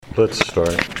Let's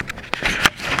start.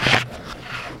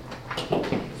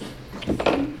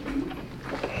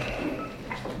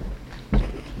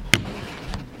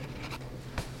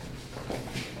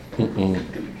 Do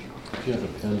you have a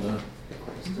pen, Doc?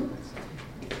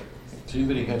 Does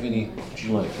anybody have any? Would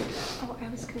you like? Oh, I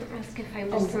was going to ask if I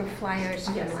missed some flyers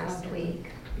from last week.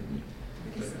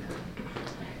 Does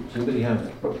anybody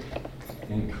have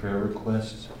any prayer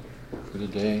requests for the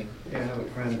day? Yeah, I have a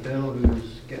friend, Bill,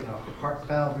 who's getting a heart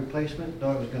valve replacement.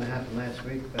 Thought it was going to happen last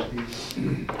week, but we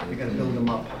got to build him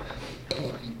up.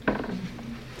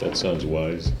 That sounds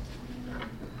wise.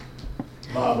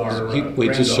 Bob, our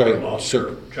Wait, just sorry, granddaughter lost sir.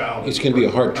 her child. It's going to be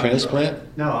a heart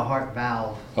transplant? No, a heart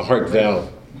valve. A heart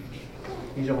valve.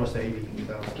 He's almost 80,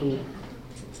 so.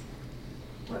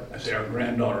 I say our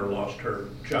granddaughter lost her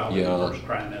child in Yeah. the first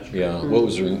trimester. Yeah. What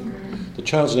was her? The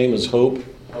child's name is Hope,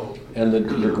 Oh, and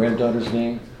your granddaughter's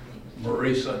name?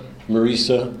 Marisa.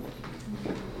 Marisa.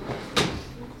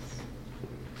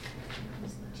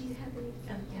 Do you have any?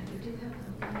 Yeah, you do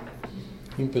have.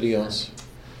 Anybody else?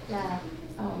 Yeah,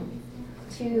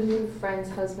 two friends'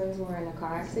 husbands were in a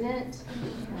car accident.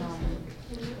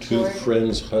 Two George-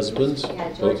 friends' husbands? Yeah,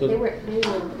 Both George, of they them? were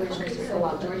originally supposed to go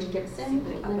out. George Gibson,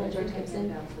 Lynn and George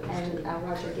Gibson, and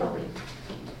Roger Gilby.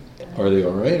 Are they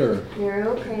all right, or? They're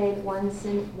okay. One's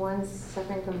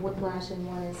suffering from whiplash, and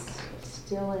one is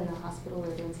still in the hospital.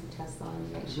 We're doing some tests on him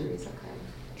to make sure he's okay.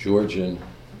 George and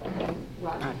And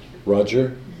Roger.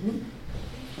 Roger?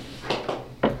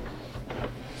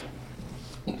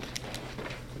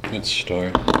 Let's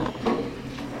start.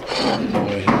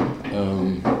 Boy,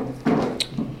 in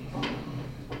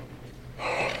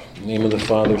the name of the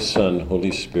Father, Son,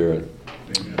 Holy Spirit.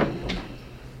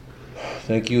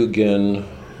 Thank you again,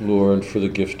 Lord, for the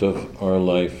gift of our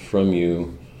life from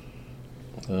you.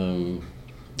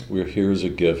 We're here as a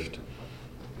gift.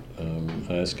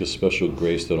 I ask a special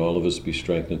grace that all of us be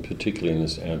strengthened, particularly in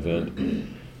this Advent,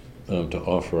 to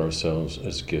offer ourselves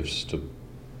as gifts, to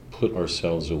put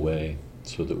ourselves away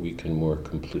so that we can more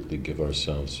completely give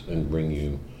ourselves and bring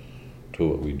you to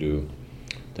what we do.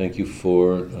 Thank you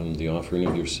for the offering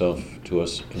of yourself to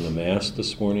us in the Mass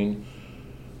this morning.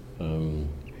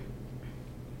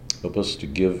 Help us to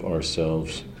give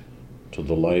ourselves to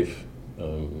the life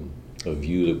of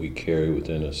you that we carry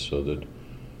within us so that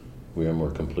we are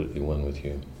more completely one with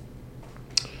you.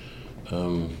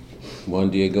 Juan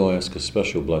Diego, ask a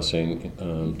special blessing.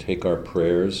 Take our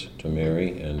prayers to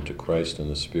Mary and to Christ and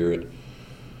the Spirit.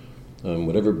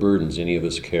 Whatever burdens any of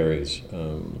us carries,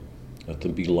 let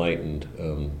them be lightened.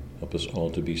 Help us all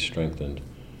to be strengthened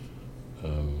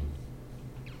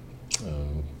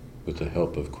with the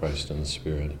help of Christ and the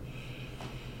Spirit.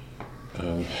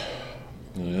 And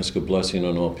I ask a blessing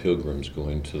on all pilgrims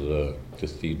going to the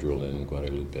cathedral in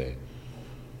Guadalupe.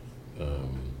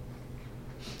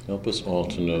 Help us all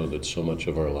to know that so much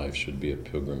of our life should be a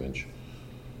pilgrimage,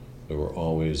 that we're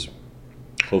always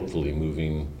hopefully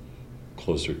moving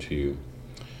closer to you.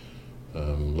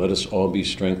 Let us all be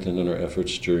strengthened in our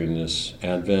efforts during this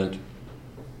Advent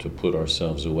to put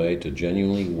ourselves away, to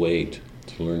genuinely wait,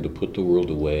 to learn to put the world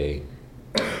away,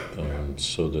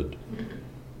 so that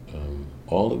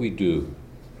all that we do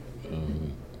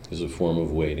is a form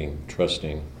of waiting,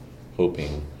 trusting,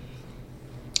 hoping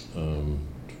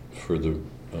for the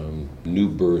new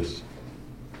birth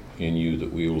in you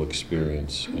that we will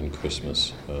experience in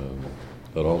Christmas.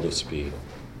 Let all this be.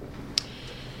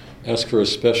 Ask for a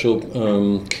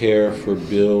special care for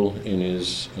Bill in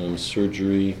his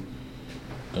surgery.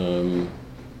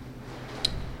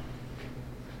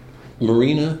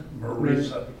 Marisa.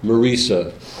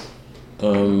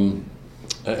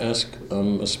 I ask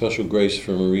a special grace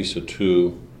for Marisa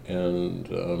too, and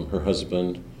her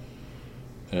husband,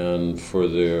 and for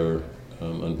their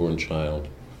unborn child.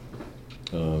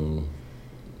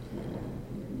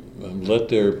 Let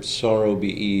their sorrow be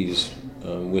eased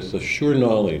with the sure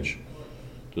knowledge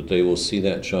that they will see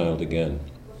that child again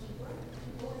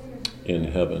in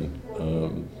heaven,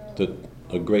 that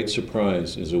a great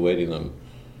surprise is awaiting them.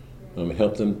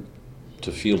 Help them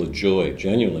to feel a joy,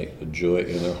 genuinely a joy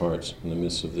in their hearts in the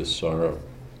midst of this sorrow.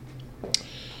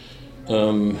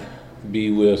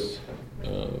 Be with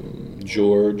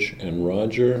George and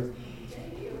Roger.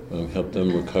 Help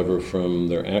them recover from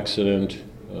their accident.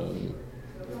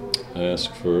 I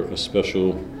ask for a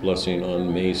special blessing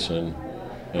on Mason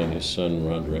and his son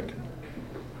Roderick.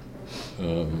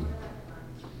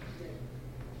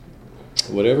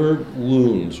 Whatever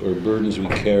wounds or burdens we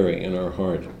carry in our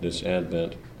heart this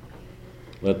Advent,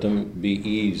 let them be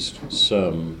eased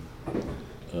some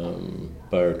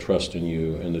by our trust in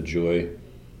you and the joy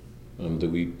that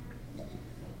we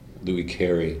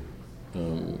carry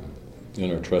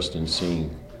and our trust in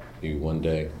seeing you one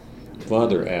day.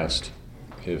 Father asked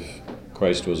if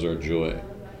Christ was our joy.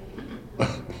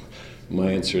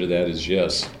 My answer to that is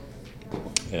yes.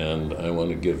 And I want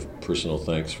to give personal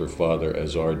thanks for Father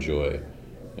as our joy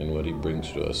and what he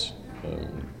brings to us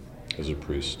as a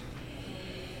priest.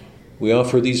 We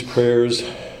offer these prayers,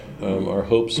 our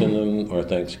hopes in them, our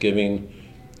thanksgiving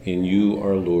in you,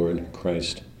 our Lord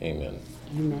Christ. Amen.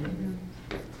 Amen.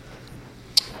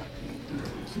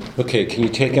 Okay, can you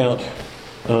take out,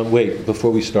 wait,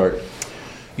 before we start,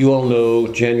 you all know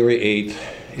January 8th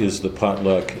is the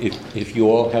potluck. If you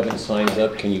all haven't signed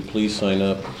up, can you please sign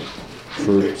up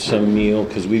for some meal?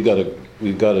 Because we've got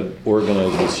to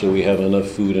organize it so we have enough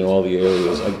food in all the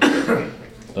areas.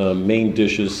 Main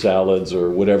dishes, salads, or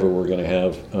whatever we're going to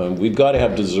have. We've got to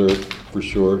have dessert for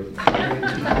sure.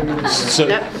 So,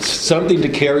 something to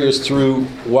carry us through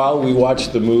while we watch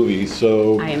the movie.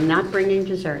 So I am not bringing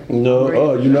dessert. no,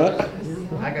 oh, you're not?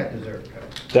 I got dessert.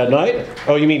 That night?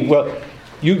 Oh, you mean, well,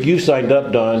 you signed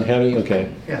up, Don, haven't you?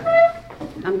 Okay. Yeah.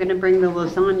 I'm going to bring the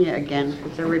lasagna again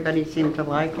because everybody seemed to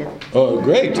like it. Oh,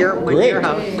 great, With your great,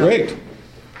 house. great.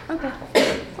 Okay.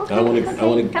 I'm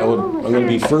gonna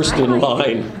be first in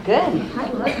line. Good.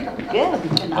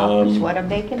 Good. And I'll sweat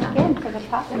bacon again for the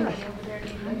potluck.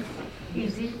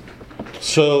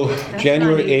 So,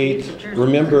 January 8th,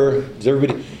 remember, does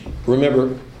everybody,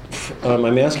 remember,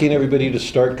 I'm asking everybody to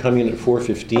start coming at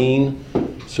 4:15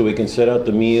 so we can set out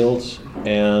the meals,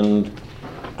 and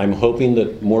I'm hoping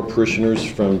that more parishioners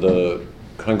from the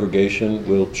congregation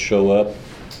will show up.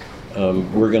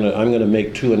 I'm gonna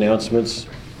make 2 announcements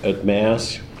at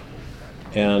Mass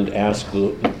and ask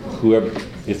whoever,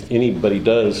 if anybody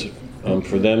does,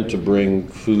 for them to bring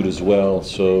food as well.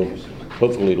 So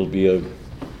hopefully it'll be a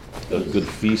good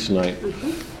feast night.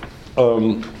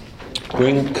 Come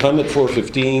at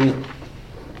 4:15.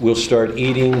 We'll start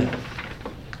eating.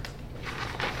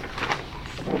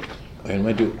 And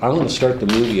I want to start the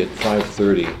movie at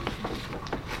 5:30.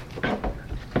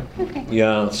 Okay.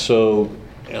 Yeah, so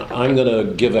I'm going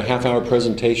to give a half-hour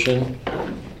presentation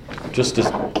just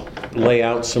to lay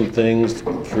out some things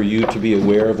for you to be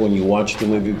aware of when you watch the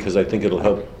movie, because I think it'll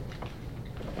help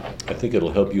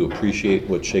you appreciate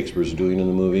what Shakespeare's doing in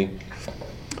the movie.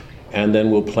 And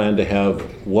then we'll plan to have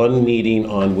one meeting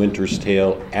on Winter's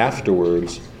Tale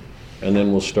afterwards, and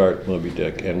then we'll start Moby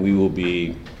Dick, and we will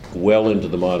be well into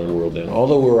the modern world then.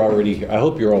 Although we're already here, I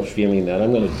hope you're all feeling that.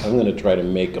 I'm gonna try to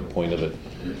make a point of it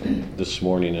this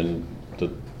morning, and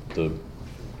the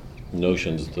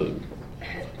notions, the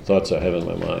thoughts I have in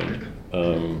my mind.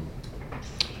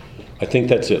 I think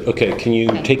that's it. Okay, can you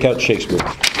take out Shakespeare?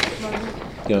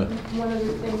 Yeah. One other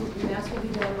thing, Mass will be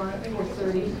done at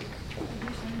 4:30,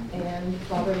 and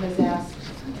Father has asked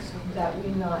that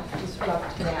we not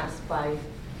disrupt Mass by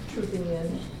trooping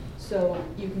in. So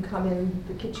you can come in,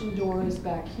 the kitchen door is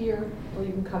back here, or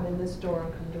you can come in this door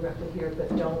and come directly here,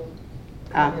 but don't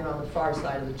come in on the far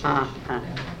side of the church.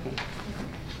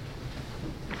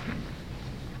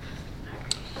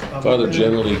 Father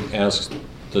generally asks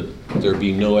that there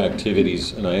be no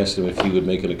activities, and I asked him if he would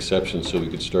make an exception so we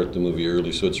could start the movie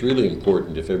early. So it's really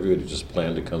important if everybody just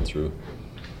planned to come through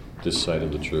this side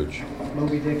of the church.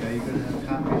 Moby Dick, are you going to have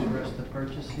copies for us to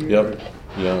purchase here? Yep.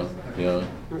 Yeah.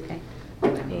 Okay.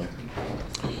 Yeah.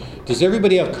 Does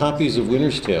everybody have copies of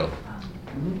Winter's Tale?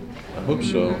 I hope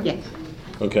so. Yes.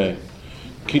 Okay.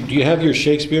 Do you have your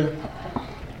Shakespeare?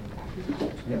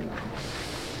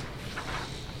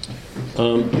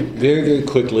 Very, very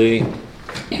quickly,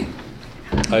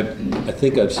 I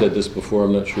think I've said this before,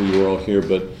 I'm not sure you were all here,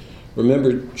 but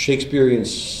remember, Shakespearean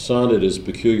sonnet is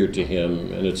peculiar to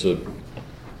him, and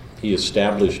he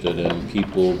established it, and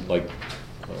people like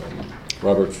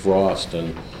Robert Frost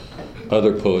and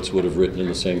other poets would have written in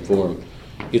the same form.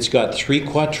 It's got 3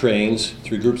 quatrains,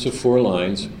 3 groups of 4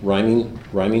 lines,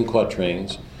 rhyming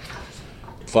quatrains,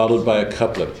 followed by a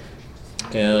couplet.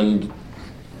 And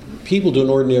people don't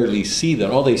ordinarily see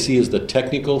that. All they see is the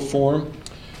technical form.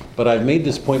 But I've made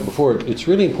this point before. It's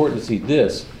really important to see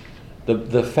this.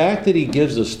 The fact that he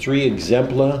gives us 3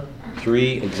 exempla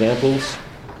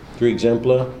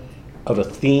of a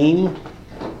theme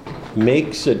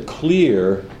makes it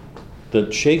clear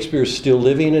that Shakespeare's still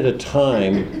living at a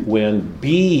time when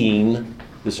being,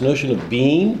 this notion of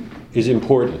being, is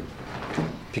important.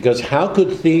 Because how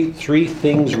could 3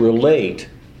 things relate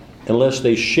unless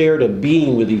they shared a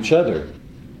being with each other?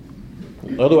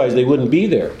 Otherwise, they wouldn't be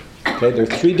there. Okay? There are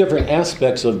 3 different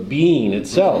aspects of being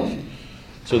itself.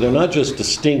 So they're not just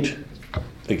distinct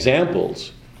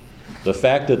examples. The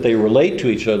fact that they relate to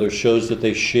each other shows that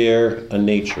they share a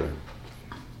nature.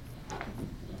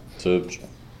 So,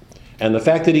 And the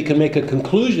fact that he can make a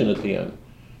conclusion at the end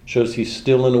shows he's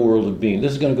still in a world of being.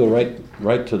 This is going to go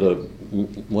right to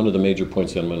one of the major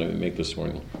points that I'm going to make this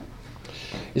morning.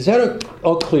 Is that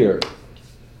all clear?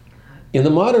 In the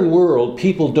modern world,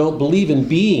 people don't believe in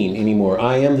being anymore.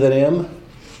 I am that am.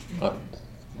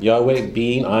 Yahweh,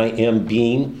 being, I am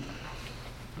being.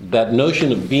 That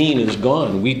notion of being is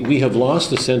gone. We have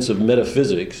lost a sense of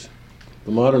metaphysics.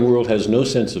 The modern world has no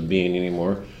sense of being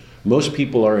anymore. Most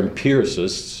people are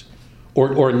empiricists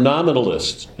or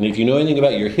nominalists. And if you know anything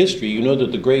about your history, you know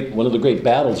that one of the great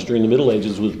battles during the Middle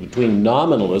Ages was between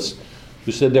nominalists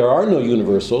who said there are no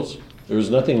universals. There is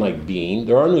nothing like being.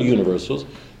 There are no universals.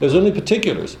 There's only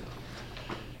particulars.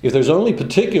 If there's only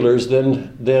particulars,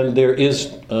 then there's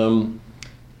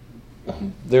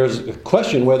a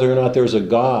question whether or not there's a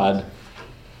God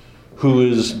who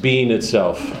is being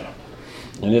itself.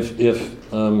 And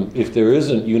if there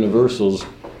isn't universals,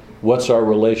 what's our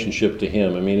relationship to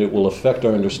him? I mean, it will affect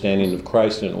our understanding of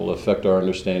Christ, and it will affect our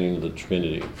understanding of the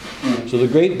Trinity. So the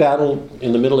great battle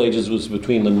in the Middle Ages was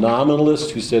between the nominalists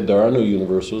who said there are no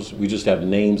universals, we just have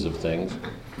names of things,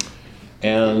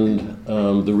 and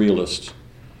the realists.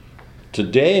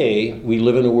 Today, we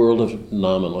live in a world of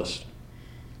nominalists.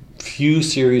 Few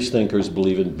serious thinkers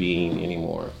believe in being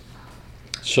anymore.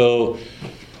 So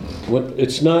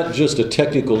it's not just a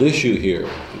technical issue here.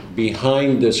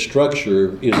 Behind this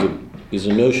structure is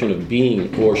a notion of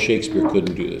being, or Shakespeare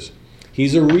couldn't do this.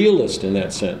 He's a realist in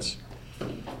that sense,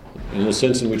 in the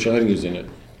sense in which I'm using it,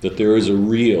 that there is a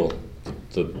real,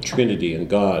 the Trinity and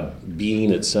God,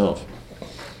 being itself.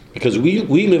 Because we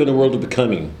live in a world of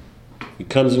becoming. It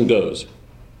comes and goes.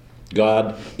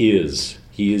 God is.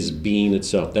 He is being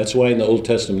itself. That's why in the Old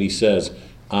Testament he says,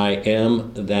 I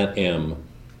am that am.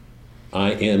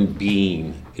 I am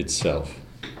being itself.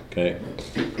 Okay?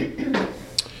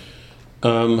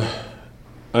 I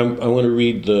want to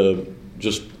read the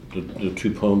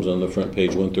two poems on the front page,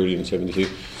 130 and 72.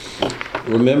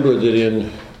 Remember that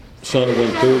in Sonnet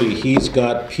 130, he's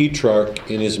got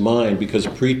Petrarch in his mind because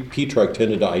Petrarch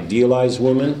tended to idealize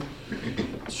women.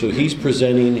 So he's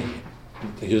presenting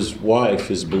his wife,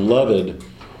 his beloved,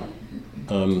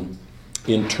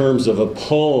 in terms of a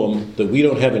poem that we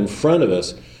don't have in front of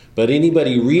us, but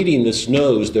anybody reading this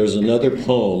knows there's another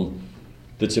poem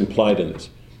that's implied in this.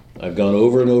 I've gone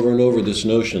over and over and over this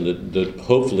notion that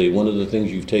hopefully one of the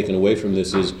things you've taken away from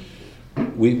this is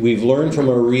we've learned from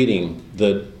our reading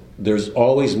that there's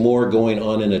always more going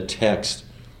on in a text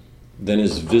than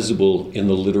is visible in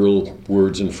the literal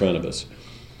words in front of us.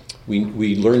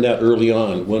 We learned that early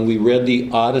on. When we read the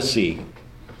Odyssey,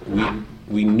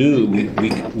 we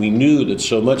knew that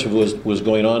so much of what was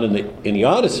going on in the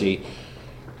Odyssey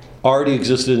already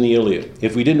existed in the Iliad.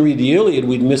 If we didn't read the Iliad,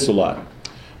 we'd miss a lot.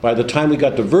 By the time we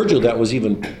got to Virgil, that was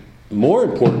even more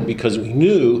important because we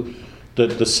knew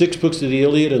that the 6 books of the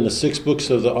Iliad and the 6 books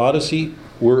of the Odyssey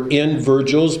were in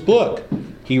Virgil's book.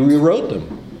 He rewrote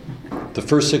them. The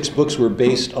first 6 books were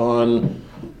based on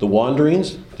the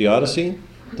wanderings, the Odyssey.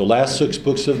 The last 6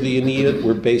 books of the Aeneid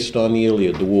were based on the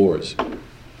Iliad, the wars.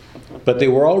 But they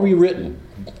were all rewritten.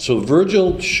 So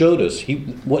Virgil showed us,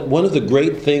 one of the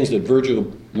great things that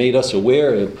Virgil made us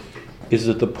aware of is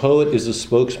that the poet is a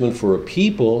spokesman for a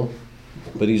people,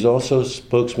 but he's also a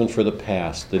spokesman for the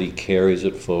past, that he carries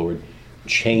it forward,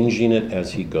 changing it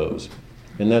as he goes.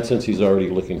 In that sense, he's already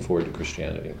looking forward to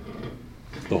Christianity.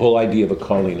 The whole idea of a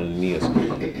calling in Aeneas,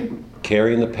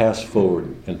 carrying the past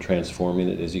forward and transforming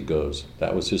it as he goes.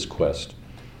 That was his quest,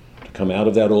 to come out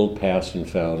of that old past and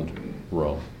found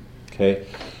Rome. Okay?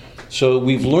 So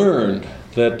we've learned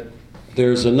that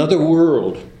there's another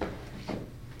world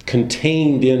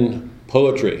contained in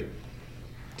poetry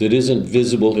that isn't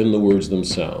visible in the words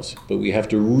themselves. But we have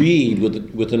to read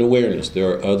with an awareness. There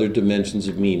are other dimensions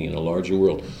of meaning, a larger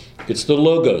world. It's the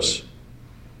Logos.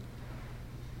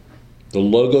 The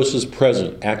Logos is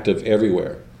present, active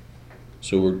everywhere.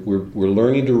 So we're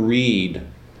learning to read,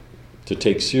 to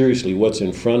take seriously what's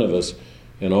in front of us,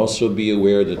 and also be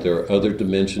aware that there are other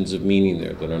dimensions of meaning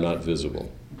there that are not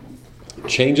visible. It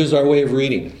changes our way of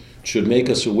reading. It should make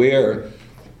us aware,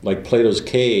 like Plato's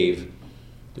cave,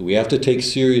 that we have to take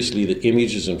seriously the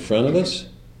images in front of us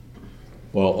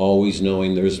while always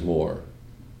knowing there's more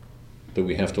that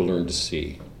we have to learn to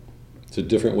see. It's a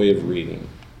different way of reading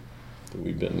that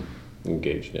we've been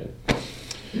engaged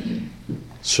in.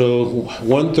 So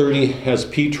 130 has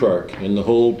Petrarch and the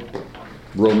whole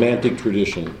romantic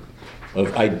tradition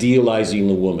of idealizing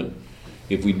the woman.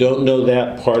 If we don't know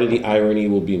that, part of the irony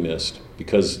will be missed,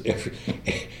 because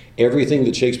everything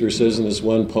that Shakespeare says in this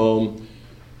one poem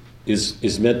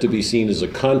is meant to be seen as a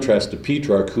contrast to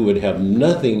Petrarch, who would have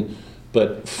nothing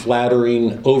but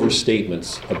flattering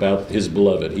overstatements about his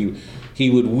beloved. He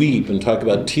would weep and talk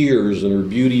about tears and her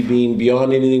beauty being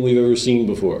beyond anything we've ever seen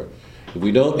before. If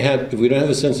we don't have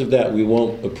a sense of that, we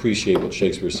won't appreciate what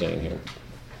Shakespeare's saying here.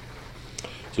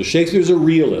 So Shakespeare's a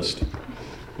realist.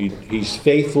 He's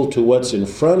faithful to what's in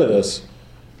front of us,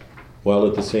 while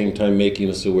at the same time making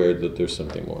us aware that there's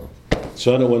something more.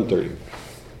 Sonnet 130.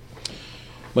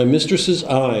 My mistress's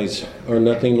eyes are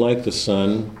nothing like the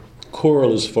sun.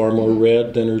 Coral is far more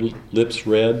red than her lips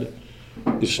red.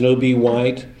 If snow be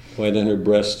white, why then her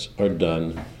breasts are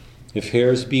dun. If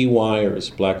hairs be wires,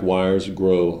 black wires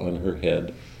grow on her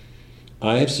head.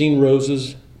 I have seen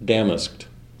roses damasked,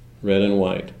 red and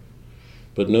white,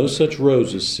 but no such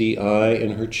roses see I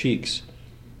in her cheeks.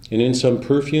 And in some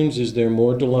perfumes is there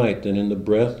more delight than in the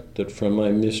breath that from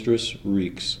my mistress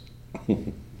reeks.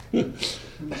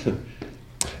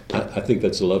 I think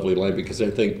that's a lovely line, because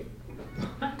I think,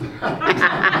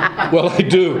 well, I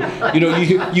do. You know,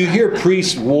 you hear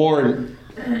priests warn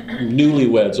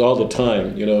newlyweds all the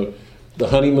time. You know, the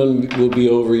honeymoon will be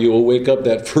over. You will wake up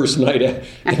that first night,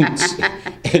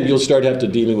 and you'll start have to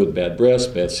dealing with bad breasts,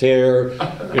 bad hair,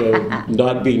 you know,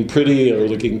 not being pretty or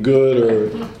looking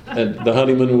good, and the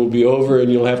honeymoon will be over, and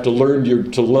you'll have to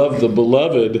learn to love the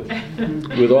beloved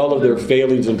with all of their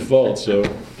failings and faults. So.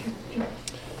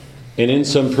 And in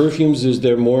some perfumes is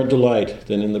there more delight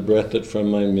than in the breath that from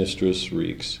my mistress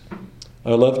reeks.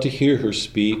 I love to hear her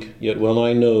speak, yet well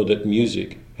I know that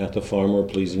music hath a far more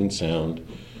pleasing sound.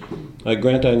 I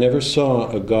grant I never saw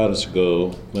a goddess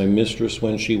go. My mistress,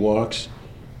 when she walks,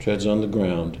 treads on the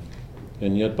ground.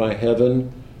 And yet by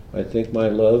heaven, I think my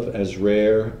love as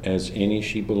rare as any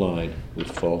she belied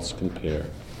with false compare.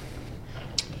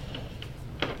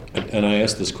 And I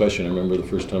asked this question, I remember the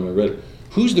first time I read it.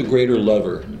 Who's the greater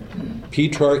lover?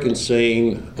 Petrarch in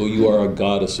saying, oh, you are a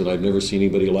goddess and I've never seen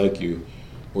anybody like you.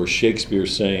 Or Shakespeare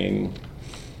saying,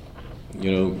 you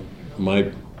know,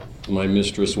 my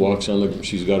mistress walks on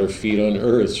she's got her feet on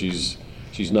earth. She's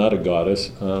not a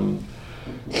goddess. And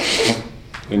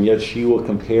yet she will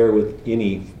compare with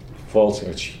any false,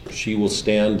 she will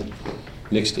stand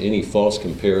next to any false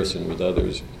comparison with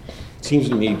others. It seems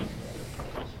to me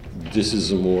this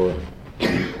is a more...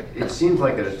 It seems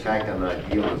like an attack on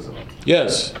idealism.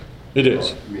 Yes, it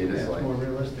is. I mean, it's like... More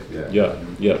realistic. Yeah,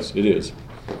 yes, it is.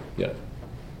 Yeah.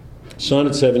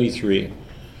 Sonnet 73.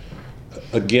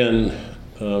 Again,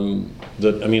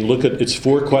 look at, it's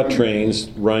 4 quatrains,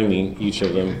 rhyming, each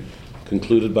of them,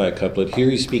 concluded by a couplet.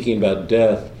 Here he's speaking about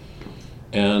death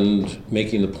and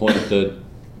making the point that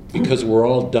because we're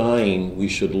all dying, we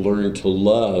should learn to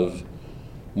love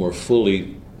more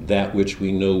fully that which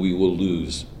we know we will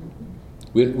lose.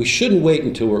 We shouldn't wait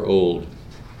until we're old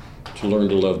to learn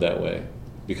to love that way,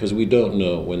 because we don't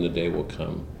know when the day will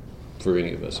come for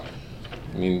any of us.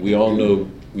 I mean, we all know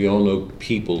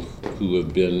people who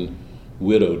have been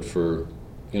widowed for,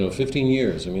 15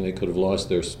 years. I mean, they could have lost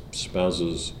their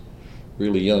spouses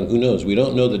really young. Who knows? We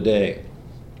don't know the day.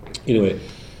 Anyway,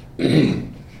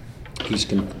 he's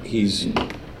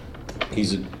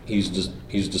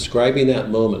describing that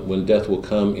moment when death will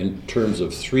come in terms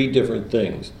of 3 different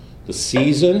things. The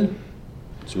season,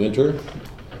 it's winter.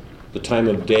 The time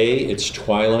of day, it's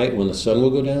twilight when the sun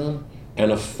will go down.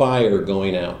 And a fire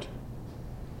going out.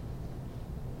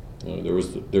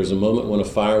 There's a moment when a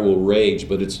fire will rage,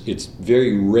 but it's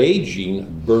very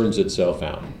raging, burns itself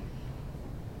out.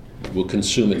 It will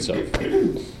consume itself.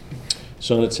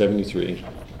 Sonnet 73.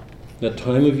 That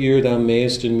time of year thou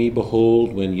mayest in me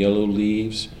behold, when yellow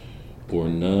leaves, or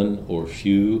none, or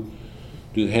few,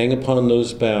 do hang upon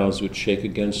those boughs which shake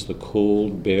against the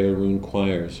cold, bare ruined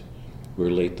choirs, where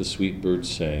late the sweet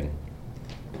birds sang.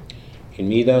 In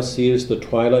me thou seest the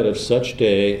twilight of such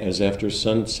day as after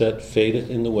sunset fadeth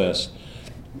in the west,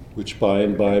 which by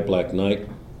and by black night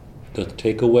doth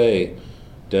take away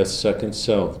death's second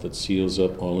self that seals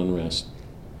up all unrest.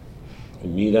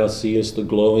 In me thou seest the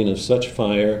glowing of such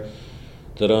fire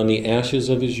that on the ashes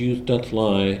of his youth doth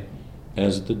lie,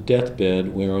 as the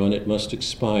deathbed whereon it must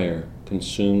expire,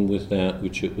 consumed with that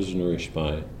which it was nourished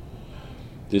by.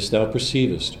 This thou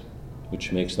perceivest,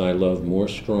 which makes thy love more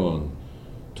strong,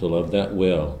 to love that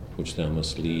well which thou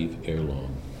must leave ere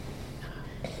long.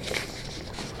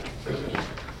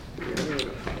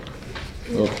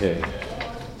 Okay.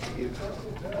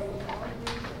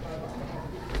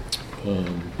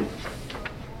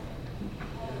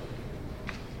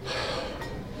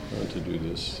 How to do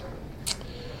this?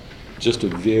 Just a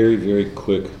very, very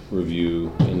quick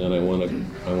review, and then I want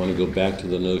to go back to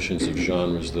the notions of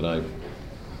genres that I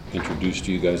introduced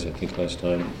to you guys, I think, last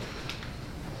time.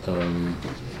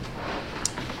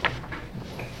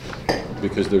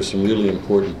 because there's some really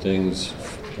important things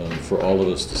for all of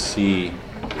us to see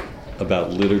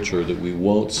about literature that we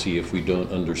won't see if we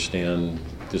don't understand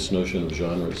this notion of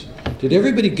genres. Did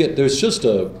everybody get, there's just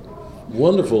a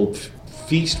wonderful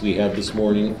feast we had this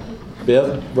morning.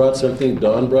 Bev brought something,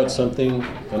 Dawn brought something.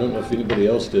 I don't know if anybody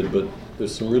else did, but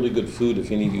there's some really good food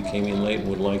if any of you came in late and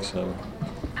would like some.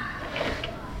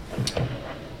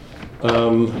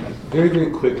 Very, very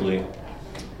quickly,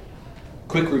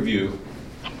 quick review.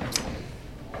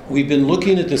 We've been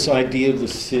looking at this idea of the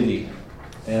city,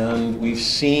 and we've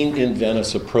seen in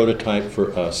Venice a prototype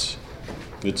for us.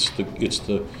 It's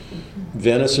the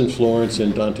Venice and Florence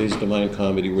and Dante's Divine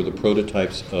Comedy were the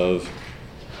prototypes of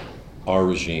our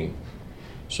regime.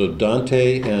 So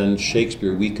Dante and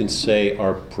Shakespeare, we can say,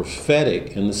 are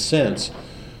prophetic in the sense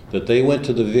that they went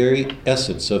to the very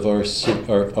essence of our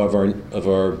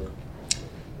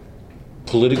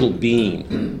political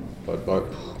being,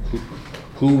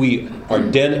 who we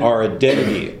our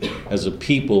identity as a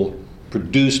people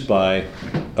produced by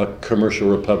a commercial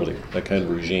republic, that kind of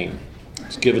regime.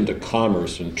 It's given to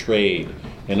commerce and trade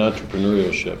and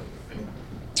entrepreneurship.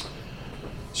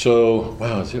 So,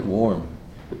 wow, is it warm?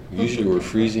 Usually we're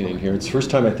freezing in here. It's the first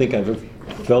time I think I've ever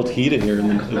felt heat in here in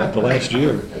the last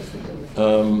year.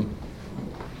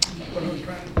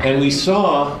 And we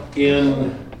saw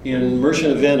in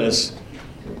Merchant of Venice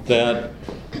that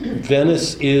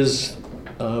Venice is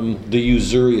the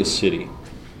usurious city.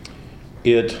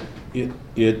 It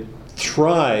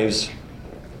thrives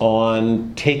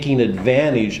on taking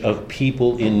advantage of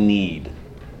people in need.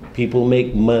 People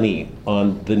make money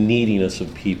on the neediness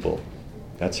of people.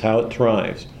 That's how it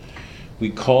thrives. We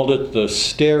called it the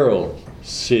sterile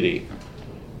city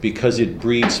because it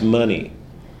breeds money.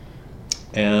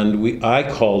 And I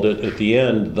called it at the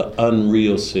end the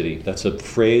unreal city. That's a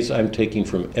phrase I'm taking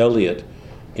from Eliot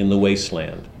in The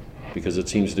Wasteland, because it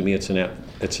seems to me it's an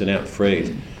apt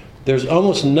phrase. There's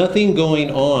almost nothing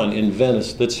going on in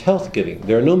Venice that's health-giving.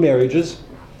 There are no marriages.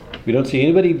 We don't see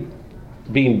anybody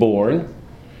being born.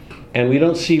 And we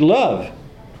don't see love.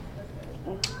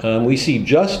 We see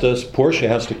justice. Portia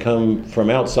has to come from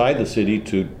outside the city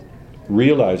to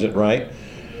realize it, right?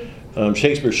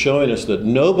 Shakespeare's showing us that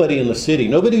nobody in the city,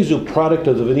 nobody who's a product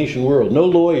of the Venetian world, no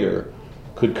lawyer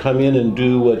could come in and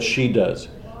do what she does.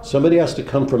 Somebody has to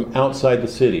come from outside the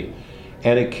city.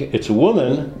 And it's a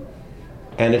woman,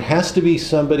 and it has to be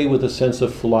somebody with a sense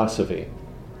of philosophy.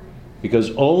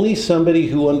 Because only somebody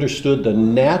who understood the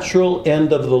natural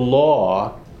end of the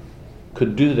law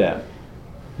could do that.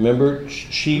 Remember,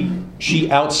 she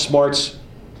outsmarts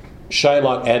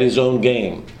Shylock at his own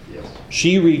game. Yes.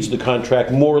 She reads the contract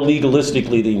more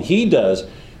legalistically than he does,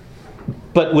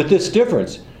 but with this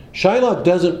difference.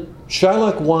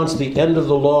 Shylock wants the end of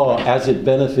the law as it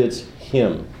benefits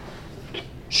him.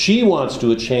 She wants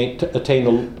to attain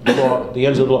the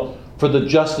ends of the law for the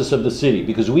justice of the city,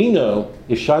 because we know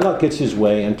if Shylock gets his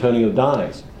way, Antonio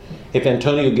dies. If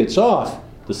Antonio gets off,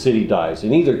 the city dies.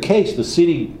 In either case, the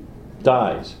city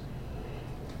dies.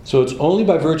 So it's only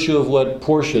by virtue of what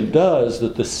Portia does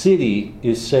that the city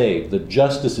is saved, that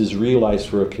justice is realized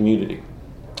for a community.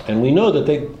 And we know that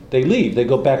they leave, they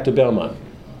go back to Belmont.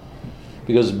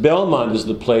 Because Belmont is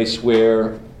the place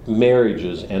where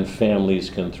marriages and families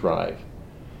can thrive.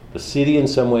 The city in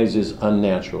some ways is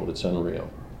unnatural, it's unreal.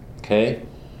 Okay?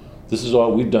 This is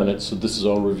all, we've done it, so this is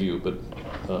all review, but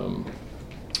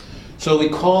so we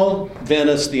call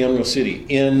Venice the unreal city.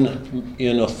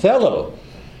 In Othello,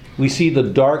 we see the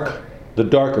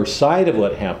darker side of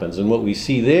what happens, and what we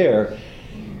see there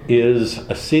is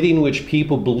a city in which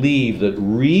people believe that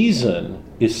reason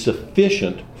is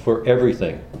sufficient for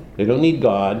everything. They don't need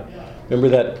God. Remember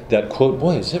that quote,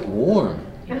 boy, is it warm?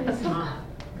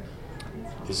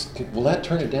 Will that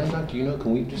turn it down, Doc? Do you know?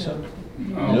 Can we do something?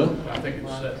 No? I think it's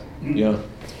set. Yeah.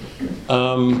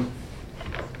 I'm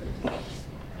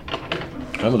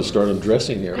going to start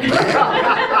undressing here. Some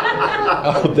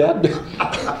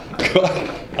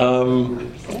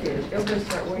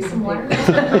water?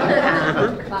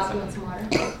 Bobby wants some water?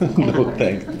 No,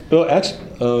 thanks. Oh, actually,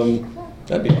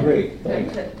 that'd be great.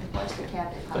 Thanks. Watch the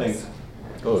cabinet. Thanks.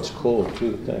 Oh, it's cold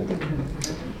too. Thanks.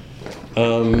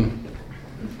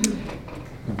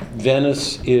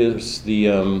 Venice is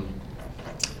the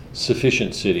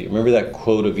sufficient city. Remember that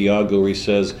quote of Iago where he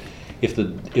says, if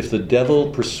the devil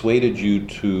persuaded you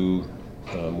to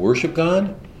worship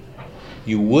God,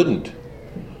 you wouldn't,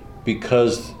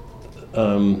 because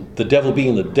the devil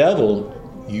being the devil,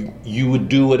 you would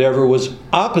do whatever was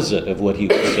opposite of what he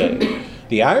would say.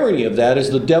 The irony of that is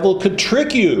the devil could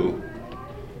trick you.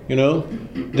 You know,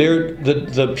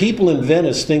 the people in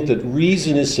Venice think that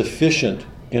reason is sufficient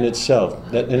in itself,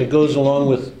 and it goes along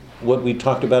with what we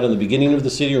talked about in the beginning of the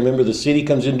city. Remember, the city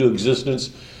comes into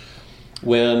existence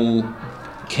when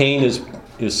Cain is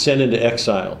sent into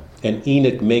exile and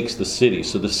Enoch makes the city.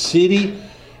 So the city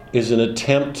is an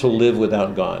attempt to live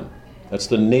without God. That's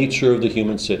the nature of the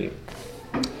human city.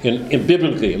 In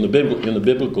the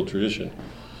biblical tradition.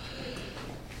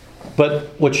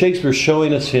 But what Shakespeare's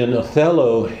showing us in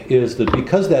Othello is that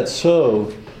because that's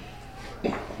so,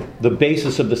 the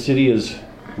basis of the city is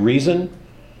reason,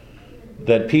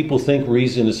 that people think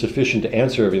reason is sufficient to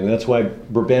answer everything. That's why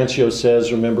Brabantio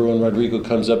says, remember when Rodrigo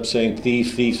comes up saying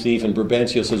thief, thief, thief, and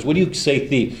Brabantio says, what do you say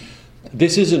thief?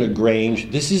 This isn't a Grange,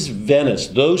 this is Venice.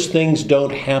 Those things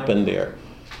don't happen there.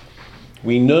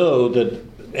 We know that,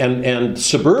 and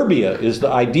suburbia is the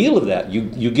ideal of that.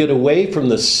 You get away from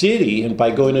the city and by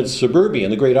going into suburbia.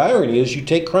 And the great irony is you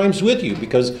take crimes with you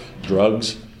because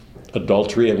drugs,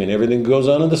 adultery, everything goes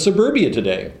on in the suburbia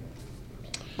today.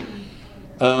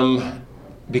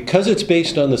 Because it's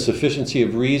based on the sufficiency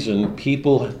of reason,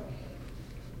 people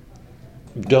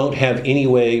don't have any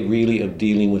way really of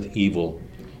dealing with evil.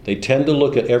 They tend to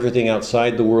look at everything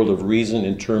outside the world of reason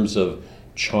in terms of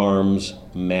charms,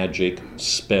 magic,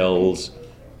 spells,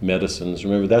 medicines.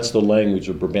 Remember, that's the language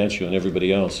of Brabantio and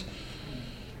everybody else.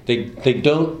 They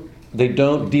don't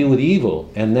deal with evil,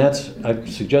 and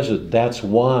I've suggested that's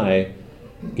why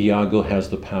Iago has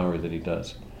the power that he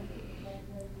does.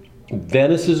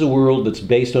 Venice is a world that's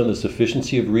based on the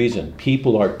sufficiency of reason.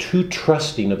 People are too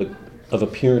trusting of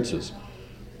appearances.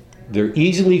 They're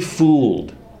easily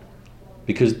fooled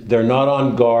because they're not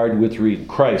on guard with reason.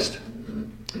 Christ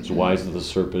is wise as the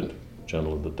serpent,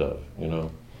 gentle as the dove,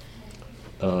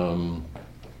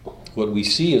 What we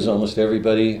see is almost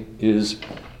everybody is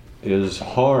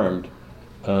harmed.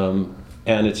 And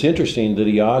it's interesting that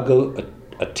Iago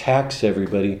attacks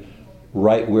everybody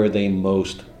right where they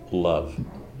most love.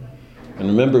 And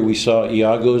remember, we saw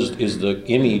Iago is the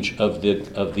image of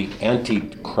the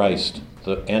anti-Christ,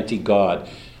 the anti-God.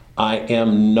 I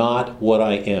am not what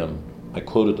I am. I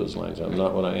quoted those lines. I'm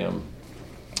not what I am.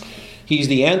 He's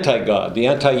the anti-God, the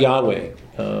anti-Yahweh.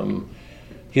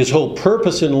 His whole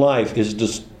purpose in life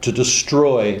is to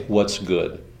destroy what's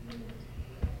good.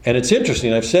 And it's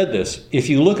interesting, I've said this, if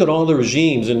you look at all the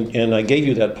regimes, and I gave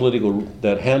you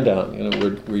that handout,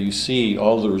 where you see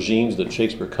all the regimes that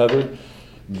Shakespeare covered,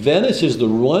 Venice is the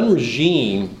one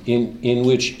regime in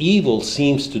which evil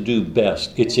seems to do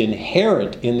best. It's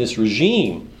inherent in this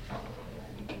regime.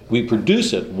 We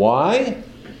produce it. Why?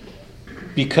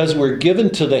 Because we're given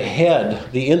to the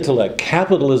head, the intellect.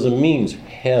 Capitalism means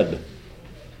head,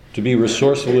 to be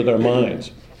resourceful with our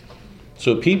minds.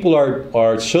 So people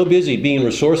are so busy being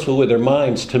resourceful with their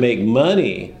minds to make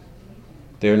money,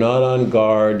 they're not on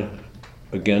guard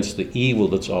against the evil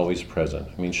that's always present.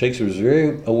 Shakespeare was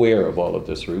very aware of all of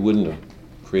this, or he wouldn't have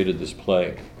created this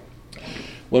play.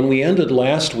 When we ended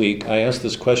last week, I asked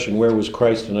this question, where was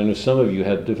Christ? And I know some of you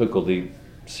had difficulty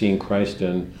seeing Christ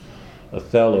in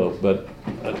Othello, but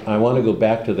I want to go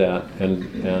back to that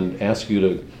and ask you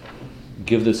to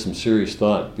give this some serious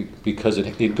thought, because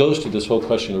it goes to this whole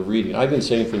question of reading. I've been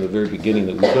saying from the very beginning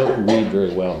that we don't read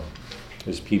very well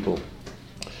as people.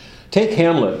 Take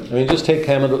Hamlet. Just take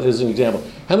Hamlet as an example.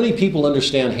 How many people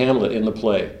understand Hamlet in the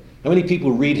play? How many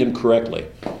people read him correctly?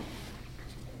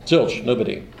 Zilch,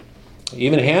 nobody.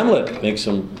 Even Hamlet makes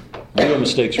some real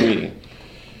mistakes reading.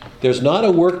 There's not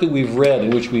a work that we've read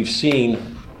in which we've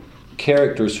seen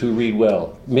characters who read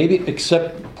well. Maybe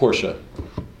except Portia,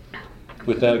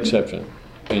 with that exception.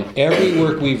 In every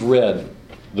work we've read,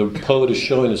 the poet is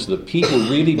showing us that people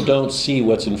really don't see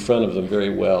what's in front of them very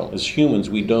well. As humans,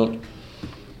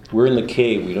 we're in the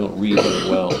cave, we don't read very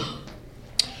well.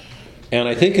 And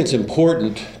I think it's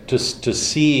important to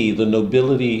see the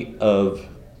nobility of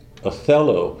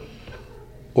Othello,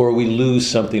 or we lose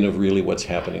something of really what's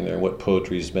happening there and what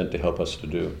poetry is meant to help us to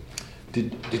do.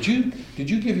 Did you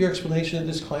give your explanation in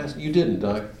this class? You didn't,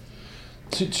 Doc.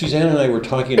 Suzanne and I were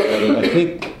talking about it, I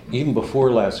think even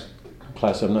before last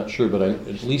class, I'm not sure, but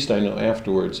at least I know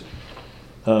afterwards.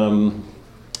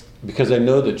 Because I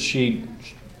know that she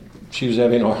was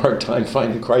having a hard time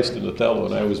finding Christ in Othello,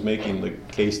 and I was making the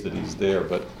case that he's there.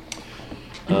 But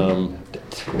can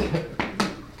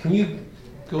you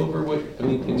go over what,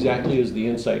 exactly as the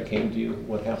insight came to you,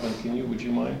 what happened? Would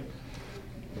you mind?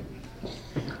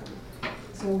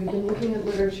 So we've been looking at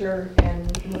literature and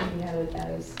looking at it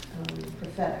as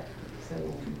prophetic. So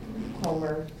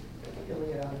Homer,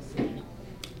 Iliad, Odyssey.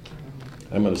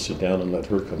 I'm going to sit down and let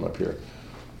her come up here.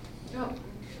 Oh.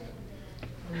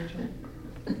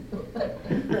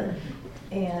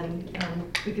 And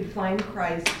we could find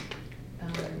Christ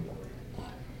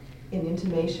in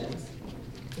intimations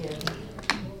in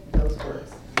those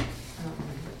works.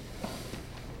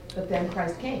 But then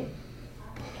Christ came.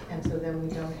 And so then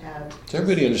we don't have... Does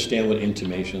everybody understand what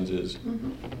intimations is?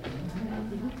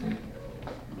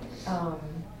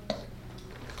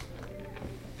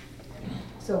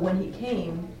 So when he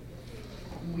came,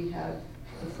 we have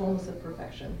the fullness of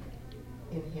perfection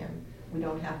in him. We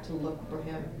don't have to look for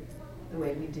him the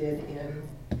way we did in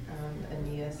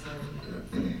Aeneas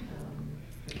and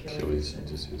Achilles,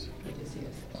 Odysseus.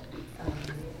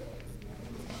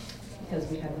 Because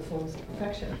we have the fullness of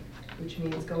perfection, which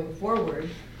means going forward,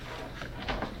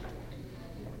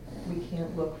 we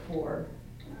can't look for,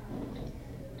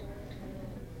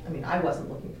 I mean, I wasn't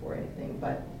looking for anything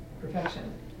but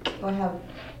perfection. So I have,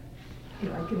 you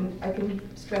know, I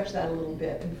can stretch that a little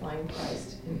bit and find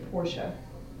Christ in Portia,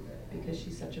 because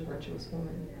she's such a virtuous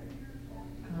woman.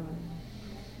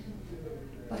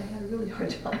 But I had a really hard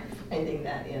time finding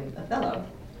that in Othello.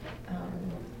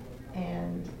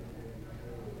 And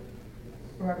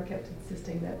Robert kept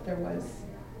insisting that there was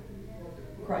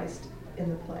Christ in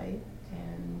the play,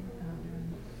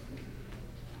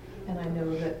 and I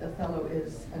know that Othello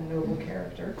is a noble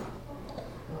character.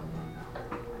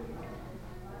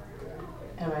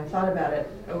 And I thought about it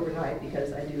overnight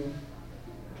because I do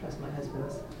trust my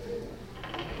husband's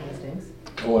instincts.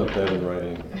 I want that in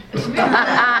writing.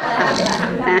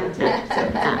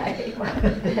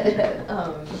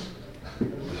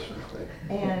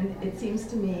 And it seems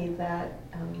to me that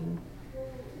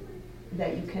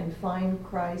that you can find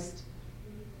Christ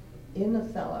in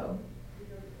Othello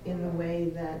in the way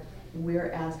that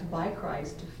we're asked by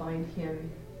Christ to find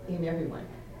him in everyone.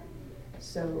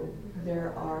 So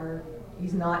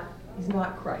he's not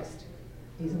Christ.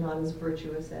 He's not as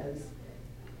virtuous as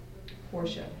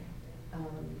Portia.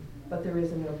 But there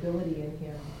is a nobility in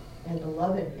him and a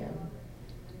love in him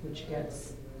which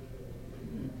gets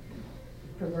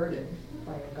perverted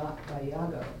by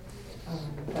Iago.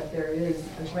 But there is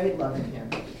a great love in him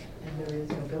and there is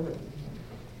nobility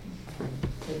in him.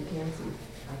 So you can see,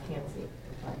 I can't see if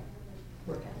I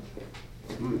work at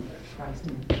Christ.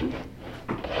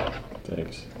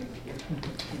 Thanks.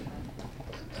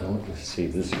 I want to see,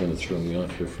 this is going to throw me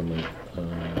off here from my... We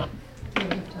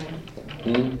don't have time.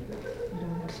 Hmm? We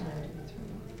don't have time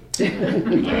to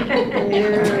be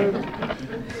thrown.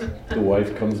 The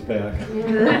wife comes back.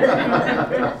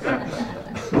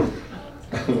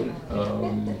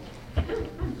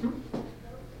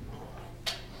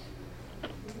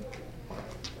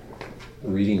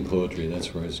 Reading poetry,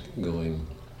 that's where I was going.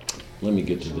 Let me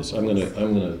get to this. I'm gonna need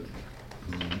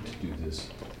to do this.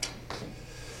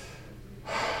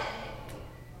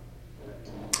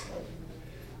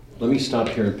 Let me stop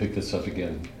here and pick this up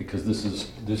again, because this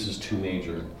is too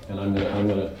major, and I'm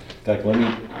gonna. In fact,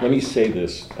 let me say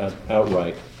this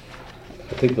outright.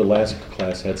 I think the last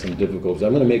class had some difficulties.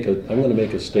 I'm gonna make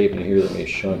a statement here that may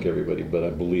shock everybody, but I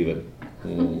believe it.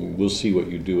 And we'll see what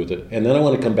you do with it, and then I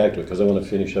want to come back to it because I want to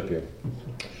finish up here.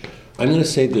 I'm going to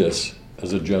say this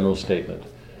as a general statement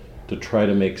to try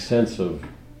to make sense of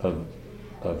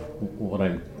what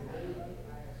I'm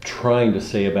trying to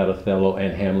say about Othello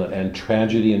and Hamlet and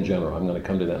tragedy in general. I'm going to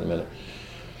come to that in a minute.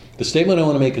 The statement I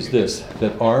want to make is this,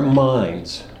 that our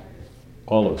minds,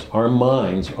 all of us, our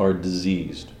minds are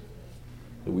diseased.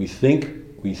 That we think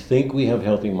we have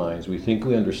healthy minds, we think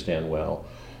we understand well.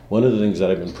 One of the things that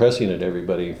I've been pressing at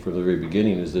everybody from the very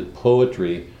beginning is that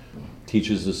poetry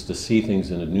teaches us to see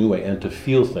things in a new way and to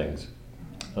feel things.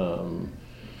 So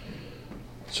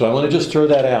I want to just throw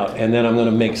that out, and then I'm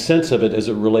going to make sense of it as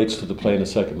it relates to the play in a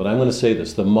second. But I'm going to say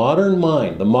this. The modern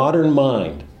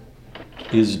mind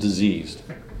is diseased.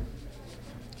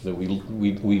 That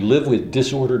we live with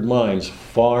disordered minds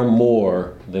far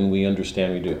more than we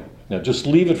understand we do. Now just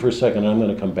leave it for a second, I'm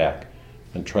going to come back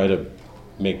and try to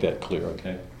make that clear,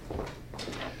 okay?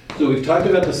 So we've talked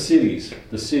about the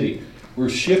city. We're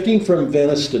shifting from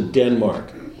Venice to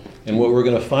Denmark. And what we're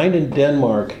going to find in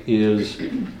Denmark is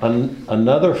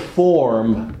another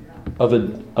form of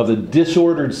a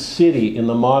disordered city in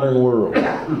the modern world.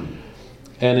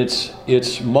 And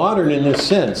it's modern in this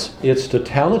sense. It's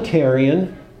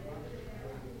totalitarian.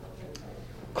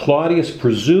 Claudius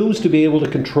presumes to be able to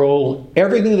control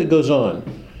everything that goes on.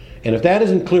 And if that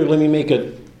isn't clear, let me make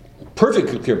it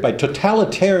perfectly clear. By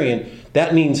totalitarian,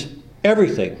 that means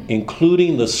everything,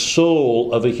 including the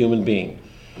soul of a human being.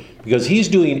 Because he's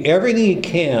doing everything he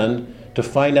can to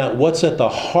find out what's at the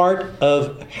heart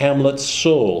of Hamlet's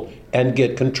soul and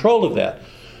get control of that.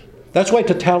 That's why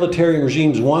totalitarian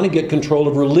regimes want to get control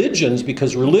of religions,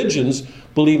 because religions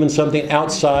believe in something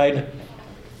outside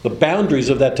the boundaries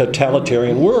of that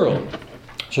totalitarian world.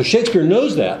 So Shakespeare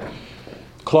knows that.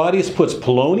 Claudius puts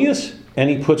Polonius and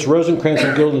he puts Rosencrantz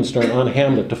and Guildenstern on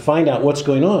Hamlet to find out what's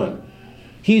going on.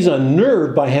 He's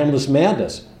unnerved by Hamlet's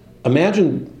madness.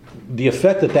 Imagine the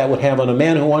effect that would have on a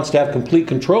man who wants to have complete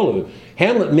control of it.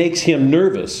 Hamlet makes him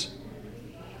nervous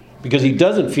because he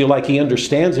doesn't feel like he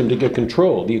understands him to get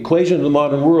control. The equation of the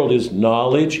modern world is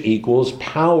knowledge equals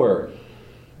power.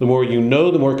 The more you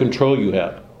know, the more control you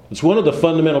have. It's one of the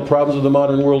fundamental problems of the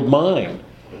modern world mind.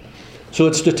 So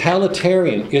it's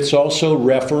totalitarian. It's also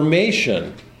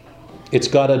Reformation. It's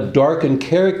got a darkened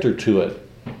character to it.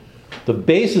 The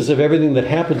basis of everything that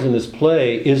happens in this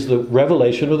play is the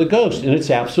revelation of the ghost, and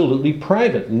it's absolutely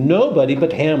private. Nobody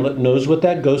but Hamlet knows what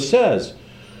that ghost says.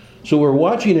 So we're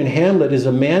watching in Hamlet is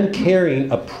a man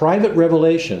carrying a private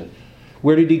revelation.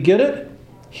 Where did he get it?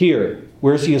 Here.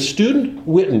 Where is he a student?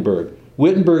 Wittenberg.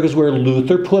 Wittenberg is where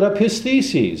Luther put up his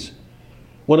theses.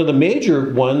 One of the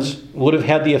major ones would have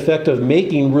had the effect of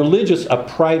making religious a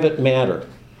private matter.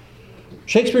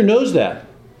 Shakespeare knows that.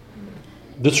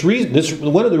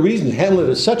 One of the reasons Hamlet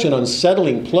is such an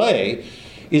unsettling play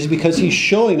is because he's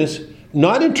showing us,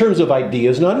 not in terms of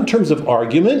ideas, not in terms of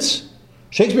arguments.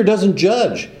 Shakespeare doesn't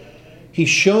judge. He's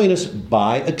showing us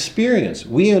by experience.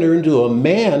 We enter into a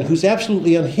man who's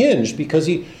absolutely unhinged because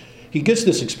he gets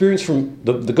this experience from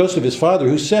the ghost of his father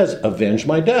who says, avenge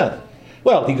my death.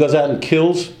 Well, he goes out and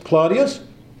kills Claudius,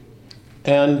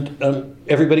 and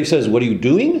everybody says, what are you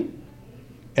doing?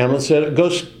 Hamlet said, a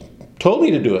ghost told me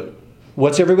to do it.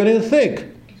 What's everybody to think?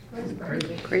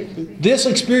 Crazy. This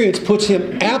experience puts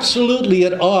him absolutely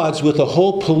at odds with the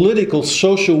whole political,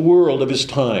 social world of his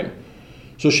time.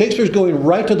 So Shakespeare's going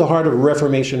right to the heart of a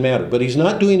Reformation matter, but he's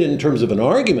not doing it in terms of an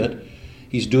argument.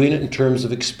 He's doing it in terms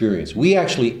of experience. We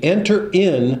actually enter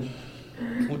in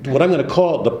what I'm going to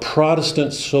call the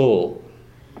Protestant soul,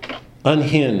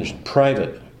 unhinged,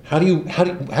 private. How do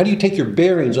you take your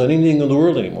bearings on anything in the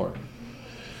world anymore?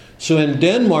 So in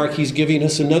Denmark, he's giving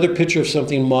us another picture of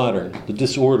something modern, the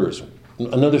disorders,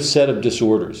 another set of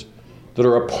disorders that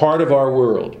are a part of our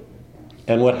world.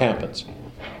 And what happens?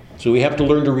 So we have to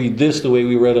learn to read this the way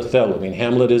we read Othello. I mean,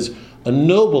 Hamlet is a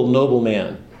noble, noble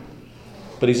man,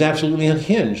 but he's absolutely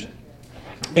unhinged.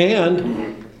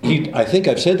 And I think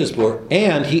I've said this before,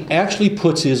 and he actually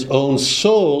puts his own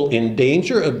soul in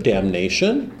danger of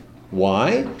damnation.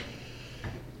 Why?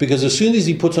 Because as soon as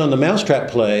he puts on the mousetrap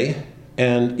play,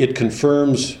 and it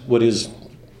confirms what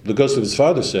the ghost of his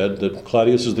father said, that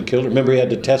Claudius is the killer. Remember, he had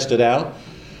to test it out,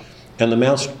 and the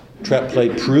mousetrap play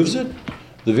proves it.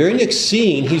 The very next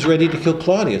scene, he's ready to kill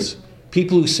Claudius.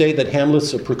 People who say that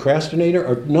Hamlet's a procrastinator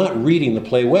are not reading the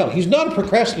play well. He's not a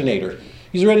procrastinator.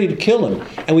 He's ready to kill him.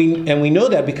 And we know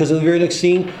that because in the very next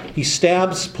scene, he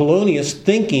stabs Polonius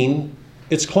thinking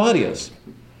it's Claudius.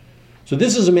 So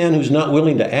this is a man who's not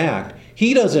willing to act.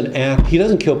 He doesn't act. He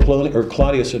doesn't kill Polonius or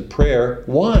Claudius at prayer.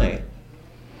 Why?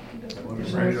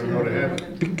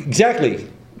 Exactly.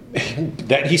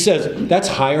 That he says that's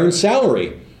higher in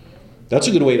salary. That's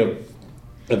a good way to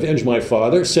avenge my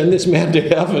father. Send this man to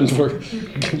heaven for,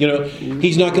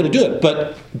 he's not going to do it.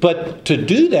 But to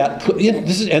do that,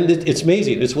 it's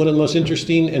amazing. It's one of the most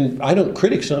interesting, and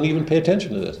critics don't even pay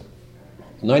attention to this.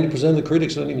 90% of the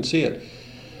critics don't even see it.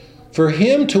 For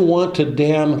him to want to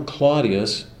damn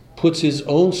Claudius puts his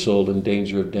own soul in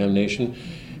danger of damnation,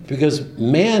 because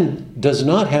man does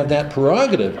not have that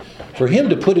prerogative. For him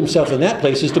to put himself in that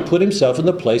place is to put himself in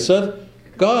the place of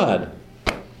God.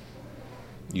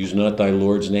 Use not thy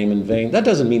Lord's name in vain. That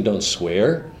doesn't mean don't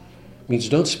swear. It means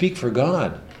don't speak for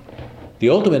God. The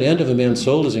ultimate end of a man's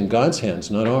soul is in God's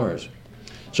hands, not ours.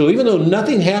 So even though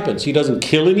nothing happens, he doesn't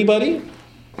kill anybody,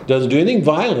 doesn't do anything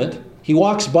violent, he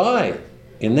walks by.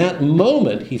 In that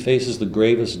moment, he faces the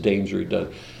gravest danger he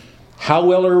does. How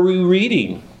well are we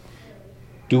reading?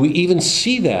 Do we even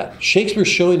see that? Shakespeare's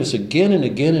showing us again and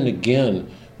again and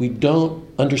again, we don't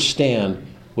understand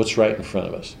what's right in front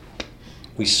of us.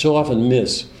 We so often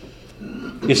miss.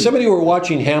 If somebody were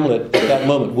watching Hamlet at that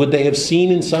moment, would they have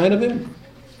seen inside of him?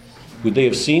 Would they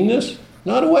have seen this?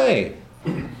 Not a way.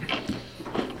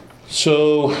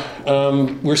 So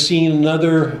we're seeing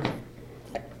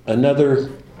another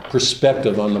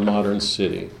perspective on the modern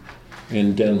city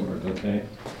in Denmark, okay?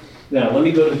 Now, let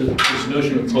me go to this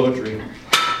notion of poetry,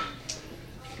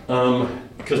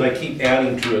 because I keep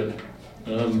adding to it,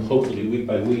 hopefully week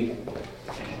by week.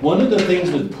 One of the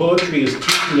things that poetry is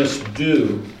teaching us to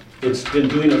do, it's been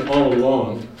doing it all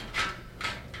along,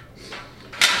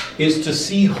 is to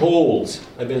see wholes.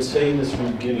 I've been saying this from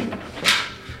the beginning.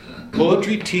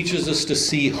 Poetry teaches us to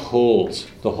see wholes.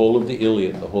 The whole of the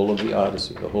Iliad, the whole of the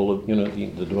Odyssey, the whole of,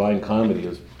 the Divine Comedy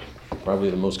is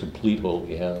probably the most complete whole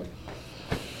we have.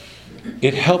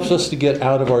 It helps us to get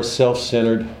out of our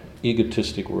self-centered,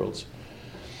 egotistic worlds.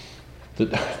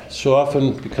 that so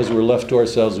often, because we're left to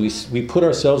ourselves, we put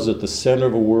ourselves at the center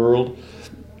of a world,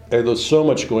 and there's so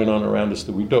much going on around us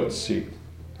that we don't see.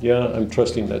 Yeah, I'm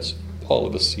trusting that's all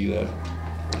of us see that.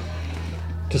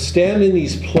 To stand in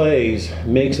these plays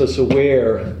makes us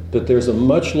aware that there's a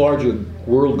much larger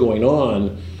world going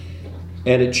on,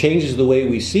 and it changes the way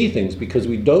we see things, because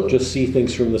we don't just see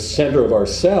things from the center of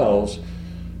ourselves.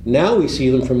 Now we see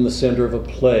them from the center of a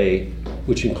play,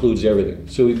 which includes everything.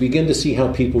 So we begin to see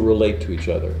how people relate to each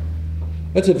other.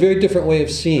 That's a very different way of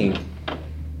seeing.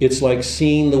 It's like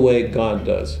seeing the way God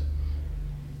does,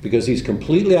 because he's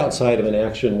completely outside of an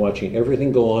action, watching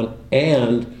everything go on,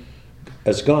 and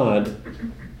as God,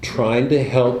 trying to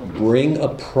help bring a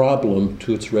problem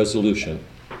to its resolution,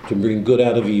 to bring good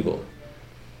out of evil.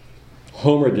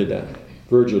 Homer did that.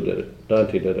 Virgil did it.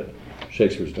 Dante did it.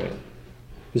 Shakespeare's doing it.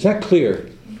 Is that clear?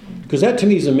 Because that to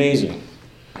me is amazing.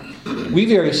 We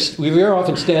very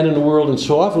often stand in the world, and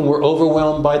so often we're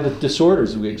overwhelmed by the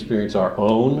disorders we experience, our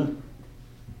own,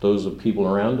 those of people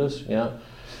around us. Yeah.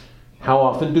 How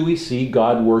often do we see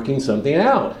God working something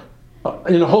out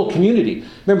in a whole community?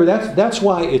 Remember, that's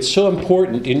why it's so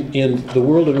important in the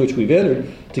world in which we've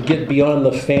entered to get beyond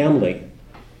the family.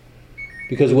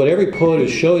 Because what every poet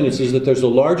is showing us is that there's a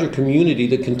larger community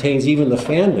that contains even the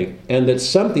family, and that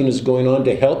something is going on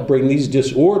to help bring these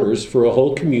disorders for a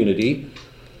whole community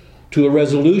to a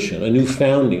resolution, a new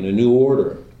founding, a new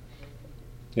order.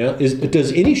 Yeah?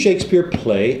 Does any Shakespeare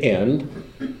play end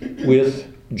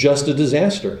with just a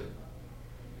disaster?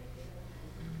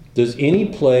 Does any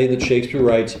play that Shakespeare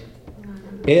writes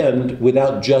end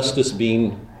without justice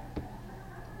being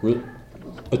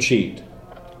achieved?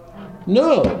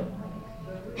 No.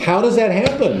 How does that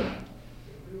happen?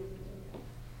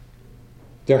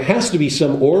 There has to be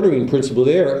some ordering principle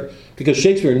there, because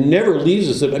Shakespeare never leaves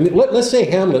us. I mean, let's say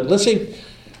Hamlet, let's say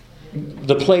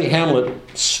the play Hamlet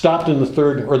stopped in the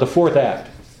third or the fourth act.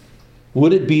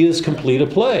 Would it be as complete a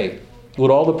play?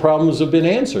 Would all the problems have been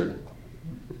answered?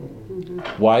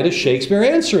 Why does Shakespeare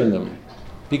answer in them?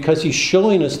 Because he's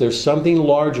showing us there's something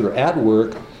larger at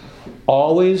work,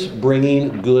 always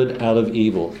bringing good out of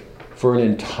evil for an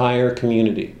entire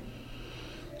community.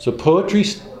 So poetry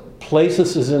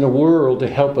places us in a world to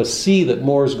help us see that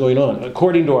more is going on.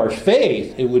 According to our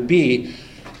faith, it would be,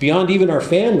 beyond even our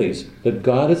families, that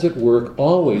God is at work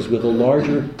always with a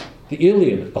larger, the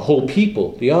Iliad, a whole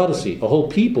people, the Odyssey, a whole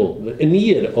people, the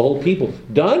Aeneid, a whole people,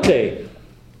 Dante,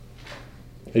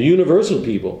 a universal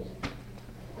people.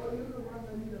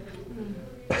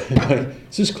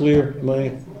 Is this clear?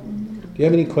 Do you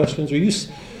have any questions?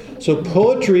 So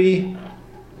poetry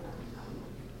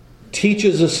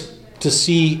teaches us to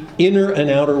see inner and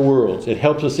outer worlds. It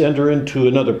helps us enter into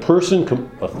another person,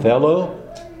 Othello.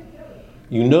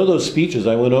 You know those speeches,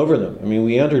 I went over them. I mean,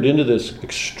 we entered into this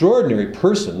extraordinary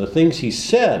person, the things he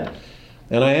said.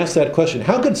 And I asked that question,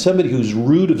 how could somebody who's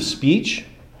rude of speech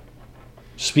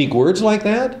speak words like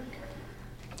that?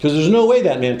 Because there's no way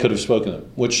that man could have spoken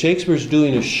them. What Shakespeare's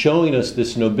doing is showing us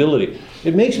this nobility.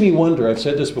 It makes me wonder, I've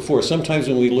said this before, sometimes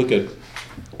when we look at,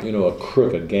 a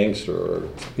crook, a gangster, or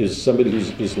is somebody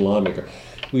who's Islamic,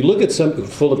 we look at some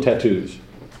full of tattoos.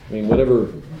 I mean,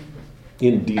 whatever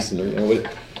indecent,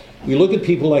 we look at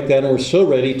people like that and we're so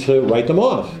ready to write them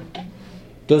off.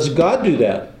 Does God do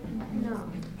that? No.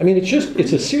 I mean,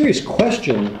 it's a serious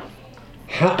question,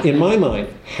 how, in my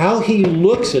mind, how he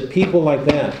looks at people like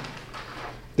that.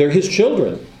 They're his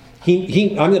children.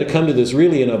 I'm going to come to this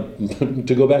really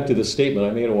to go back to the statement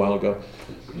I made a while ago.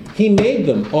 He made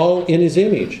them all in his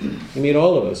image. He made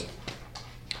all of us.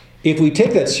 If we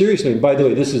take that seriously, and by the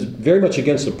way, this is very much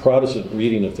against the Protestant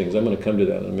reading of things. I'm going to come to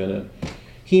that in a minute.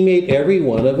 He made every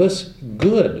one of us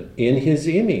good in his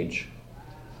image.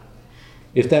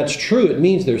 If that's true, it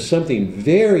means there's something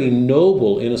very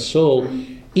noble in a soul,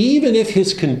 even if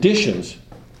his conditions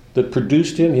that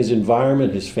produced him, his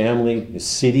environment, his family, his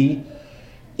city,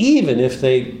 even if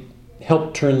they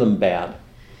helped turn them bad.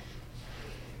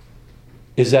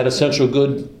 Is that essential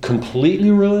good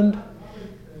completely ruined?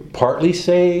 Partly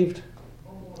saved?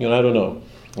 I don't know.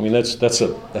 I mean, that's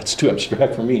too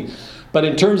abstract for me. But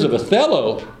in terms of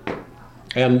Othello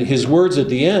and his words at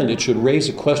the end, it should raise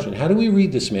a question. How do we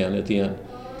read this man at the end?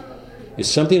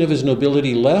 Is something of his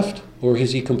nobility left, or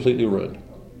is he completely ruined?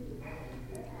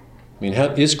 I mean,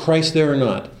 is Christ there or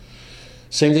not?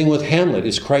 Same thing with Hamlet.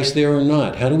 Is Christ there or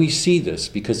not? How do we see this?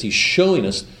 Because he's showing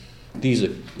us these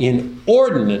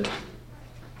inordinate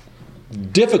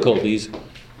difficulties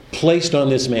placed on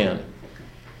this man.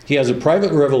 He has a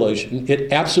private revelation.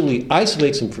 It absolutely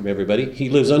isolates him from everybody. He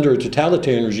lives under a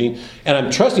totalitarian regime, and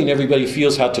I'm trusting everybody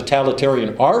feels how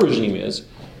totalitarian our regime is.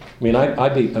 I mean, I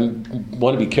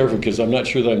want to be careful because I'm not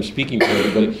sure that I'm speaking for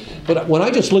everybody. But when I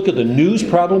just look at the news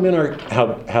problem in our,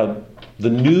 how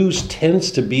the news tends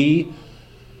to be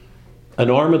an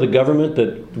arm of the government,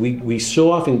 that we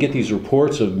so often get these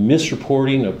reports of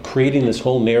misreporting, of creating this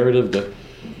whole narrative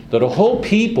that a whole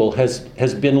people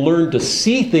has been learned to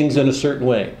see things in a certain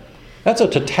way. That's a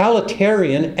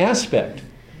totalitarian aspect.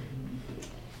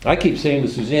 I keep saying to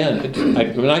Suzanne,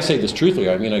 when I say this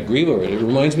truthfully, I mean I grieve over it. It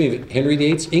reminds me of Henry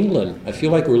VIII's England. I feel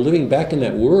like we're living back in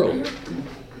that world.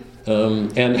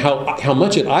 And how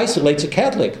much it isolates a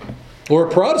Catholic or a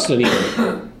Protestant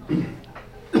even.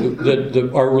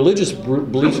 Our religious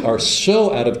beliefs are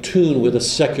so out of tune with a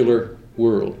secular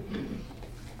world.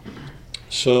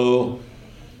 So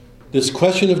this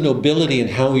question of nobility and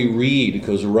how we read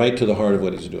goes right to the heart of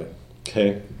what he's doing.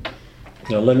 Okay?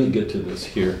 Now let me get to this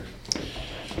here.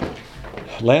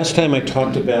 Last time I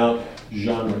talked about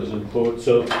genres and poets.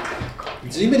 So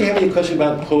does anybody have any question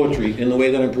about poetry in the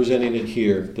way that I'm presenting it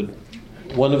here?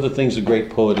 One of the things a great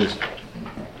poet is,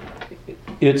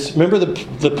 remember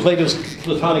the Plato's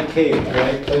Platonic cave,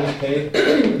 right? Plato's cave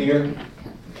here.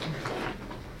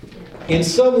 In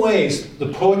some ways,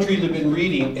 the poetry that we've been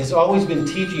reading has always been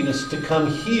teaching us to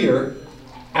come here,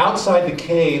 outside the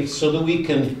cave, so that we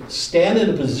can stand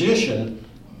in a position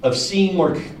of seeing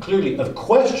more clearly, of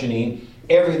questioning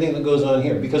everything that goes on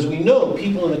here. Because we know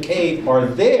people in the cave are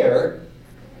there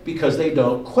because they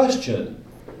don't question.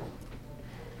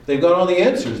 They've got all the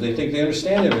answers. They think they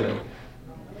understand everything.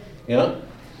 Yeah?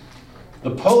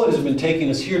 The poet has been taking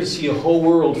us here to see a whole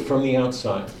world from the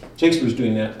outside. Shakespeare's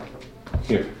doing that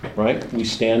here, right? We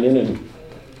stand in and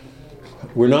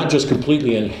we're not just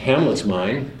completely in Hamlet's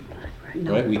mind,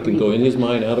 right? We can go in his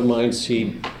mind, out of mind,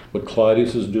 see what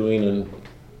Claudius is doing. And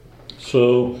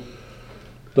so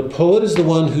the poet is the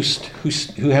one who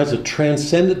has a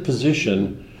transcendent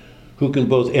position, who can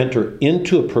both enter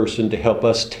into a person to help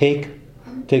us take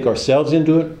ourselves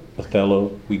into it,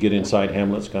 Othello, we get inside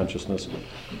Hamlet's consciousness,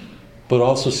 but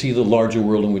also see the larger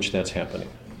world in which that's happening.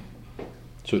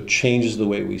 So it changes the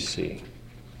way we see.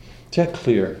 Is that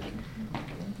clear?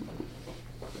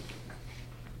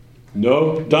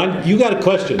 No? Don, you got a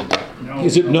question? No.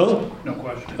 Is it no? No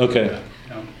question. Okay.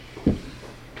 No.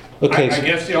 Okay. I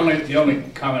guess the only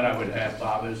comment I would have,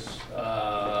 Bob, is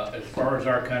as far as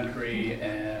our country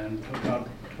and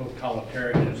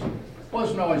totalitarianism,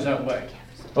 wasn't always that way.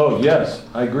 Oh, yes,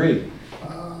 I agree.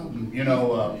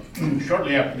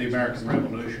 Shortly after the American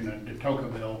Revolution, and de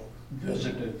Tocqueville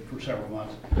visited for several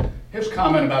months. His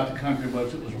comment about the country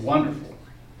was it was wonderful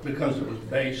because it was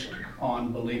based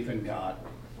on belief in God.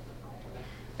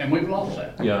 And we've lost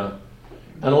that. Yeah.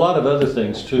 And a lot of other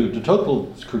things, too. De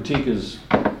Tocqueville's critique is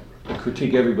a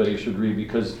critique everybody should read,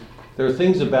 because there are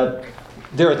things about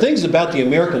the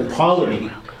American polity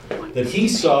that he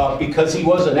saw because he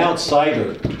was an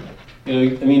outsider.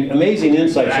 Amazing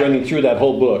insights running through that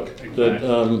whole book. That,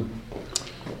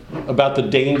 about the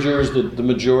dangers, the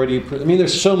majority.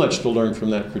 There's so much to learn from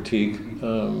that critique.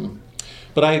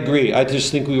 But I agree. I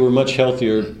just think we were much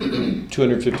healthier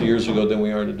 250 years ago than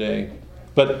we are today.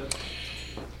 But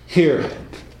here,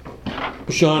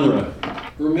 genre.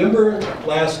 Remember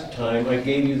last time I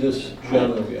gave you this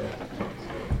genre wheel.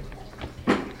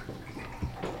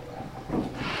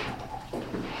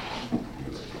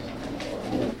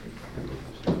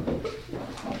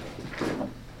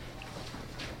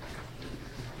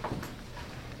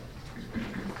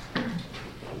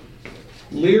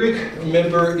 Lyric,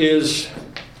 remember, is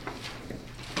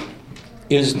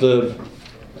the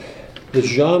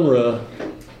genre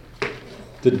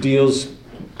that deals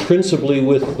principally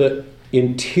with the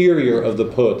interior of the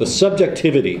poet, the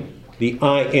subjectivity, the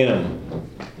I am.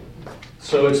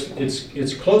 So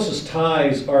its closest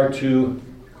ties are to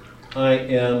I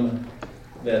am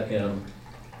that am.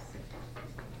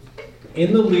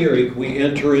 In the lyric, we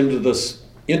enter into this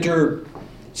inner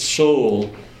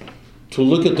soul to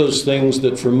look at those things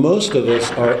that for most of us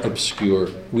are obscure.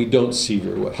 We don't see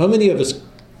very well. How many of us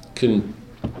can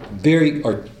very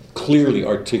clearly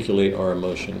articulate our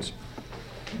emotions?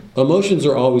 Emotions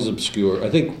are always obscure. I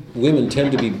think women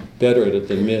tend to be better at it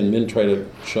than men. Men try to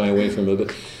shy away from it.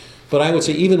 But I would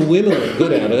say even women are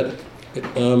good at it.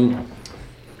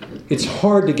 It's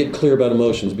hard to get clear about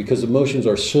emotions because emotions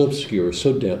are so obscure,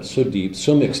 so dense, so deep,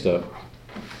 so mixed up.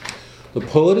 The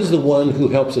poet is the one who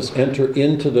helps us enter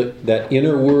into that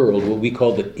inner world, what we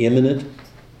call the immanent.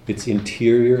 It's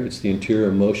interior, it's the interior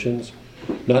emotions.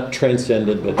 Not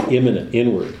transcendent, but immanent,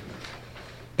 inward.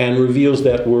 And reveals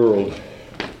that world.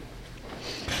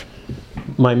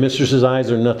 My mistress's eyes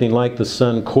are nothing like the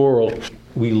sun coral.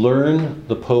 We learn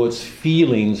the poet's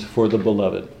feelings for the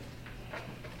beloved.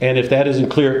 And if that isn't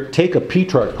clear, take a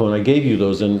Petrarch poem. I gave you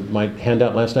those in my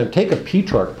handout last time. Take a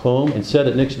Petrarch poem and set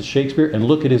it next to Shakespeare and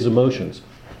look at his emotions.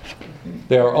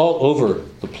 They are all over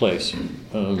the place,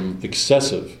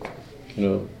 excessive.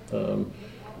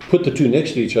 Put the two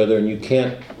next to each other, and you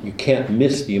can't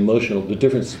miss the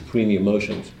difference between the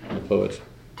emotions in the poets.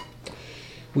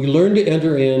 We learn to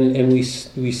enter in, and we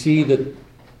see that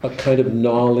a kind of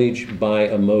knowledge by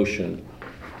emotion,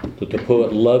 that the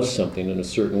poet loves something in a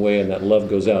certain way, and that love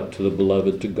goes out to the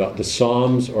beloved, to God. The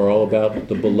Psalms are all about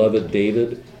the beloved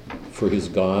David for his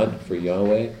God, for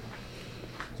Yahweh.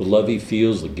 The love he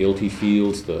feels, the guilt he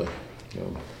feels, the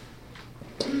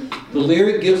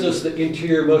lyric gives us the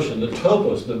interior emotion, the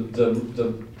topos,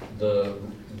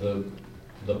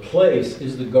 the place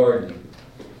is the garden.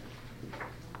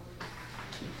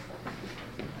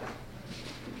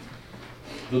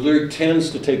 The lyric tends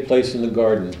to take place in the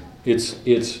garden. Its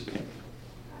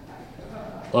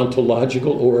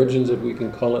ontological origins, if we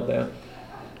can call it that,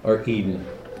 are Eden.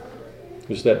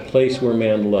 It's that place where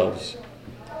man loves,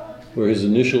 where his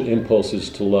initial impulse is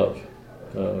to love.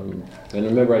 And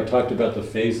remember, I talked about the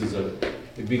phases of it.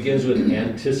 It begins with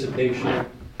anticipation,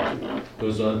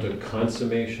 goes on to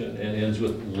consummation, and ends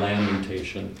with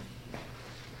lamentation.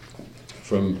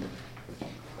 From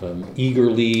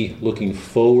eagerly looking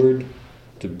forward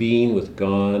to being with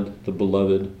God, the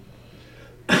beloved,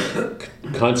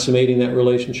 consummating that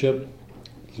relationship,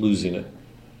 losing it.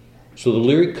 So the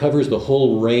lyric covers the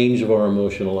whole range of our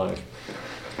emotional life.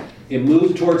 It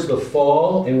moves towards the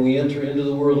fall, and we enter into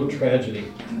the world of tragedy,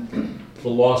 the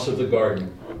loss of the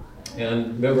garden.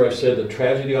 And remember, I said that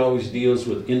tragedy always deals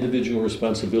with individual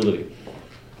responsibility.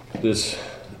 This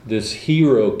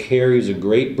hero carries a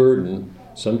great burden,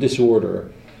 some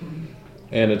disorder,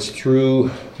 and it's through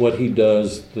what he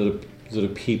does that a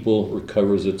people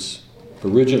recovers its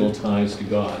original ties to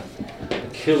God.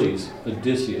 Achilles,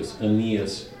 Odysseus,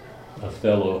 Aeneas,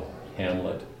 Othello,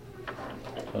 Hamlet.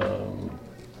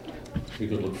 We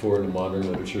could look forward to modern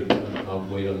literature. I'll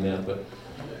wait on that. But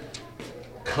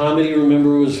comedy,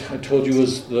 remember, I told you,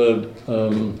 was the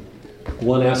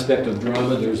one aspect of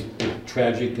drama. There's the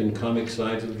tragic and comic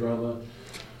sides of drama.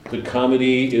 The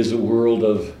comedy is a world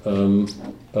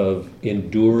of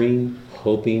enduring,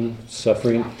 hoping,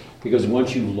 suffering. Because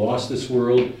once you've lost this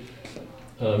world,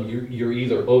 you're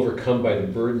either overcome by the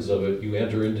burdens of it, you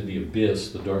enter into the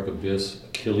abyss, the dark abyss,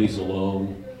 Achilles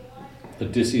alone,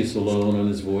 Odysseus alone on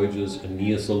his voyages,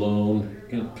 Aeneas alone,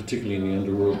 particularly in the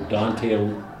underworld, Dante,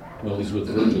 well, he's with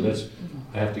Virgil,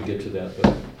 I have to get to that,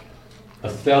 but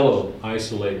Othello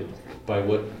isolated by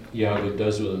what Iago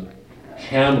does with him,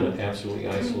 Hamlet absolutely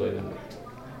isolated.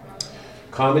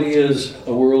 Comedy is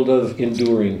a world of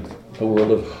enduring, a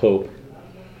world of hope.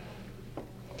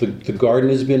 The garden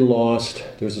has been lost.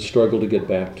 There's a struggle to get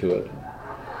back to it.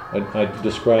 I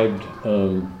described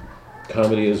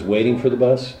comedy as waiting for the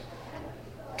bus,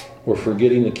 or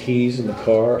forgetting the keys in the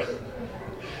car,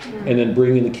 and then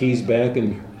bringing the keys back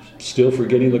and still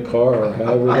forgetting the car, or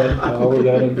however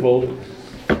that unfolded.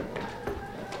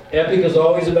 Epic is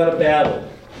always about a battle.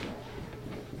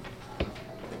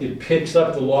 It picks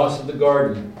up the loss of the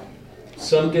garden.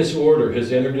 Some disorder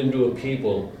has entered into a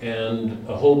people, and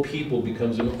a whole people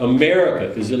becomes...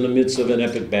 America is in the midst of an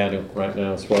epic battle right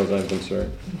now, as far as I'm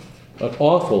concerned. An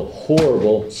awful,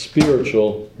 horrible,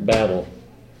 spiritual battle.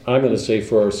 I'm going to say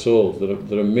for our souls,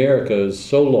 that America has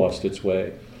so lost its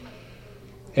way.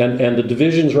 And the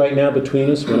divisions right now between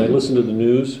us, when I listen to the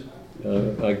news,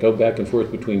 I go back and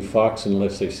forth between Fox and,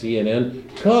 let's say, CNN.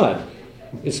 God,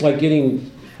 it's like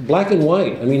getting... black and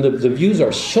white. I mean, the views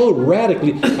are so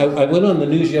radically... I went on the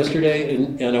news yesterday,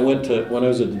 and I went to... When I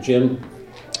was at the gym,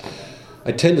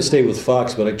 I tend to stay with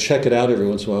Fox, but I check it out every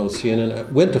once in a while with CNN. I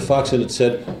went to Fox, and it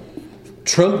said,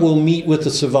 Trump will meet with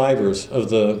the survivors of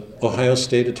the Ohio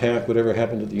State attack, whatever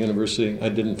happened at the university. I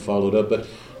didn't follow it up, but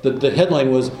the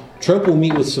headline was, Trump will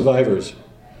meet with survivors.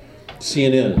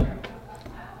 CNN.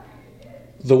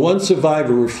 The one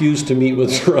survivor refused to meet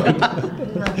with Trump.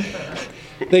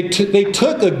 They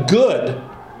took a good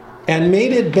and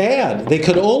made it bad. They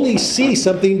could only see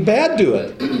something bad to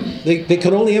it. They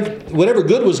could only have, whatever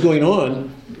good was going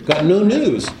on, got no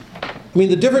news. I mean,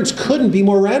 the difference couldn't be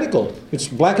more radical. It's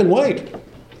black and white.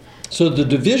 So the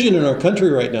division in our country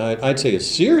right now, I'd say, is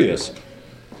serious.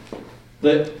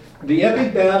 The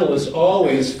epic battle is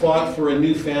always fought for a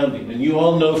new founding. And you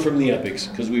all know from the epics,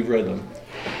 because we've read them,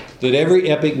 that every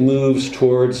epic moves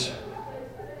towards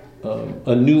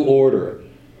a new order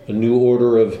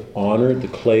of honor, the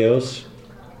kleos.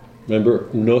 Remember,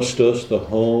 nostos, the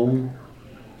home,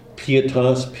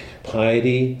 pietas,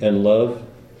 piety and love,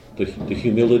 the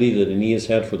humility that Aeneas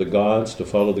had for the gods, to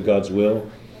follow the gods' will.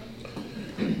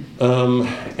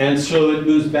 And so it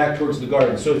moves back towards the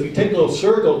garden. So if you take a little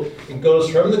circle, it goes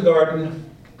from the garden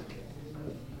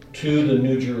to the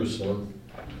New Jerusalem,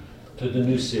 to the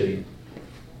new city.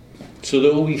 So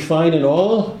that what we find in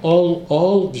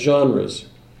all genres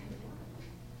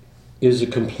is a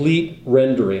complete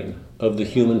rendering of the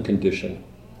human condition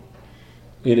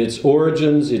in its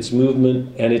origins, its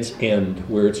movement, and its end,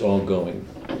 where it's all going.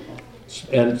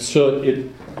 And so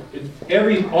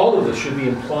all of this should be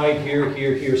implied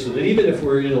here, so that even if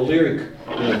we're in a lyric,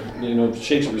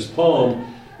 Shakespeare's poem,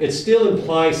 it still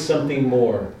implies something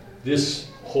more, this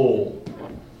whole.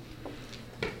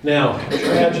 Now,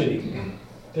 tragedy.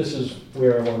 This is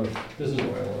where I want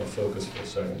to focus for a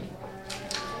second.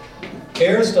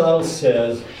 Aristotle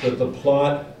says that the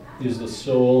plot is the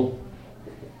soul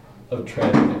of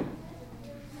tragedy.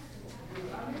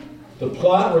 The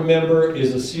plot, remember,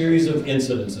 is a series of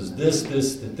incidences.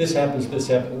 This happens,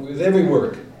 with every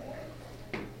work.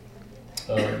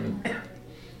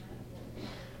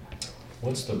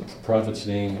 What's the prophet's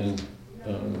name in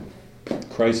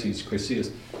Chryses?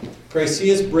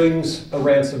 Chryseis brings a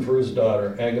ransom for his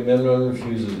daughter. Agamemnon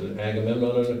refuses it.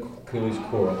 Agamemnon and Achilles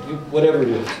quarrel. Whatever it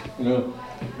is,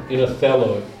 in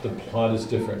Othello, the plot is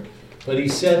different. But he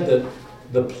said that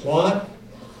the plot,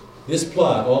 this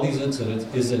plot, all these incidents,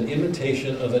 is an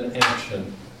imitation of an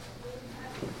action.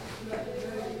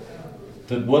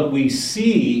 That what we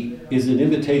see is an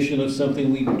imitation of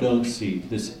something we don't see,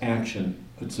 this action.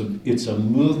 It's a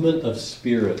movement of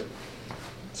spirit.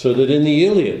 So that in the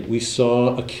Iliad, we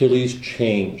saw Achilles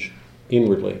change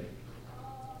inwardly.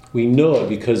 We know it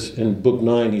because in Book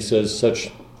 9 he says,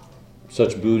 such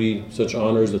booty, such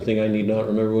honor is the thing I need not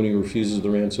remember, when he refuses the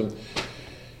ransom.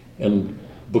 And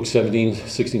Book 16,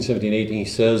 17, 18, he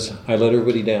says, I let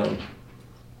everybody down.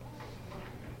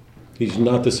 He's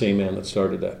not the same man that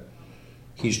started that.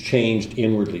 He's changed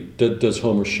inwardly. Does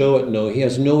Homer show it? No, he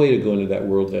has no way to go into that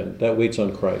world then. That waits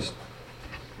on Christ.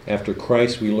 After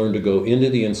Christ, we learn to go into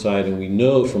the inside, and we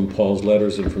know from Paul's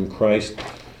letters and from Christ,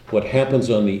 what happens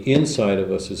on the inside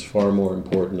of us is far more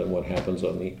important than what happens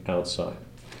on the outside.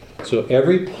 So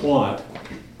every plot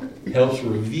helps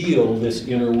reveal this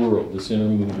inner world, this inner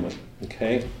movement.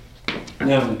 Okay?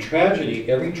 Now, in tragedy,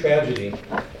 every tragedy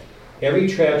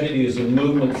is a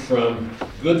movement from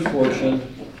good fortune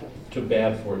to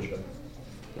bad fortune.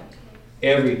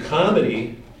 Every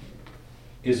comedy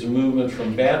is a movement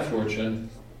from bad fortune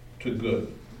to good.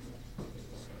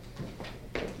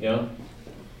 Yeah?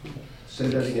 Say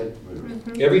that again.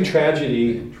 Every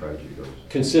tragedy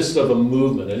consists of a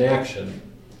movement, an action,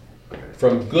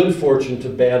 from good fortune to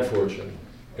bad fortune.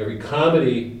 Every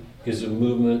comedy is a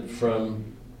movement from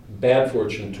bad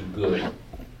fortune to good.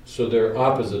 So they're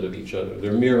opposite of each other.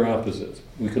 They're mirror opposites.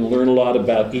 We can learn a lot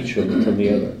about each of them from the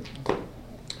other.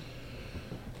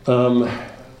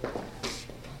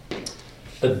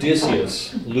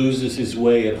 Odysseus loses his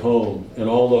way at home, and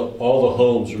all the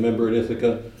homes, remember at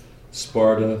Ithaca,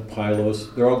 Sparta, Pylos,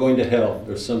 they're all going to hell.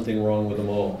 There's something wrong with them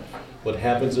all. What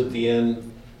happens at the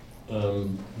end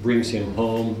brings him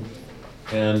home,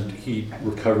 and he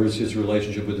recovers his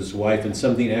relationship with his wife, and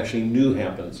something actually new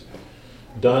happens.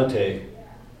 Dante,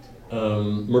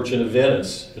 Merchant of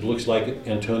Venice, it looks like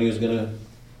Antonio's going to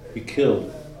be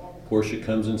killed. Portia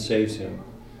comes and saves him.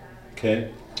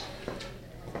 Okay?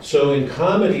 So in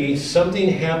comedy, something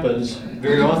happens,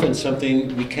 very often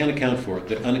something we can't account for,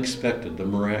 the unexpected, the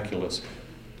miraculous.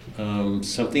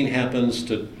 Something happens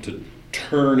to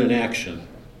turn an action,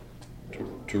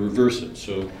 to reverse it.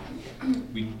 So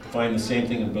we find the same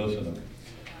thing in both of them.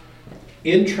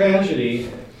 In tragedy,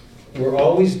 we're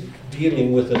always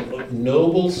dealing with a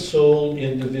noble-souled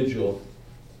individual.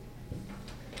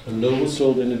 A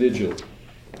noble-souled individual.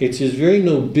 It's his very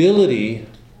nobility,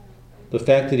 the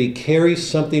fact that he carries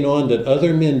something on that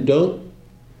other men don't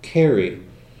carry,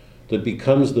 that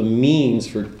becomes the means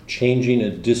for changing a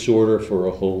disorder for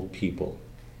a whole people.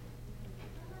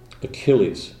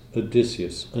 Achilles,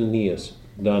 Odysseus, Aeneas,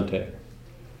 Dante,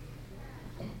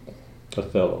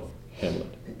 Othello,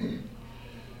 Hamlet.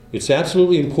 It's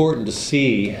absolutely important to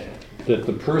see that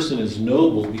the person is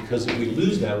noble, because if we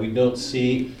lose that, we don't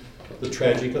see the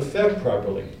tragic effect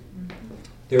properly.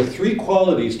 There are three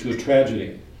qualities to a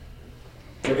tragedy.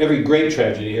 For every great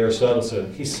tragedy, Aristotle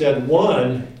said. He said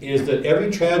one is that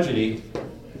every tragedy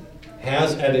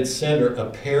has at its center a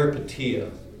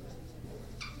peripeteia.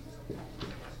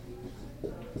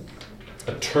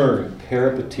 A turn,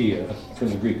 peripeteia, from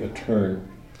the Greek, a turn.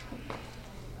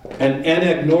 An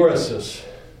anagnorisis.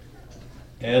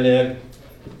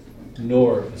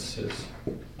 Anagnorisis.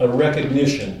 A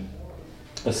recognition,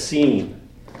 a scene.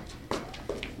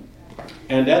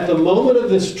 And at the moment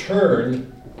of this turn,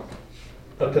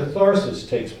 a catharsis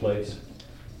takes place.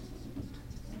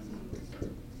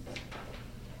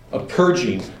 A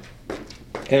purging.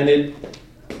 And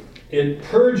it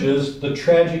purges the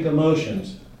tragic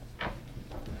emotions.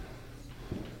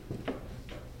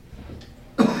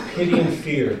 Pity and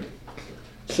fear.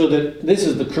 So that this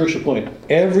is the crucial point.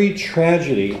 Every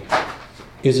tragedy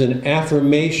is an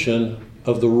affirmation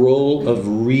of the role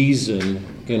of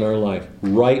reason in our life.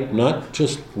 Right, not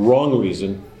just wrong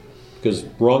reason, because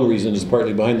wrong reason is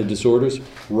partly behind the disorders,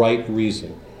 right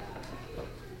reason.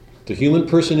 The human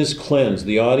person is cleansed,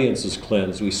 the audience is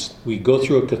cleansed. We go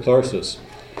through a catharsis,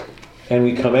 and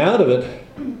we come out of it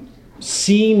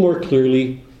seeing more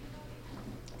clearly,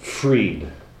 freed.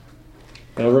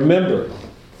 Now remember,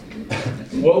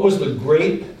 what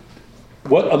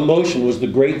emotion was the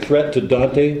great threat to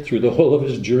Dante through the whole of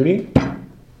his journey?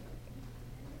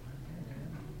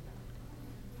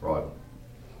 Fraud.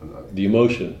 The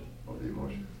emotion. Oh, the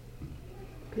emotion.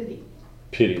 Pity.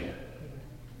 Pity.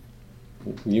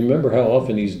 You remember how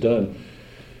often he's done.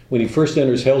 When he first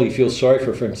enters hell, he feels sorry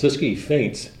for Francisca, he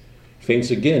faints.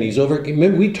 Faints again. He's over.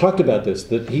 Remember, we talked about this,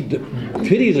 that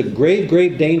pity is a grave,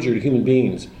 grave danger to human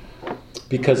beings.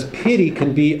 Because pity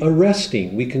can be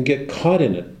arresting. We can get caught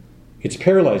in it. It's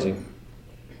paralyzing.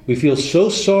 We feel so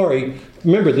sorry.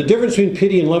 Remember, the difference between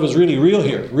pity and love is really real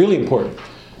here, really important.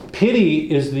 Pity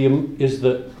is the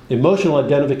emotional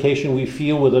identification we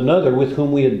feel with another with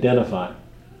whom we identify.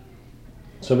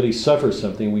 Somebody suffers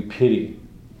something, we pity,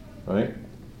 right?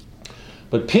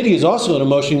 But pity is also an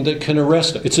emotion that can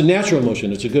arrest us. It's a natural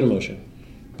emotion, it's a good emotion,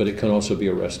 but it can also be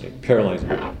arresting,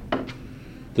 paralyzing.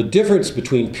 The difference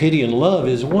between pity and love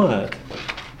is what?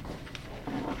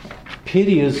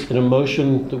 Pity is an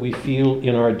emotion that we feel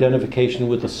in our identification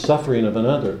with the suffering of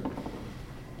another.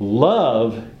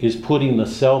 Love is putting the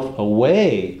self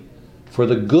away for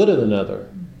the good of another.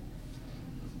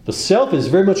 The self is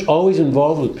very much always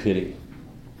involved with pity.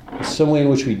 There's some way in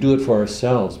which we do it for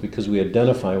ourselves because we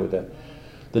identify with that.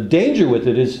 The danger with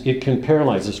it is it can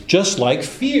paralyze us, just like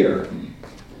fear,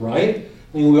 right?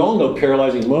 I mean, we all know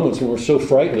paralyzing moments when we're so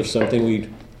frightened of something we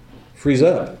freeze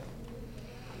up.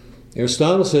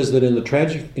 Aristotle says that in the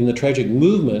tragic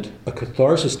movement, a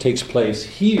catharsis takes place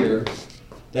here.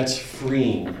 That's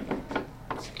freeing.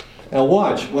 Now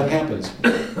watch what happens.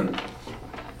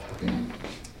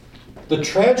 The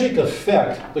tragic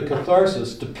effect, the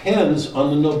catharsis, depends on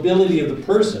the nobility of the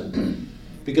person.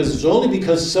 Because it's only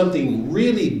because something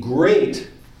really great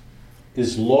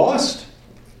is lost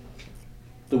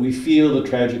that we feel the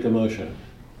tragic emotion.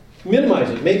 Minimize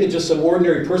it. Make it just some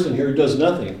ordinary person here who does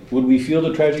nothing. Would we feel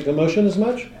the tragic emotion as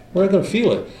much? We're not going to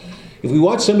feel it. If we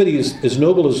watch somebody as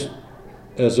noble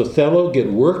as Othello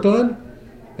get worked on,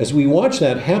 as we watch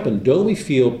that happen, don't we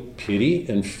feel pity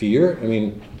and fear? I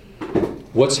mean,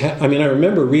 I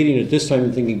remember reading it this time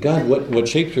and thinking, God, what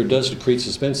Shakespeare does to create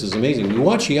suspense is amazing. We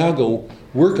watch Iago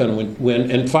work on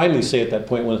and finally say at that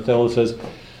point when Othello says,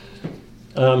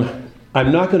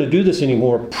 I'm not going to do this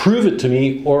anymore. Prove it to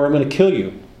me or I'm going to kill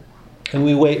you. And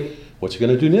we wait. What's he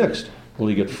going to do next? Will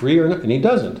he get free or not? And he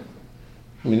doesn't.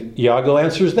 I mean, Iago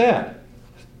answers that.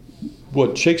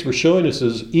 What Shakespeare's showing us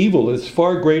is evil is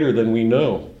far greater than we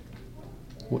know.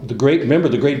 Remember,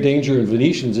 the great danger in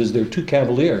Venetians is they're too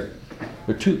cavalier.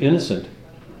 They're too innocent.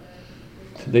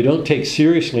 They don't take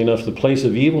seriously enough the place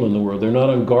of evil in the world. They're not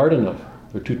on guard enough.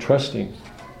 They're too trusting.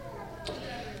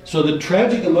 So the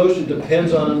tragic emotion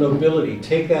depends on a nobility.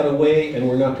 Take that away and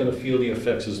we're not going to feel the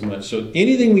effects as much. So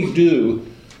anything we do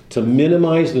to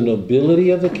minimize the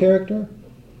nobility of the character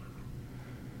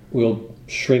will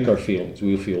shrink our feelings.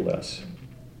 We will feel less.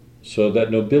 So that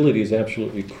nobility is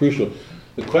absolutely crucial.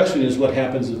 The question is what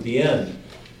happens at the end.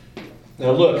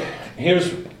 Now look,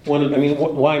 here's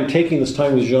why I'm taking this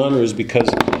time with genre is because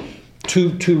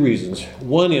two reasons.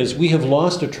 One is we have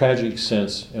lost a tragic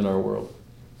sense in our world.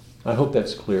 I hope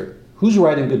that's clear. Who's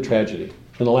writing good tragedy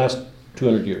in the last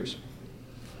 200 years?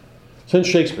 Since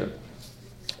Shakespeare.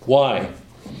 Why?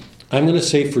 I'm going to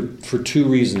say for two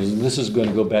reasons, and this is going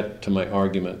to go back to my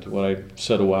argument, what I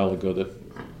said a while ago that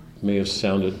may have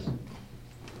sounded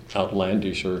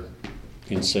outlandish or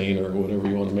insane or whatever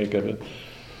you want to make of it.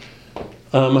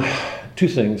 Two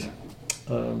things.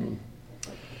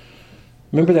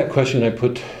 Remember that question I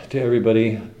put to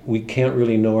everybody? We can't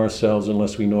really know ourselves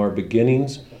unless we know our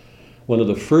beginnings. One of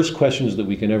the first questions that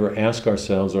we can ever ask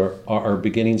ourselves are our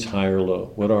beginnings high or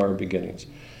low? What are our beginnings?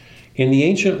 In the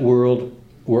ancient world,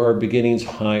 were our beginnings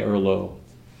high or low?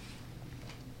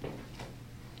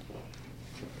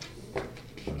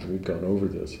 We've gone over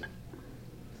this.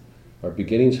 Our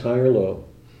beginnings high or low?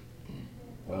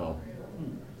 Wow.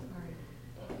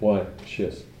 Why?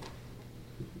 Shiz.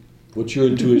 What's your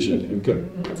intuition? Okay.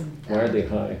 Why are they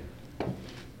high?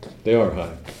 They are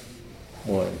high.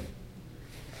 Why?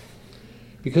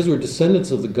 Because we're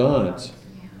descendants of the gods.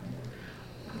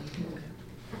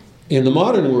 In the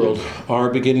modern world, are our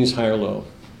beginnings high or low?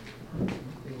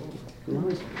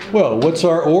 Well, what's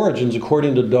our origins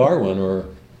according to Darwin? Or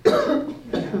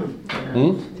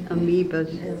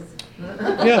Amoebas.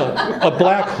 yeah, a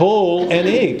black hole and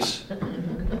apes.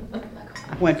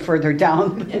 Went further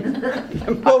down.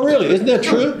 Well, really, isn't that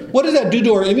true? What does that do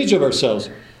to our image of ourselves?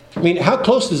 I mean, how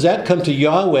close does that come to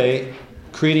Yahweh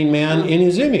creating man in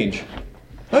his image?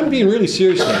 I'm being really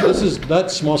serious now. This is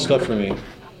not small stuff for me.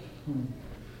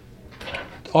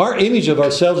 Our image of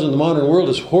ourselves in the modern world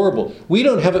is horrible. We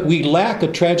don't have it. We lack a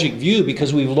tragic view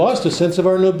because we've lost a sense of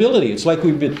our nobility. It's like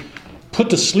we've been put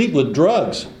to sleep with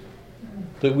drugs.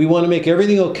 That we want to make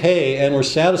everything okay and we're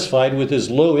satisfied with this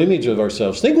low image of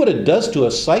ourselves. Think what it does to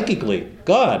us psychically.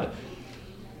 God.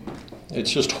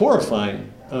 It's just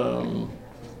horrifying. The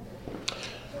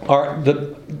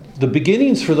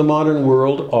beginnings for the modern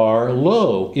world are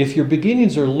low. If your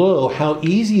beginnings are low, how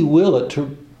easy will it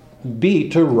be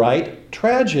to write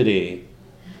tragedy?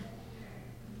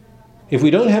 If we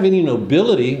don't have any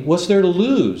nobility, what's there to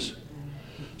lose?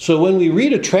 So when we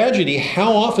read a tragedy,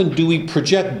 how often do we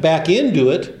project back into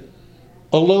it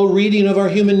a low reading of our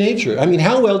human nature? I mean,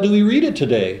 how well do we read it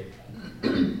today?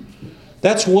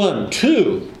 That's one.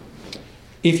 Two,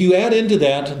 if you add into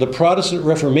that the Protestant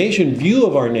Reformation view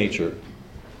of our nature,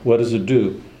 what does it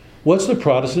do? What's the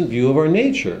Protestant view of our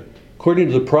nature? According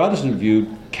to the Protestant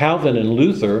view, Calvin and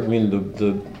Luther, I mean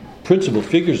the principal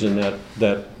figures in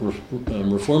that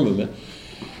reform movement,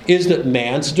 is that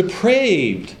man's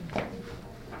depraved.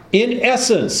 In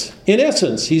essence,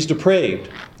 he's depraved.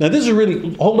 Now this is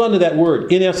really, hold on to that word,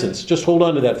 in essence. Just hold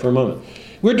on to that for a moment.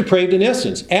 We're depraved in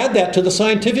essence. Add that to the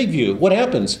scientific view. What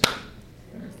happens?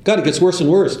 God, it gets worse and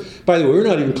worse. By the way, we're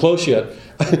not even close yet.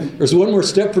 There's one more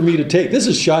step for me to take. This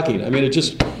is shocking. I mean,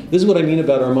 this is what I mean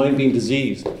about our mind being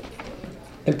diseased.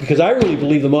 And because I really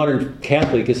believe the modern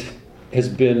Catholic has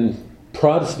been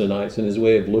Protestantized in his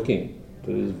way of looking.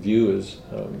 His view is...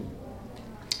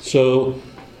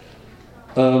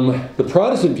 the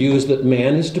Protestant view is that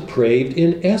man is depraved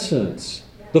in essence.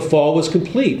 The fall was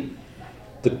complete.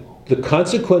 The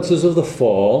consequences of the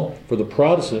fall for the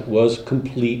Protestant was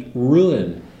complete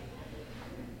ruin.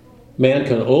 Man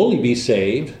can only be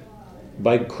saved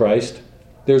by Christ.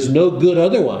 There's no good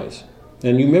otherwise.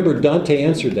 And you remember Dante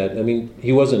answered that.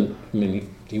 He wasn't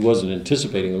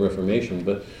anticipating the Reformation,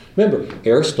 but remember,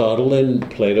 Aristotle and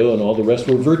Plato and all the rest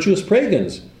were virtuous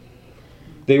pagans.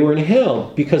 They were in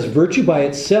hell because virtue by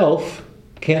itself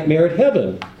can't merit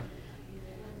heaven.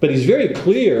 But he's very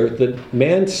clear that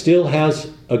man still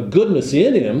has a goodness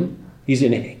in him. He's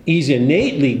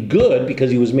innately good because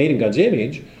he was made in God's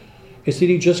image. It's that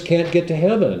he just can't get to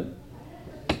heaven.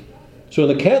 So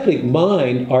in the Catholic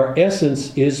mind, our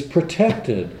essence is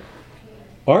protected.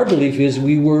 Our belief is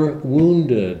we were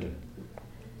wounded,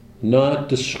 not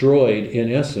destroyed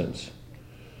in essence.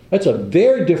 That's a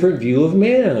very different view of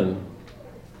man.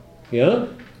 Yeah?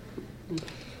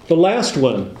 The last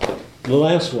one.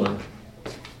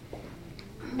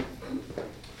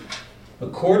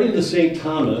 According to St.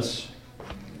 Thomas,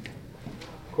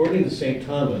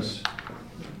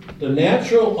 the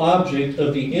natural object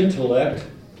of the intellect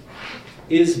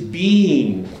is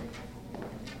being.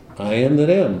 I am that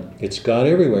am. It's God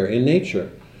everywhere in nature.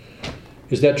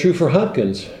 Is that true for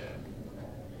Hopkins?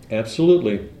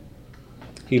 Absolutely.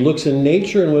 He looks in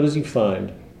nature and what does he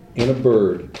find? In a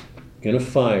bird, in a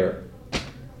fire.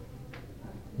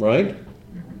 Right?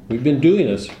 We've been doing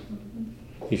this.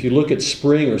 If you look at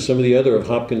Spring or some of the other of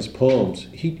Hopkins' poems,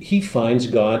 he finds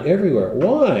God everywhere.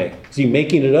 Why? Is he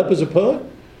making it up as a poet?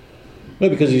 No,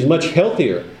 because he's much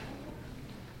healthier.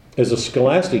 As a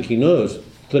scholastic, he knows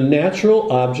the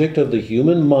natural object of the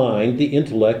human mind, the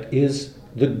intellect, is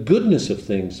the goodness of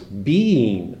things,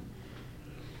 being.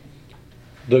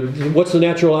 What's the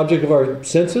natural object of our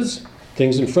senses?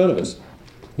 Things in front of us.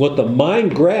 What the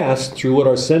mind grasps through what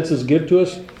our senses give to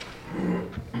us.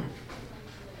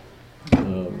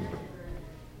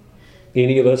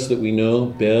 Any of us that we know,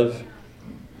 Bev,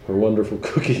 her wonderful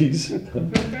cookies,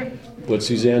 what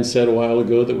Suzanne said a while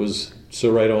ago that was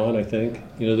so right on, I think,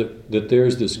 that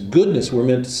there's this goodness we're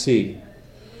meant to see.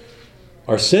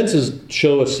 Our senses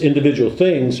show us individual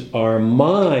things. Our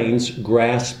minds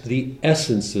grasp the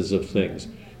essences of things.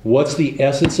 What's the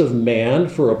essence of man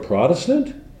for a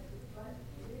Protestant?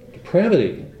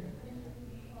 Depravity.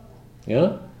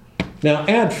 Yeah? Now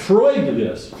add Freud to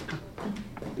this.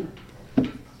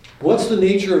 What's the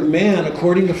nature of man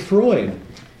according to Freud?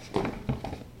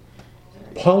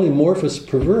 polymorphous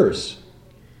perverse.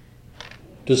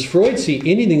 Does Freud see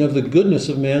anything of the goodness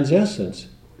of man's essence?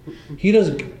 He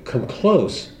doesn't come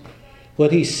close.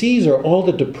 What he sees are all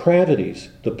the depravities,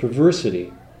 the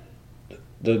perversity,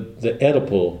 the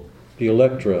Oedipal, the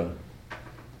Electra,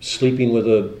 sleeping with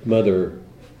a mother,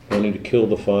 wanting to kill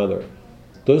the father.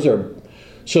 Those are...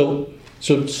 So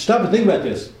stop and think about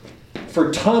this.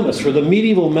 For Thomas, for the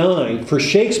medieval mind, for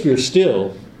Shakespeare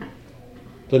still,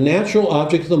 the natural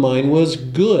object of the mind was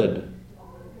good.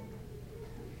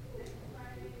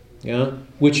 Yeah?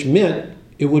 Which meant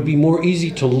it would be more easy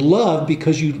to love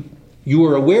because you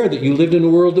were aware that you lived in a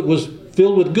world that was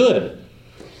filled with good.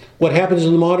 What happens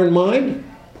in the modern mind?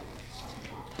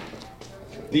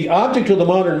 The object of the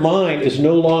modern mind is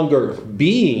no longer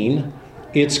being,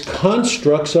 it's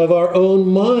constructs of our own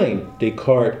mind.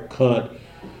 Descartes, Kant.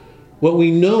 What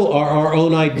we know are our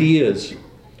own ideas.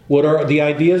 What are the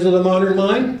ideas of the modern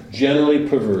mind? Generally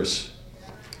perverse.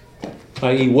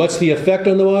 I.e., what's the effect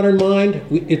on the modern mind?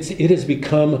 It has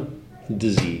become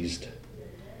diseased.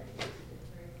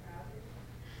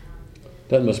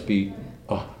 That must be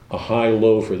a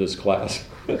high-low for this class.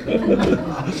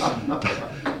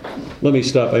 Let me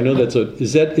stop. I know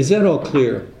is that all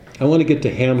clear? I want to get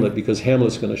to Hamlet because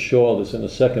Hamlet's going to show all this in a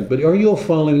second. But are you all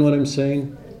following what I'm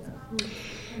saying?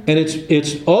 And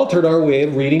it's altered our way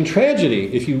of reading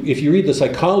tragedy. If you read the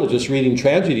psychologists reading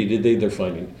tragedy, they're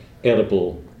finding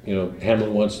Oedipal.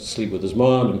 Hamlet wants to sleep with his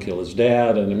mom and kill his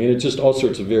dad, and it's just all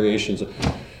sorts of variations.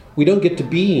 We don't get to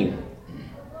being,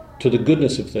 to the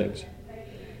goodness of things.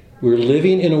 We're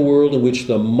living in a world in which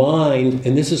the mind,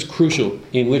 and this is crucial,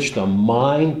 in which the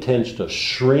mind tends to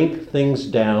shrink things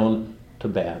down to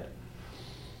bad.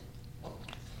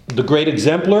 The great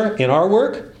exemplar in our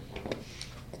work,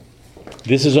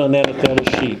 this is on that Othello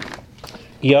sheet.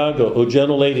 Iago, O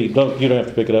gentle lady, you don't have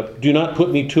to pick it up. Do not put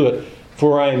me to it,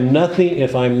 for I am nothing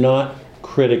if I'm not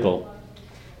critical.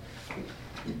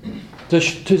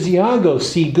 Does Iago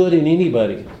see good in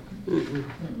anybody?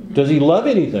 Does he love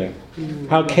anything?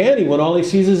 How can he when all he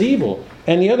sees is evil?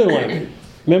 And the other line,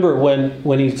 remember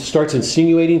when he starts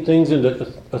insinuating things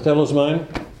into Othello's mind?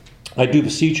 I do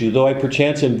beseech you, though I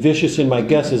perchance am vicious in my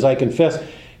guesses, I confess,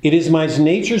 it is my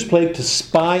nature's plague to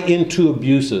spy into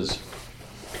abuses.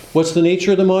 What's the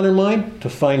nature of the modern mind? To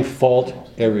find fault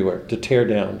everywhere, to tear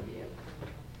down,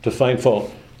 to find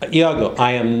fault. Iago,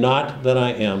 I am not that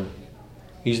I am.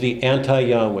 He's the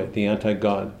anti-Yahweh, the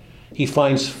anti-God. He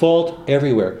finds fault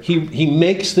everywhere. He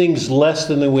makes things less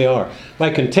than we are. My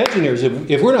contention here is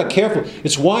if we're not careful,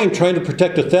 it's why I'm trying to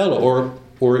protect Othello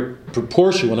or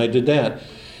Portia when I did that.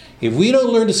 If we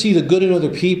don't learn to see the good in other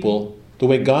people the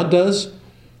way God does,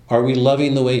 are we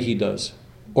loving the way he does?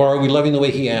 Or are we loving the way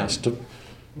he asked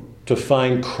to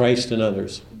find Christ in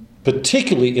others,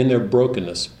 particularly in their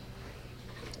brokenness?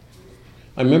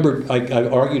 I remember I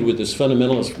argued with this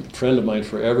fundamentalist friend of mine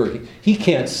forever. He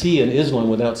can't see in Islam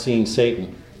without seeing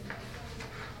Satan.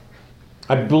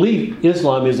 I believe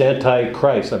Islam is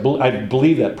anti-Christ. I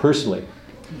believe that personally.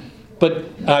 But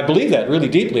I believe that really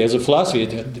deeply as a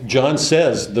philosophy. John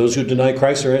says those who deny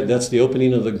Christ that's the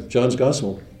opening of John's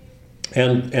Gospel.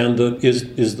 And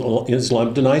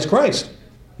Islam denies Christ,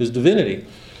 his divinity.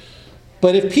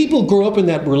 But if people grow up in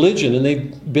that religion and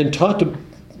they've been taught to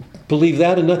believe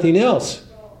that and nothing else,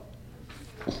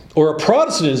 or a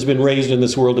Protestant has been raised in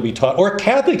this world to be taught, or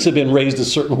Catholics have been raised a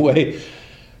certain way,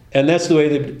 and that's the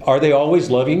way are they always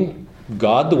loving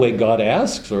God the way God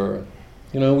asks? Or,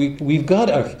 we've got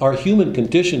our human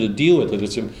condition to deal with it.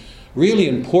 It's really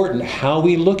important how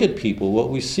we look at people, what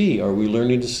we see. Are we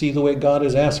learning to see the way God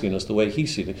is asking us, the way he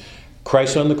sees it?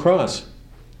 Christ on the cross,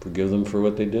 forgive them for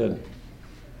what they did.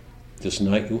 This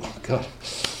night, God.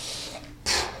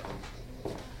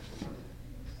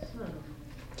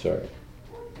 Sorry.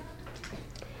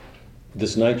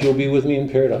 This night you'll be with me in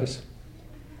paradise.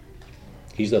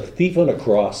 He's a thief on a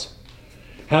cross.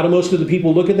 How do most of the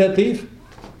people look at that thief?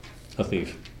 A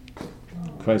thief.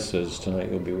 Christ says,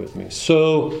 tonight you'll be with me.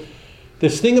 So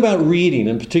this thing about reading,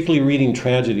 and particularly reading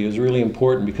tragedy, is really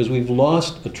important because we've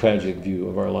lost a tragic view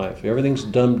of our life. Everything's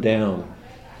dumbed down.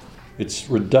 It's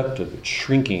reductive. It's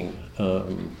shrinking.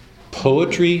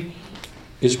 Poetry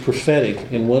is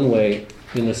prophetic in one way,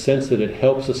 in the sense that it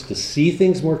helps us to see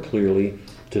things more clearly,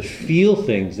 to feel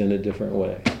things in a different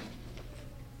way.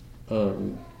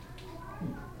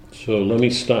 So let me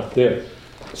stop there.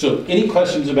 So any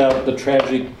questions about the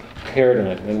tragic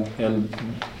paradigm and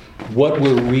what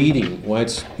we're reading, why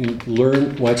it's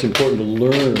important to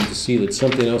learn to see that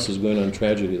something else is going on in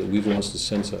tragedy that we've lost a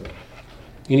sense of?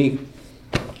 Is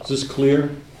this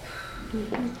clear?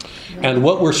 And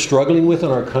what we're struggling with in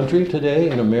our country today,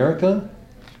 in America,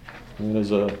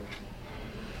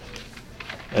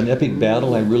 an epic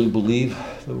battle I really believe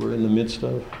that we're in the midst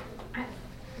of?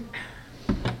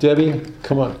 Debbie,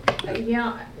 come on.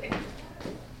 Yeah,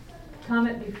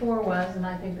 comment before was, and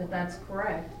I think that that's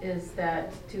correct, is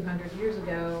that 200 years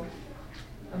ago,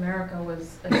 America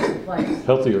was a different place.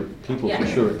 Healthier people, for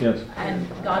Yes. sure, yes. And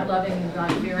God-loving and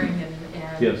God-fearing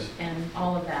Yes. and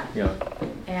all of that. Yeah.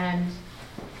 And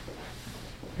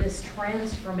this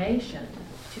transformation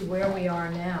to where we are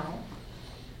now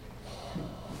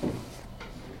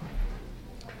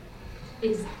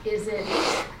is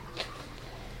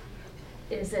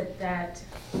it that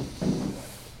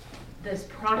this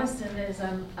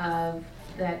Protestantism of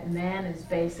that man is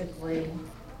basically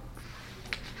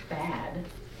bad?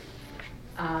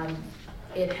 I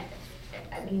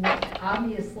mean,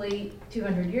 obviously,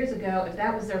 200 years ago, if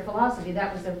that was their philosophy,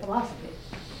 that was their philosophy.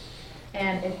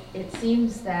 And it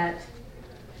seems that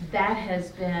that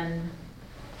has been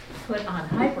put on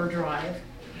hyperdrive,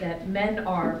 that men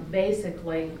are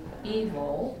basically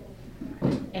evil,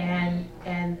 and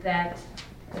that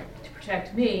to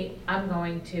protect me, I'm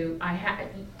going to,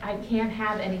 I can't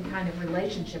have any kind of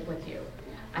relationship with you.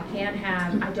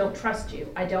 I don't trust you,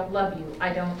 I don't love you,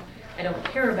 I don't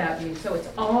care about you. So it's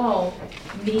all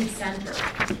me-centered.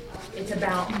 It's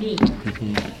about me.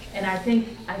 And I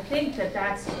think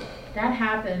that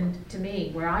happened to me,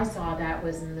 where I saw that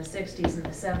was in the 60s and the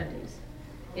 70s,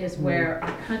 is where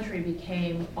our country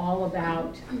became all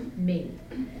about me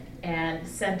and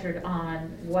centered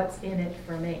on what's in it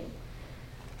for me.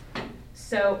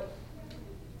 So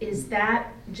is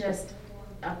that just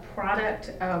a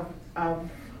product of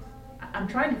I'm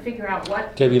trying to figure out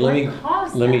what Debbie, let me and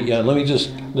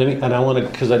I want to,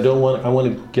 because I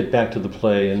want to get back to the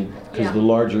play, and because the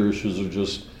larger issues are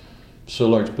just so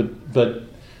large. But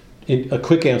a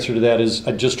quick answer to that is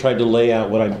I just tried to lay out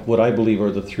what I believe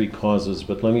are the three causes.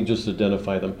 But let me just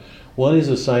identify them. One is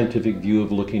a scientific view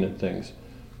of looking at things,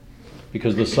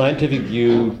 because the scientific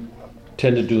view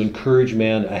tended to encourage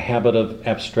man a habit of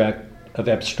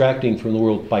abstracting from the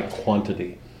world by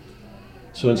quantity.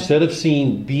 So instead of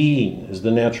seeing being as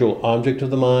the natural object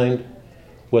of the mind,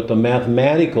 what the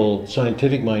mathematical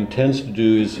scientific mind tends to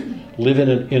do is live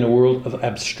in a world of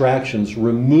abstractions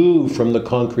removed from the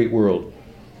concrete world.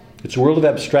 It's a world of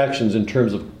abstractions in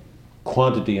terms of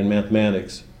quantity and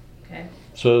mathematics. Okay.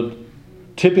 So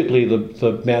typically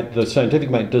the scientific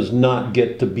mind does not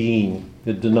get to being.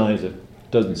 It denies it.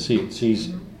 Doesn't see it. It sees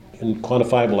in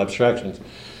quantifiable abstractions.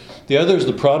 The other is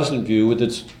the Protestant view, with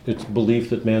its belief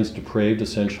that man's depraved,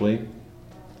 essentially.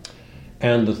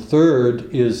 And the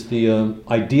third is the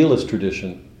idealist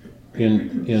tradition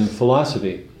in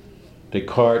philosophy.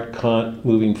 Descartes, Kant,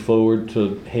 moving forward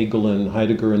to Hegel and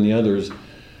Heidegger and the others.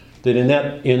 That in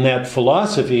that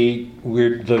philosophy,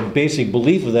 the basic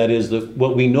belief of that is that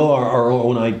what we know are our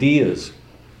own ideas.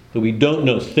 That we don't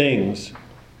know things.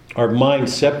 Our mind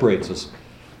separates us.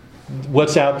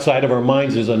 What's outside of our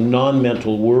minds is a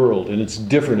non-mental world, and it's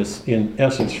different in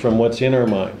essence from what's in our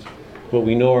minds. What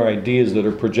we know are ideas that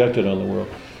are projected on the world.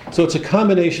 So it's a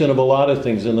combination of a lot of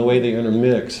things in the way they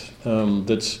intermix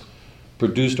that's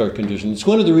produced our condition. It's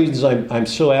one of the reasons I'm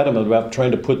so adamant about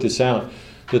trying to put this out,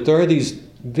 that there are these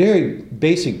very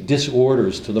basic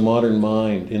disorders to the modern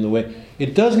mind in the way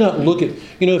it does not look at,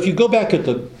 if you go back at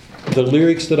the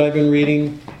lyrics that I've been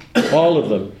reading, all of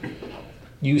them,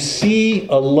 you see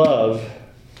a love,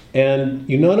 and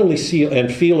you not only see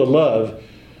and feel a love,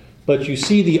 but you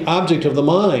see the object of the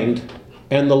mind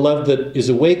and the love that is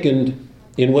awakened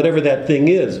in whatever that thing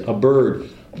is, a bird,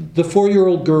 the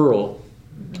 4-year-old girl,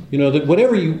 that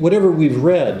whatever we've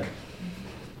read,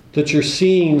 that you're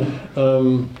seeing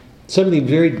something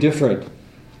very different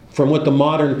from what the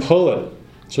modern poet,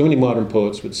 so many modern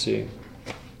poets would see.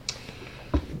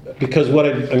 Because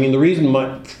the reason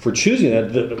for choosing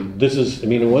that, this is,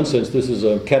 in one sense, this is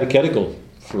a catechetical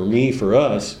for me, for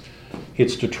us.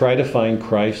 It's to try to find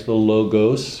Christ, the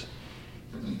Logos,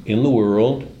 in the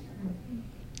world,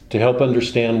 to help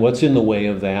understand what's in the way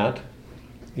of that.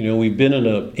 We've been in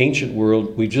an ancient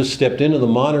world. We just stepped into the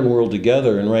modern world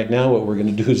together, and right now what we're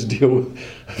going to do is deal with,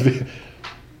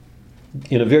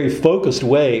 in a very focused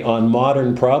way, on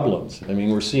modern problems.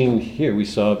 We're seeing here, we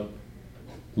saw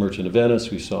Merchant of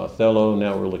Venice, we saw Othello,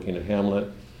 now we're looking at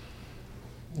Hamlet.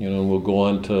 And we'll go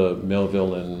on to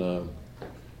Melville, and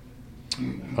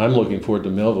I'm looking forward to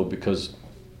Melville because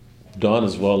Don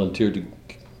has volunteered to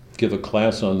give a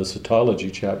class on the cetology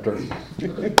chapter.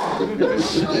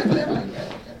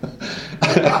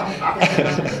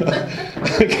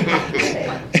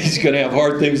 He's going to have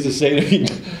hard things to say to me.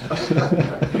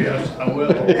 Yes, I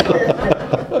will.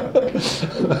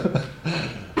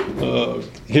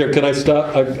 Here, can I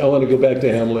stop? I want to go back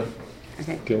to Hamlet.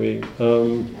 Can we,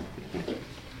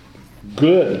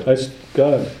 good.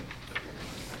 God,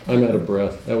 I'm out of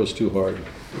breath. That was too hard.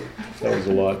 That was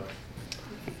a lot.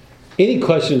 Any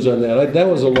questions on that? That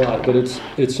was a lot, but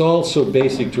it's all so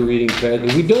basic to reading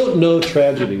tragedy. We don't know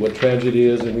tragedy, what tragedy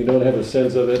is, and we don't have a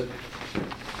sense of it.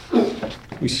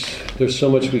 There's so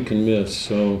much we can miss.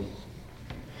 So,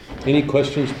 any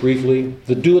questions briefly?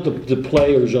 Do with the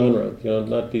play or genre,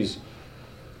 not these.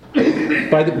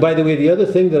 By the way, the other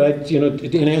thing that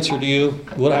in answer to you,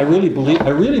 what I really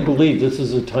believe this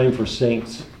is a time for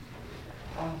saints.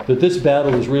 That this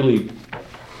battle is really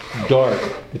dark.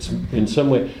 It's in some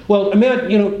way. Well,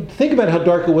 think about how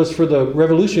dark it was for the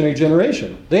revolutionary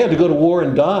generation. They had to go to war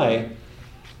and die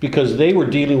because they were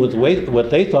dealing with what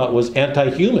they thought was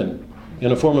anti-human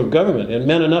in a form of government. It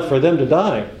meant enough for them to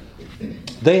die.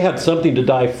 They had something to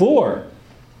die for.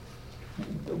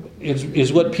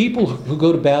 Is what people who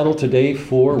go to battle today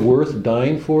for worth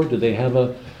dying for? Do they have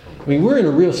we're in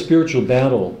a real spiritual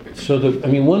battle. So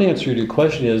one answer to your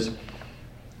question is,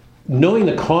 knowing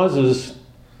the causes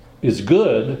is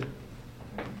good,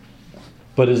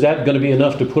 but is that going to be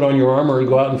enough to put on your armor and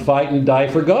go out and fight and die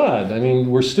for God?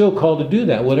 We're still called to do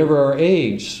that, whatever our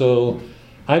age. So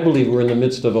I believe we're in the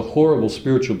midst of a horrible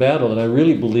spiritual battle, and I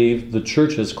really believe the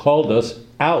church has called us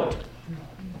out.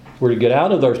 We're to get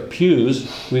out of our pews.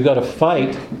 We've got to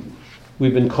fight.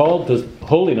 We've been called to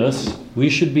holiness. We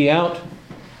should be out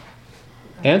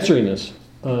answering this.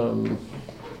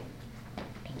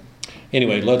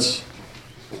 Anyway, let's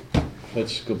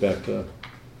go back to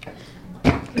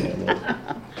Hamlet.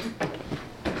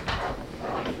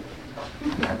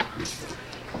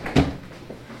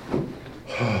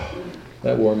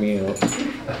 That wore me out.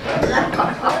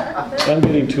 I'm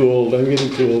getting too old. I'm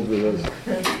getting too old for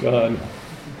this. God.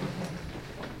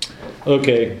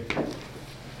 Okay.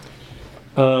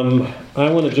 I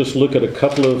want to just look at a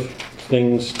couple of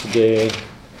things today.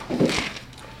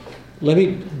 Let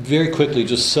me very quickly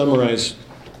just summarize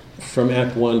from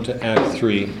Act 1 to Act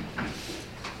 3.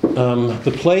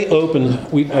 The play opens,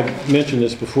 I've mentioned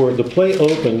this before, the play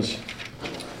opens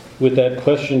with that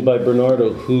question by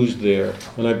Bernardo, who's there?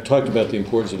 And I've talked about the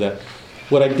importance of that.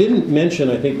 What I didn't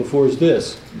mention, I think, before is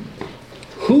this.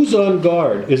 Who's on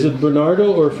guard? Is it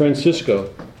Bernardo or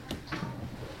Francisco?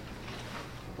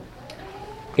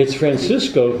 It's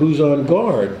Francisco who's on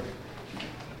guard.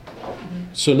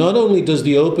 So not only does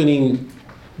the opening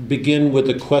begin with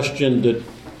a question that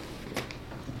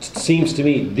seems to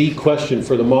me the question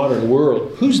for the modern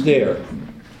world, who's there?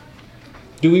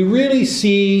 Do we really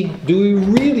see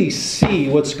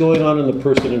what's going on in the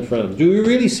person in front of us? Do we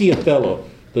really see Othello,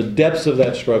 the depths of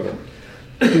that struggle?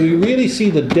 Do we really see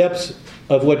the depths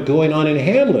of what's going on in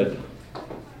Hamlet?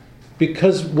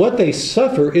 Because what they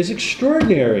suffer is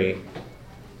extraordinary.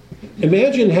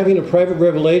 Imagine having a private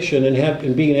revelation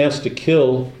and being asked to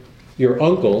kill your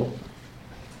uncle.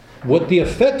 What the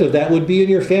effect of that would be in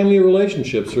your family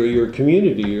relationships or your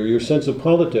community or your sense of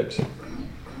politics.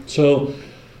 So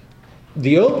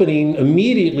the opening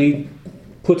immediately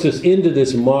puts us into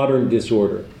this modern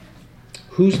disorder.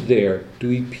 Who's there? Do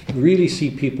we really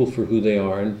see people for who they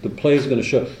are? And the play is going to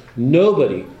show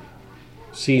nobody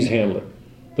sees Hamlet.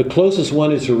 The closest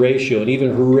one is Horatio, and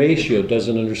even Horatio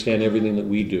doesn't understand everything that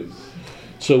we do.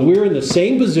 So we're in the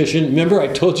same position. Remember, I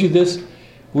told you this?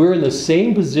 We're in the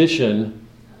same position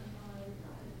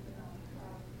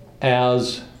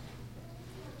as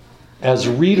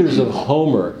readers of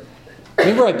Homer.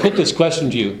 Remember, I put this question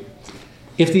to you.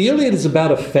 If the Iliad is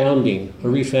about a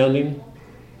refounding,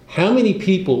 how many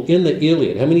people in the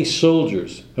Iliad, how many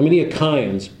soldiers, how many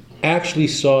Achaeans actually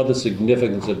saw the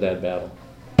significance of that battle?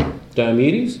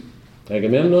 Diomedes?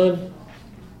 Agamemnon?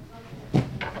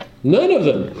 None of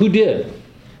them. Who did?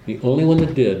 The only one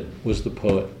that did was the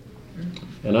poet.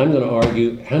 And I'm going to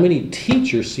argue, how many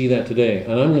teachers see that today?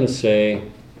 And I'm going to say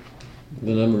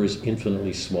the number is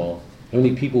infinitely small. How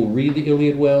many people read the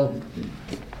Iliad well?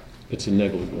 It's a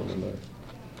negligible number.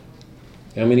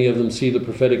 How many of them see the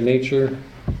prophetic nature?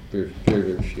 Very,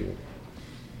 very, very few.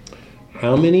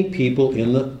 How many people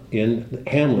in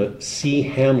Hamlet see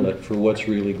Hamlet for what's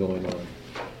really going on?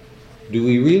 Do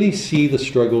we really see the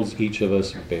struggles each of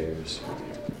us bears?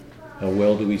 How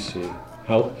well do we see?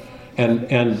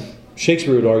 And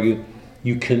Shakespeare would argue,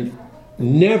 you can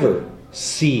never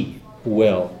see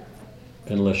well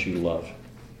unless you love.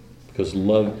 Because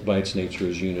love by its nature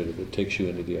is unitive. It takes you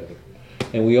into the other.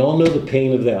 And we all know the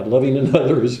pain of that. Loving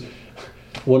another is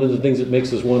one of the things that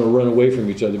makes us want to run away from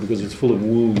each other because it's full of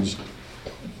wounds.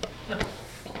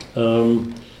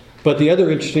 But the other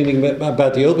interesting thing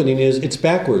about the opening is it's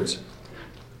backwards.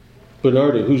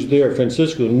 Bernardo, who's there?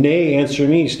 Francisco, nay, answer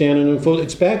me, standing in full.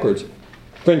 It's backwards.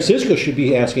 Francisco should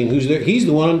be asking who's there. He's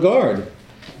the one on guard.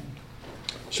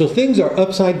 So things are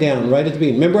upside down right at the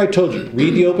beginning. Remember I told you,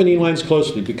 read the opening lines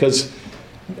closely, because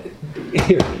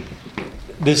here,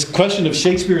 this question of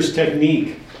Shakespeare's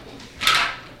technique.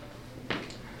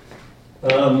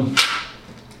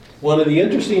 One of the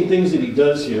interesting things that he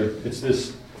does here, it's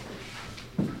this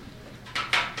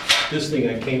thing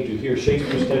I came to here,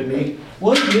 Shakespeare's technique.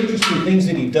 One of the interesting things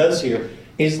that he does here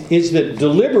is that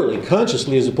deliberately,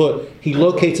 consciously as a poet, he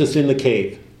locates us in the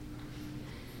cave.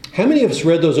 How many of us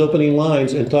read those opening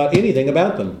lines and thought anything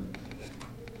about them?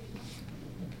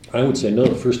 I would say no.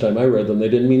 The first time I read them, they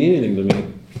didn't mean anything to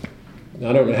me.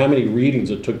 I don't know how many readings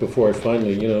it took before I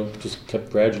finally, just kept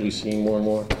gradually seeing more and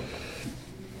more.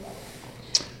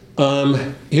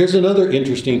 Here's another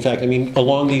interesting fact,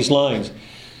 along these lines.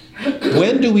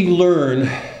 When do we learn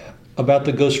about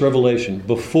the ghost revelation?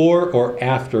 Before or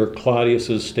after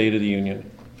Claudius's State of the Union?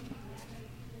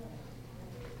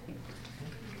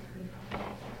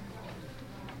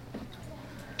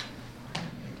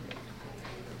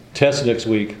 Test next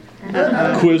week.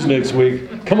 Quiz next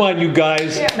week. Come on, you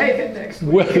guys. Can't make it next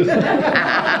week.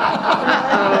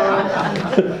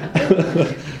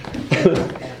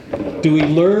 Do we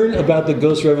learn about the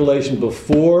ghost revelation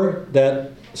before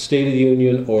that State of the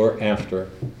Union or after?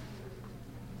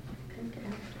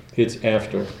 It's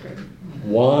after.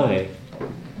 Why?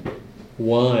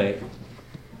 Why?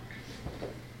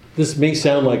 This may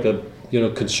sound like a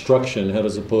construction. How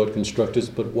does a poet construct this?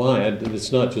 But why?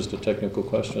 It's not just a technical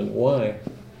question. Why?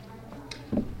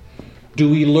 Do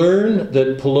we learn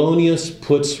that Polonius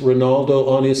puts Rinaldo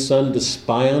on his son to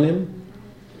spy on him?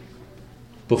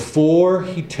 Before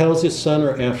he tells his son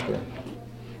or after?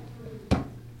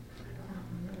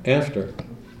 After.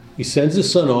 He sends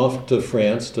his son off to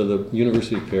France, to the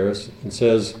University of Paris, and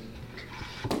says,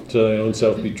 to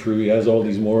himself be true. He has all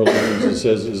these moral learnings. He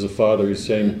says, as a father, he's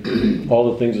saying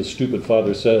all the things a stupid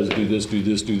father says, do this, do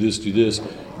this, do this, do this.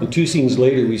 And 2 scenes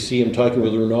later, we see him talking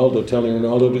with Rinaldo, telling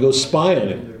Rinaldo to go spy on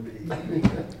him.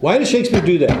 Why does Shakespeare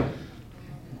do that?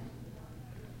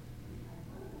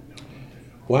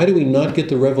 Why do we not get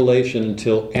the revelation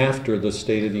until after the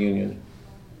State of the Union?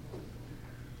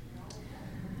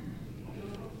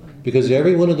 Because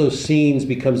every one of those scenes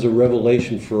becomes a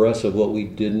revelation for us of what we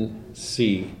didn't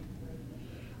see.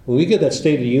 When we get that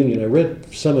State of the Union, I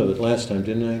read some of it last time,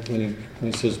 didn't I? When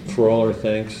he says, for all our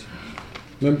thanks.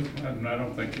 Remember? I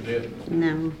don't think you did.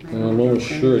 No. I'm almost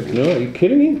sure. No, are you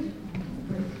kidding me?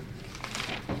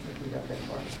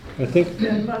 I think...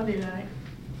 Monday night.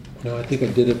 No, I think I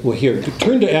did it. Well, here,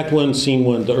 turn to Act 1, Scene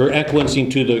 1, or Act 1,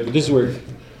 Scene 2. This is where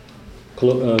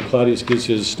Claudius gives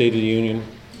his State of the Union.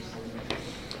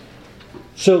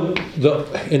 So,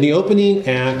 in the opening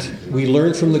act, we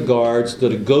learn from the guards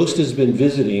that a ghost has been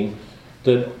visiting,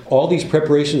 that all these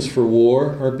preparations for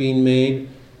war are being made.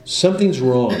 Something's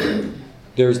wrong.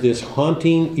 There's this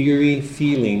haunting, eerie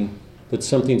feeling that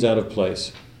something's out of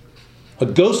place. A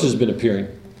ghost has been appearing,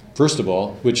 first of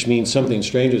all, which means something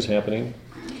strange is happening.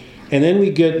 And then we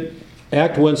get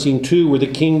Act 1, Scene 2, where the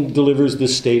king delivers the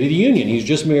State of the Union. He's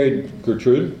just married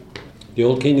Gertrude. The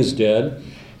old king is dead.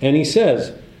 And he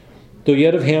says, though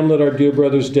yet of Hamlet, our dear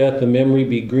brother's death, the memory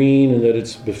be green, and that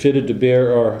it's befitted to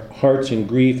bear our hearts in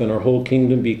grief, and our whole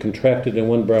kingdom be contracted in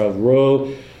one brow of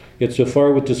woe, yet so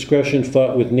far with discretion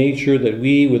fought with nature, that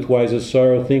we, with wisest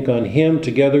sorrow, think on him,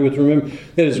 together with remember.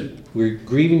 That is, we're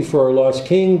grieving for our lost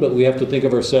king, but we have to think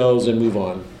of ourselves and move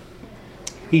on.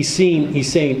 He's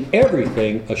saying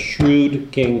everything a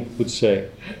shrewd king would say.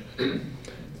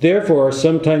 Therefore, our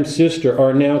sometime sister,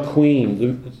 our now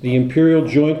queen, the imperial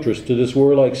jointress to this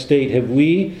warlike state, have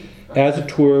we, as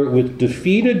it were, with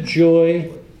defeated joy,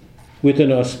 with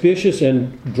an auspicious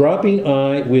and dropping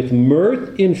eye, with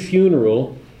mirth in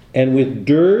funeral, and with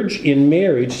dirge in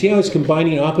marriage. See how he's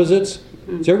combining opposites?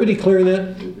 Is everybody clear on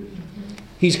that?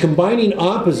 He's combining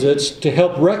opposites to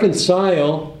help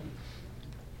reconcile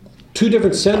 2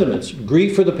 different sentiments.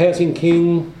 Grief for the passing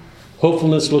king,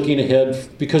 hopefulness looking ahead,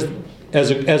 because as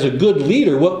a good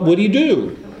leader, what would he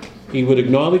do? He would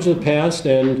acknowledge the past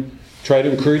and try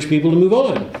to encourage people to move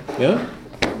on. Yeah?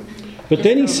 But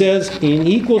then he says, in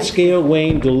equal scale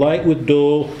wane, delight with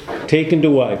dole, taken to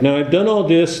wife. Now I've done all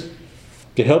this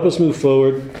to help us move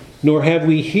forward, nor have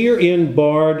we herein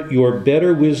barred your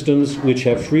better wisdoms, which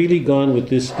have freely gone with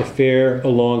this affair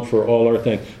along for all our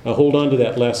thanks. Now hold on to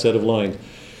that last set of lines.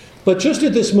 But just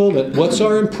at this moment, what's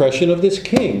our impression of this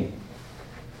king?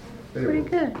 Pretty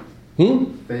good.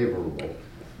 Favorable.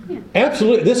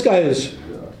 Absolutely. This guy is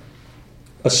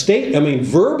a state,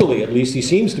 verbally at least, he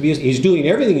seems to be, he's doing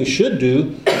everything he should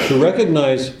do to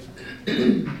recognize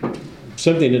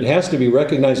something that has to be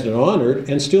recognized and honored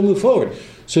and still move forward.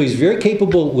 So he's very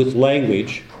capable with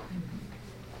language.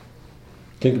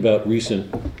 Think about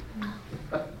recent...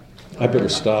 I better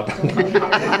stop.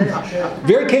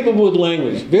 Very capable with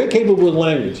language. Very capable with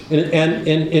language. And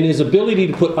his ability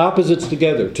to put opposites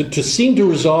together, to seem to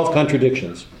resolve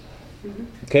contradictions.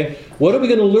 Okay? What are we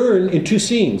going to learn in 2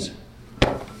 scenes?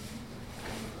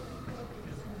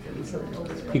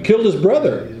 He killed his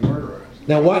brother. He's a murderer.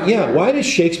 Now, why does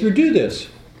Shakespeare do this?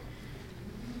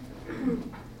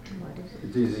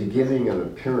 He's giving an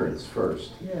appearance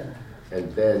first. Yeah. And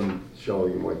then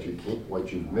showing what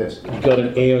you've missed. You got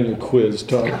an A on your quiz,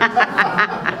 Tom.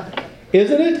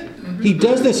 Isn't it? He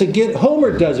does this again.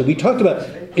 Homer does it. We talked about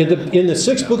in the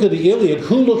 6th book of the Iliad,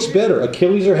 who looks better,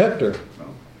 Achilles or Hector?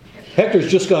 Hector's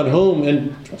just gone home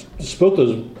and spoke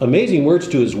those amazing words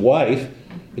to his wife.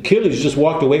 Achilles just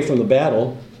walked away from the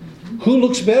battle. Who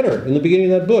looks better in the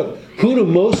beginning of that book? Who do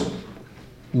most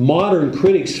modern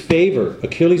critics favor,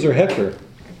 Achilles or Hector?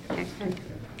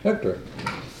 Hector.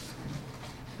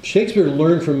 Shakespeare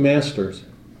learned from masters.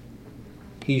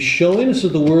 He's showing us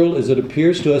the world as it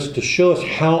appears to us to show us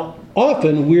how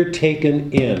often we're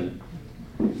taken in.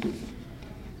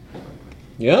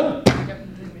 Yeah?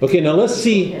 Okay, now let's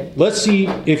see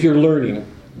if you're learning.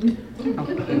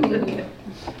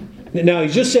 Now, he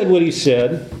just said what he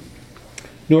said.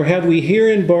 Nor have we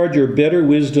herein barred your better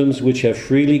wisdoms, which have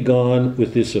freely gone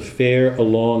with this affair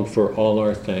along for all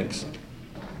our thanks.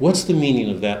 What's the meaning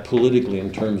of that politically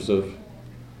in terms of,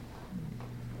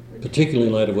 particularly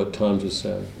in light of what Tom just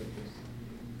said?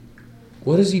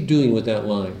 What is he doing with that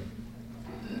line?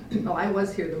 Oh, I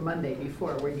was here the Monday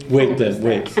before where you Wait told us then,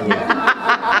 wait.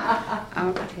 that, so-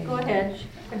 Okay. Go ahead.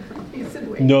 You said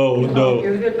wait. No, no.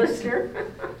 You're a good listener.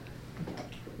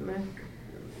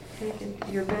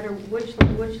 Your better, which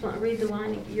read the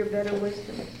line, your better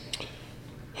wisdom.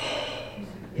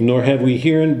 Nor have we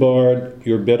herein barred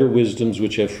your better wisdoms,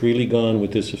 which have freely gone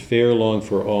with this affair along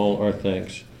for all our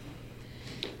thanks.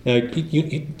 Now,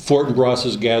 Fortinbras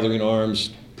is gathering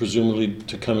arms, presumably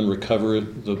to come and recover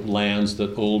the lands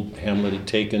that old Hamlet had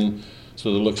taken, so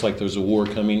it looks like there's a war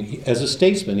coming. As a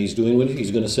statesman, he's doing what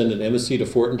he's going to send an embassy to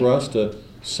Fortinbras to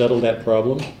settle that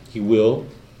problem. He will,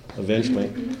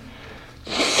 eventually.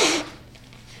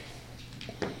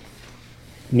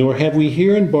 Nor have we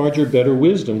herein barred your better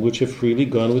wisdom, which have freely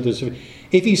gone with this.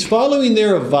 If he's following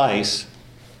their advice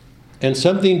and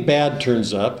something bad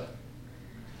turns up,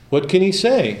 what can he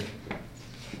say?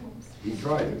 He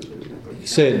tried.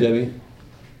 Say it, Debbie.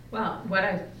 Well,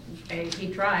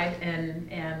 he tried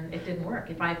and it didn't work.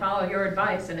 If I follow your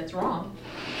advice and it's wrong,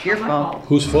 It's your my fault.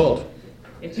 Whose fault?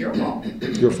 It's your fault.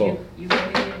 Your fault. You gave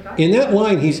me the advice. In that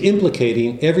line, he's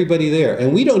implicating everybody there.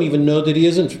 And we don't even know that he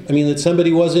isn't, that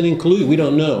somebody wasn't included. We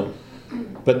don't know.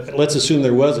 But let's assume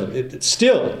there wasn't.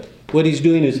 Still, what he's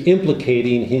doing is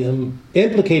implicating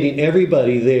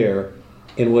everybody there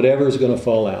in whatever is going to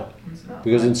fall out.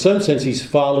 Because in some sense, he's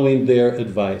following their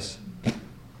advice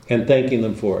and thanking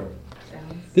them for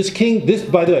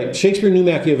it. By the way, Shakespeare knew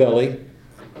Machiavelli.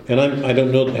 And I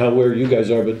don't know how aware you guys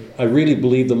are, but I really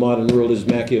believe the modern world is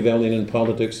Machiavellian in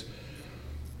politics.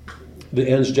 The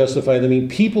ends justify the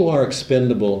means. People are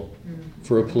expendable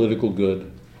for a political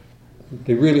good.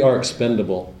 They really are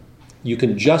expendable. You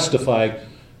can justify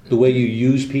the way you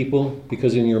use people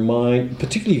because in your mind,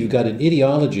 particularly if you've got an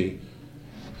ideology,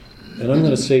 and I'm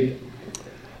going to say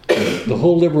the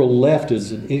whole liberal left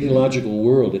is an ideological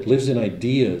world. It lives in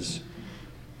ideas.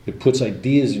 It puts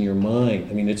ideas in your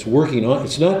mind. It's working on,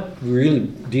 it's not really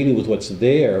dealing with what's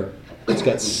there. It's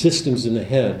got systems in the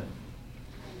head.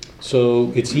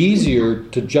 So it's easier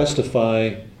to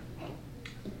justify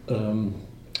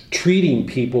treating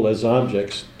people as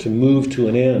objects to move to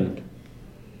an end.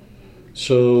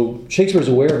 So Shakespeare's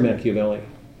aware of Machiavelli.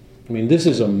 This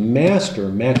is a master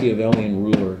Machiavellian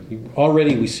ruler.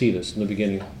 Already we see this in the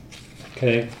beginning.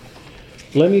 Okay?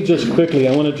 Let me just quickly,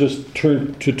 I want to just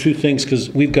turn to 2 things because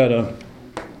we've got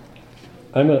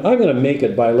I'm going to make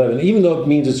it by 11, even though it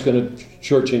means it's going to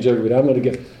shortchange everybody. I'm going to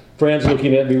get Fran's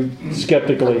looking at me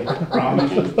skeptically.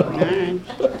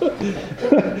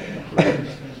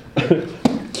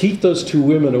 Keep those 2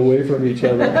 women away from each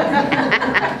other.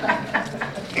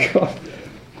 God.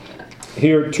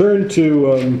 Here, turn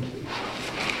to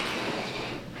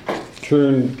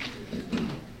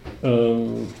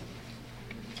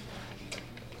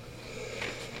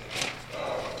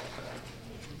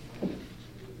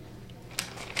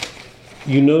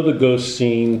you know the ghost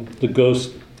scene. The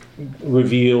ghost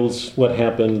reveals what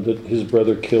happened, that his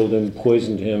brother killed him,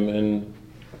 poisoned him, and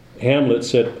Hamlet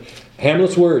said,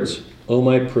 Hamlet's words, "Oh,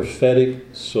 my prophetic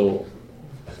soul."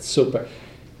 That's so bad.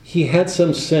 he had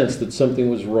some sense that something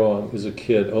was wrong as a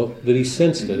kid, that he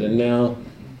sensed it, and now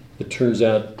it turns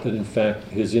out that in fact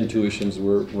his intuitions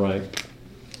were right.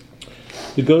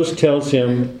 The ghost tells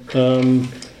him,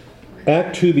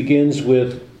 Act 2 begins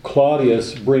with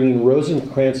Claudius bringing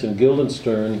Rosencrantz and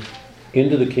Guildenstern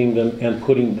into the kingdom and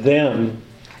putting them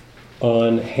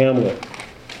on Hamlet.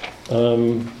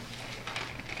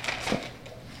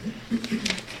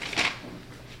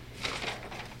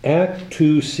 Act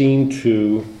 2, Scene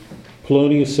 2,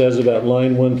 Polonius says about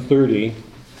line 130,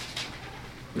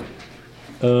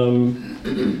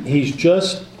 he's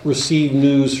just received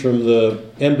news from the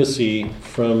embassy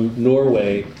from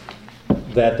Norway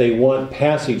that they want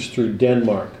passage through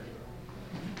Denmark,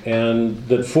 and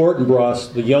that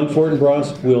Fortinbras, the young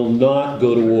Fortinbras, will not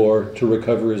go to war to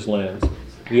recover his lands.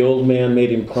 The old man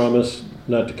made him promise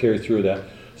not to carry through that.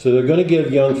 So they're going to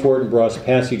give young Fortinbras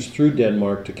passage through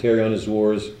Denmark to carry on his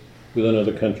wars with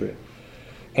another country.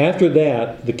 After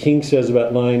that, the king says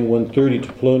about line 130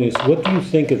 to Polonius, what do you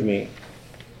think of me?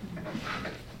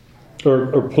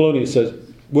 Or Polonius says,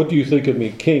 what do you think of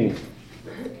me, king,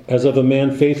 as of a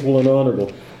man faithful and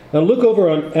honorable? Now look over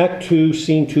on Act 2,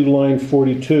 Scene 2, line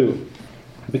 42,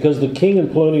 because the king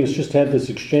and Polonius just had this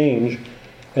exchange,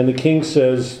 and the king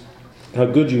says, how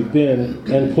good you've been,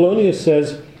 and Polonius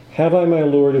says, have I, my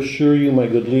lord, assure you, my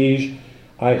good liege,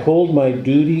 I hold my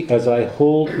duty as I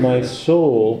hold my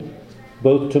soul,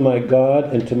 both to my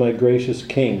God and to my gracious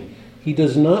king. He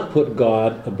does not put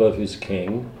God above his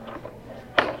king.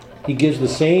 He gives the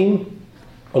same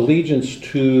allegiance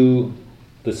to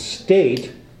the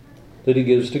state that he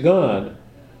gives to God.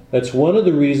 That's one of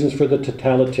the reasons for the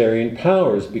totalitarian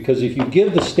powers, because if you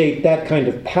give the state that kind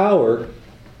of power,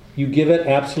 you give it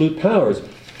absolute powers.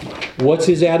 What's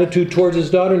his attitude towards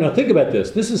his daughter? Now think about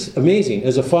this. This is amazing.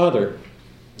 As a father,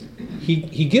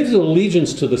 he gives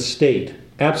allegiance to the state,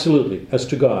 absolutely, as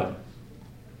to God.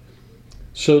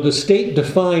 So the state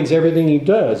defines everything he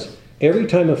does. Every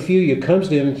time Ophelia comes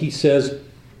to him, he says,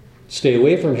 stay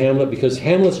away from Hamlet, because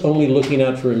Hamlet's only looking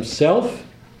out for himself.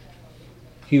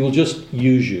 He will just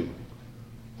use you.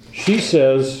 She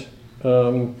says,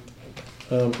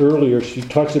 earlier, she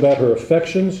talks about her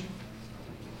affections.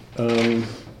 And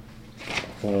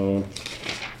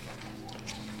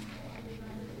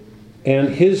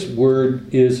his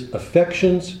word is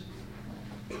affections,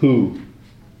 poo.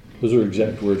 Those are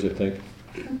exact words, I think.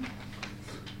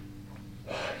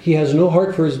 He has no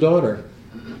heart for his daughter.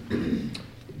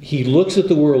 He looks at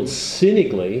the world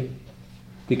cynically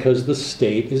because the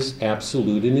state is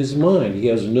absolute in his mind. He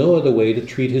has no other way to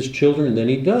treat his children than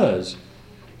he does.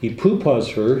 He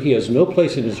poo-paws her, he has no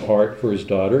place in his heart for his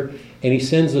daughter, and he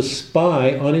sends a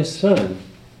spy on his son.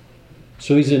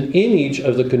 So he's an image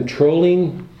of the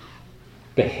controlling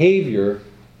behavior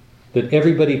that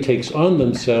everybody takes on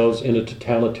themselves in a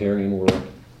totalitarian world.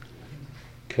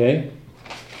 Okay?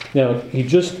 Now, he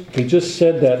just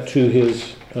said that to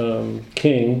his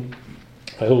king,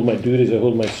 I hold my duties, I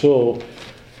hold my soul.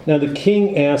 Now the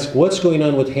king asks, what's going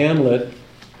on with Hamlet?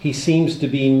 He seems to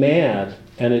be mad,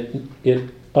 and it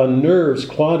unnerves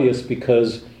Claudius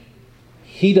because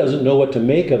he doesn't know what to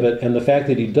make of it, and the fact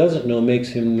that he doesn't know makes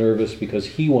him nervous because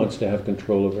he wants to have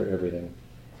control over everything.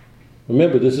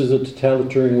 Remember, this is a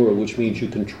totalitarian world, which means you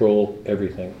control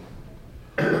everything.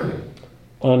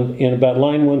 In about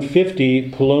line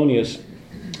 150, Polonius,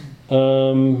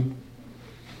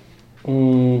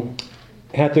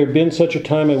 hath there been such a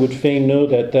time I would fain know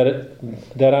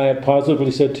that I have positively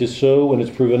said 'tis so when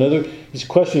it's proven other. He's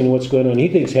questioning what's going on. He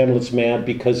thinks Hamlet's mad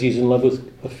because he's in love with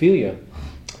Ophelia.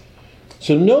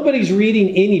 So nobody's reading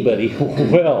anybody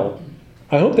well.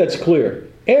 I hope that's clear.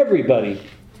 Everybody.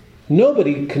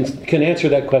 Nobody can answer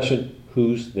that question,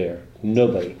 who's there?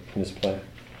 Nobody in this play.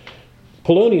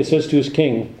 Polonius says to his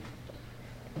king,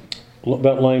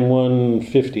 about line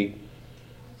 150,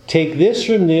 take this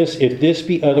from this, if this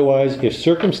be otherwise, if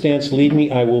circumstance lead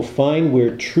me, I will find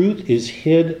where truth is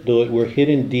hid, though it were hid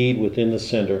indeed within the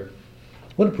center.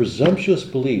 What a presumptuous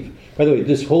belief. By the way,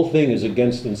 this whole thing is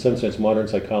against, in some sense, modern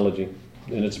psychology,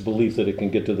 and its belief that it can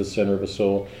get to the center of a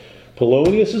soul.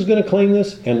 Polonius is going to claim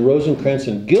this, and Rosencrantz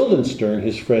and Guildenstern,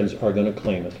 his friends, are going to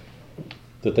claim it,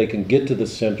 that they can get to the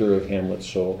center of Hamlet's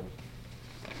soul.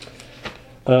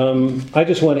 I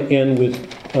just want to end with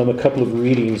a couple of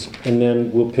readings, and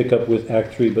then we'll pick up with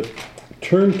Act 3. But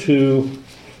turn to...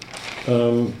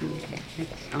 Almost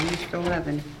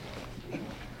 11.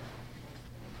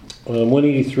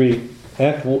 183,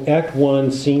 Act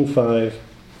 1, Scene 5.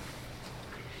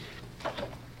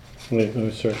 Wait, no,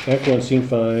 sorry. Act 1, Scene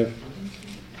 5.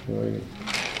 Where are you?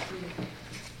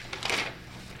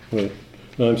 Wait.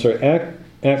 No, I'm sorry.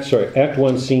 Act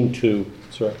 1, Scene 2.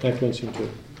 Sorry, Act 1, Scene 2.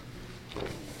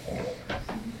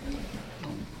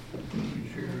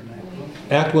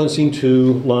 Act 1, Scene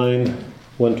 2, line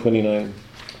 129.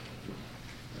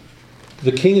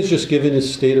 The king has just given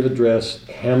his state of address.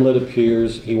 Hamlet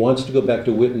appears. He wants to go back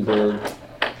to Wittenberg.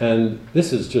 And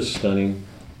this is just stunning.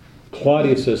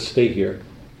 Claudius says, stay here.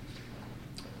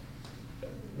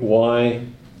 Why?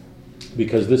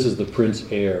 Because this is the prince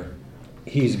heir.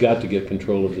 He's got to get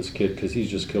control of this kid because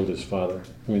he's just killed his father.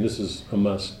 I mean, this is a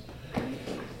must.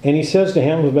 And he says to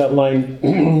Hamlet about line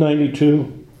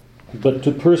 92, but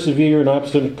to persevere in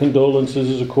obstinate condolences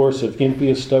is a course of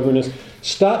impious stubbornness.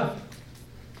 Stop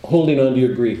holding on to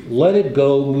your grief. Let it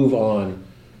go, move on.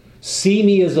 See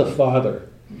me as a father,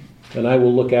 and I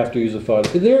will look after you as a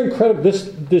father. They're incredible.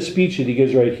 This speech that he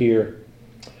gives right here.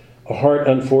 A heart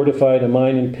unfortified, a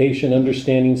mind impatient,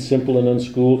 understanding simple and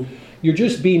unschooled. You're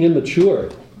just being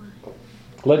immature.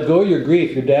 Let go of your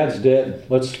grief. Your dad's dead.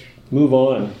 Let's move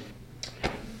on.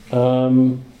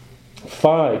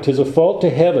 5, 'tis a fault to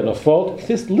heaven, a fault,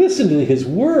 just listen to his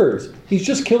words. He's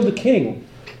just killed the king.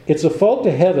 It's a fault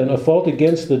to heaven, a fault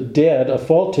against the dead, a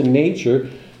fault to nature,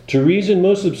 to reason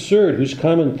most absurd, whose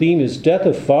common theme is death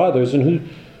of fathers, and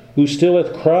who still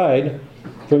hath cried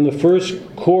from the first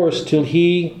course till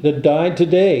he that died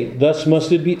today. Thus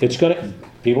must it be.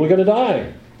 People are gonna die.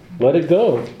 Let it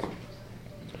go.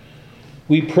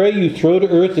 We pray you throw to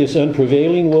earth this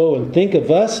unprevailing woe and think of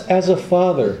us as a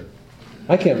father.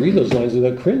 I can't read those lines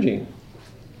without cringing.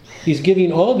 He's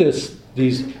giving all these,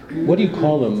 what do you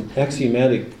call them?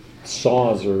 Axiomatic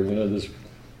saws, or this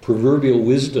proverbial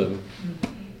wisdom.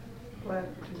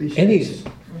 And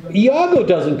Iago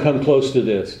doesn't come close to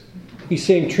this. He's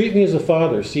saying, treat me as a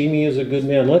father, see me as a good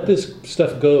man. Let this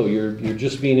stuff go. You're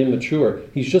just being immature.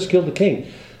 He's just killed the king.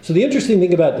 So the interesting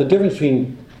thing about the difference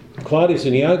between Claudius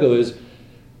and Iago is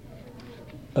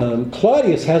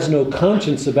Claudius has no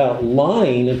conscience about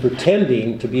lying and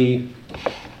pretending to be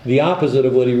the opposite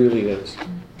of what he really is.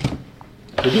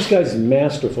 So this guy's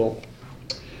masterful.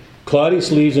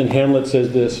 Claudius leaves and Hamlet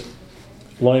says this,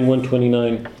 line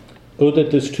 129. Oh,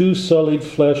 that this too sullied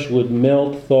flesh would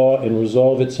melt, thaw, and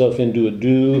resolve itself into a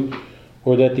dew,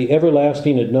 or that the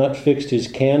everlasting had not fixed his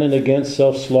canon against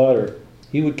self-slaughter.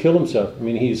 He would kill himself. I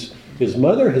mean, his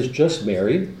mother has just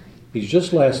married. He's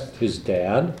just lost his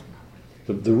dad.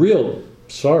 The real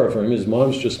sorrow for him, his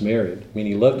mom's just married. I mean,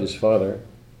 he loved his father.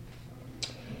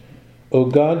 O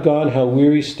God, God, how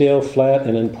weary, stale, flat,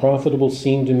 and unprofitable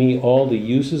seem to me all the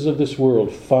uses of this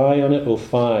world. Fie on it, oh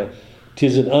fie.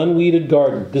 'Tis an unweeded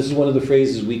garden. This is one of the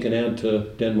phrases we can add to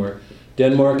Denmark.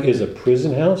 Denmark is a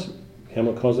prison house.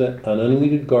 Hamlet calls that an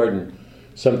unweeded garden.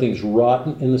 Something's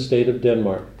rotten in the state of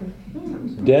Denmark.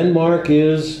 Denmark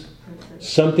is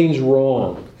something's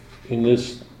wrong in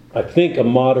this, I think, a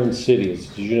modern city.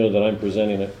 Did you know that I'm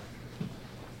presenting it?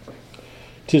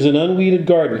 'Tis an unweeded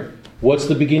garden. What's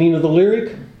the beginning of the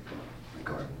lyric?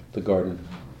 The garden.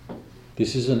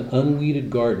 This is an unweeded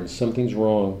garden. Something's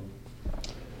wrong.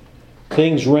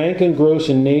 Things rank and gross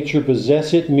in nature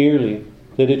possess it merely,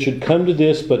 that it should come to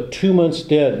this but 2 months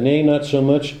dead, nay, not so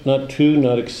much, not 2,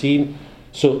 not exceed,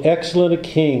 so excellent a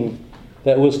king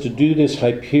that was to do this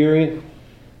Hyperion,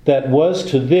 that was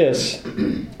to this,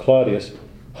 Claudius,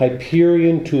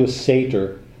 Hyperion to a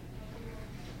satyr.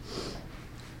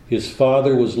 His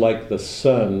father was like the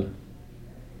son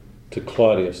to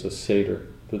Claudius, a satyr.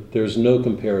 There's no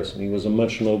comparison. He was a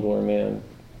much nobler man.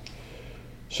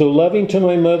 So loving to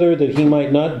my mother that he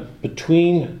might not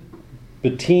beteem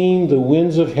the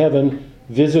winds of heaven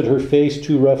visit her face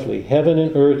too roughly. Heaven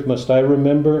and earth must I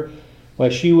remember, why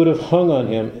she would have hung on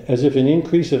him as if an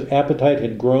increase of appetite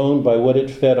had grown by what it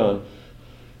fed on.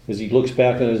 As he looks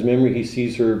back on his memory, he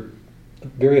sees her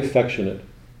very affectionate.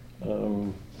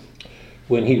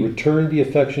 When he returned the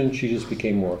affection, she just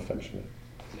became more affectionate.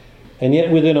 And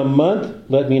yet within a month,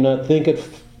 let me not think it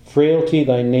frailty,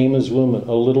 thy name is woman,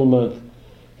 a little month.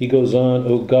 He goes on,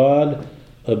 O God,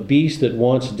 a beast that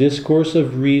wants discourse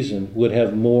of reason would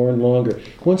have more and longer.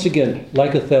 Once again,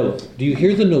 like Othello, do you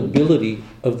hear the nobility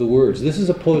of the words? This is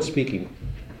a poet speaking.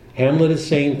 Hamlet is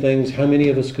saying things how many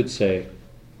of us could say?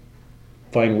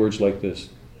 Find words like this.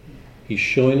 He's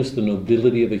showing us the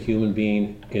nobility of a human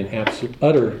being in absolute,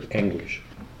 utter anguish.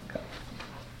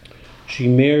 She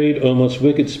married, O most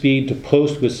wicked speed, to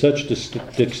post with such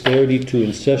dexterity to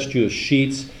incestuous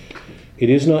sheets. It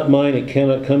is not mine, it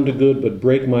cannot come to good, but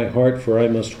break my heart, for I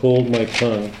must hold my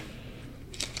tongue.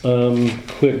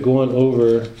 Quick, go on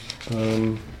over.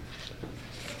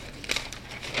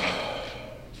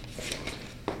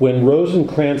 When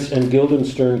Rosencrantz and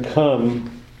Guildenstern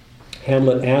come,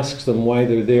 Hamlet asks them why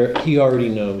they're there. He already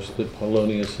knows that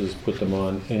Polonius has put them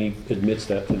on, and he admits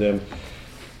that to them.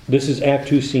 This is Act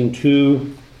 2, Scene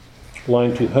 2,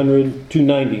 line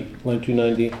 290, line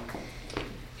 290.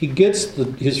 he gets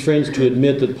his friends to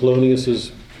admit that Polonius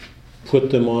has put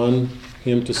them on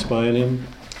him to spy on him.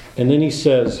 And then he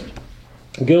says,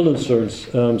 Guildenstern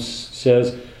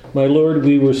says, "My lord,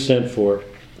 we were sent for."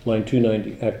 Line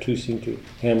 290, Act 2, Scene 2,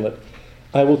 Hamlet.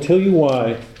 "I will tell you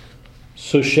why,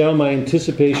 so shall my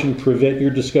anticipation prevent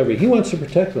your discovery." He wants to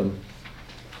protect them.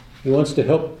 He wants to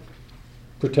help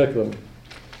protect them.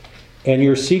 "And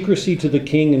your secrecy to the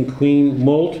king and queen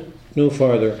molt no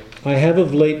farther. I have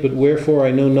of late, but wherefore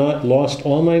I know not, lost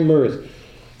all my mirth,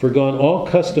 forgone all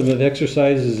custom of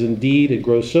exercises. Indeed, it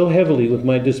grows so heavily with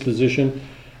my disposition,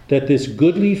 that this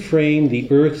goodly frame, the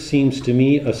earth, seems to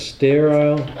me a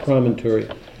sterile promontory.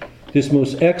 This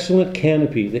most excellent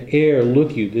canopy, the air,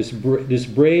 look you, this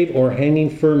brave or hanging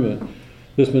firmament,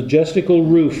 this majestical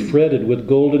roof fretted with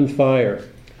golden fire."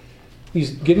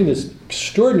 He's giving this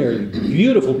extraordinary,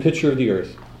 beautiful picture of the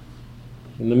earth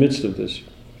in the midst of this.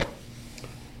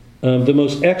 "The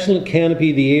most excellent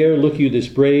canopy, the air, look you, this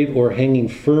brave or hanging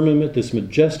firmament, this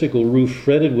majestical roof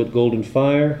fretted with golden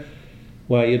fire.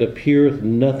 Why, it appeareth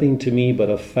nothing to me but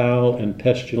a foul and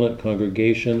pestilent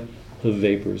congregation of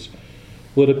vapors.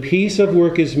 What a piece of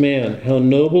work is man, how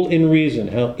noble in reason,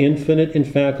 how infinite in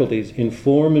faculties, in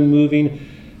form and moving,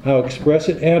 how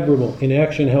expressive admirable, in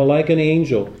action how like an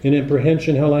angel, in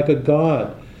apprehension how like a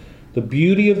god, the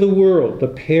beauty of the world, the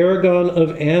paragon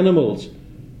of animals.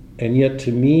 And yet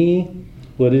to me,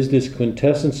 what is this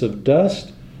quintessence of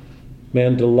dust?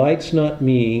 Man delights not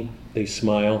me," they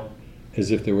smile,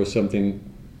 as if there was something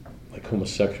like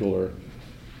homosexual, or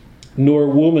 "nor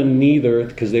woman neither,"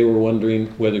 because they were wondering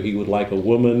whether he would like a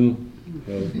woman,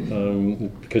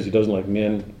 because he doesn't like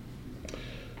men.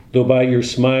 "Though by your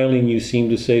smiling you seem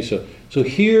to say so." So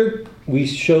here we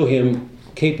show him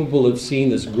capable of seeing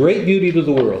this great beauty to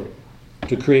the world,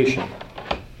 to creation,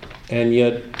 and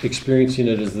yet experiencing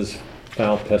it as this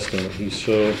foul pestilence. He's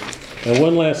so. And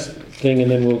one last thing, and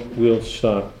then we'll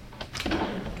stop.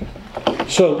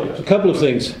 So a couple of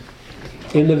things.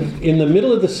 In the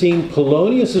middle of the scene,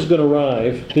 Polonius is going to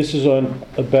arrive. This is on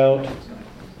about.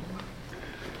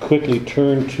 Quickly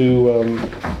turn to.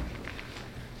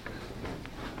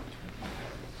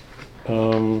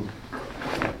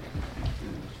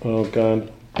 Oh God.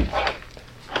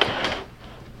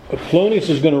 Polonius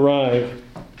is going to arrive,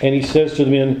 and he says to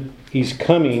the men, he's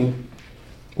coming.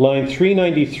 Line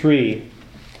 393,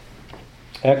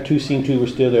 Act 2, Scene 2, we're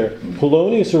still there.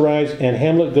 Polonius arrives, and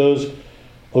Hamlet goes,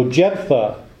 "O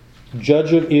Jephthah,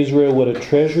 judge of Israel, what a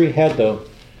treasury had thou."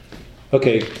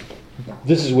 Okay,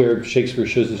 this is where Shakespeare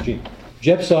shows his genius.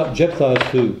 Jephthah is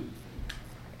who?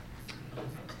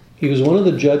 He was one of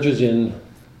the judges in,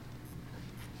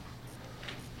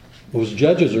 it was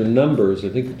Judges or Numbers, I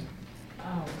think,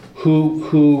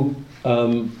 who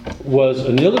was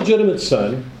an illegitimate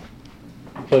son,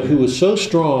 but who was so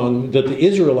strong that the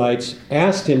Israelites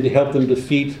asked him to help them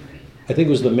defeat, I think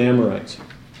it was the Mamorites.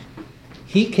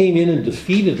 He came in and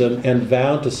defeated them and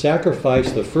vowed to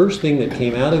sacrifice the first thing that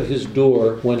came out of his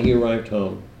door when he arrived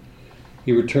home.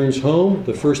 He returns home,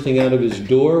 the first thing out of his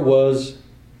door was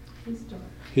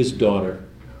his daughter.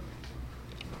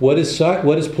 What has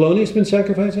Polonius been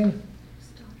sacrificing?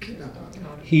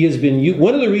 He has been,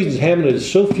 one of the reasons Hamlet is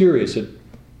so furious at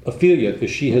Ophelia is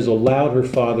she has allowed her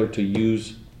father to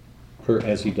use her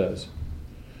as he does.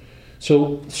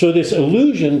 So this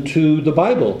allusion to the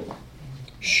Bible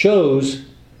shows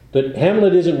that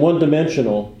Hamlet isn't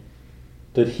one-dimensional,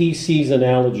 that he sees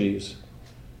analogies,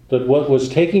 that what was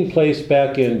taking place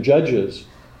back in Judges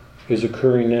is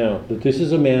occurring now, that this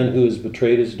is a man who has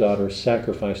betrayed his daughter,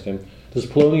 sacrificed him. Does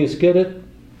Polonius get it?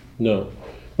 No.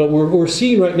 But we're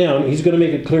seeing right now, and he's going to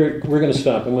make it clear, we're going to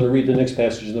stop. I'm going to read the next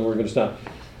passage and then we're going to stop.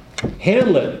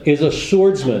 Hamlet is a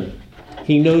swordsman.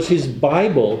 He knows his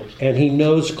Bible and he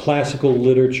knows classical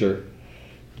literature.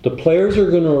 The players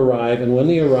are going to arrive, and when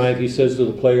they arrive, he says to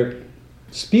the player,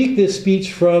 "Speak this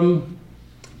speech from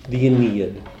the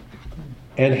Aeneid."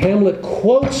 And Hamlet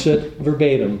quotes it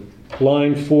verbatim,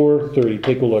 line 430.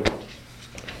 Take a look.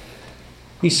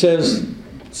 He says,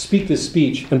 "Speak this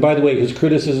speech." And by the way, his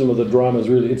criticism of the drama is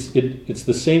really, it's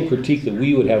the same critique that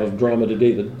we would have of drama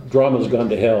today. The drama's gone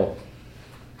to hell.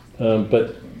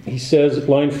 But he says,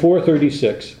 line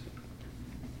 436,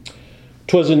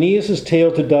 "'Twas Aeneas'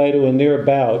 tale to Dido and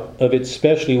thereabout, of it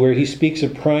specially, where he speaks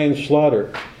of Priam's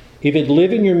slaughter. If it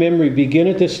live in your memory, begin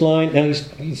at this line." Now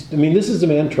this is a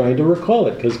man trying to recall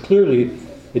it, because clearly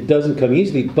it doesn't come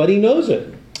easily, but he knows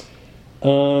it.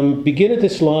 Begin at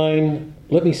this line,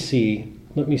 let me see.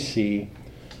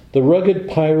 "The rugged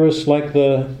Pyrrhus, like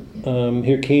the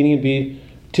Hyrcanian bee,"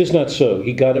 'tis not so,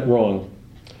 he got it wrong.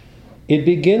 It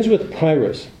begins with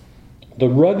Pyrrhus. The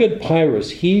rugged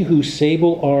Pyrrhus, he whose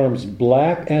sable arms,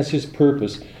 black as his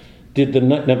purpose, did the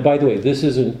night. Now, by the way, this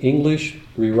is an English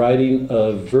rewriting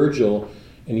of Virgil,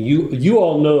 and you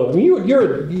all know. I mean,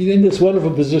 you're in this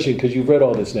wonderful position because you've read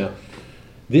all this now.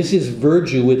 This is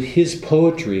Virgil with his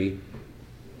poetry,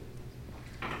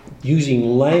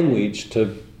 using language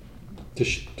to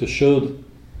show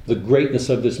the greatness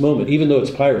of this moment, even though it's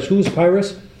Pyrrhus. Who was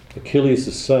Pyrrhus?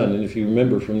 Achilles' son, and if you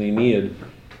remember from the Aeneid,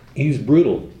 he was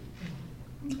brutal.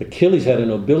 Achilles had a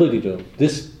nobility to him.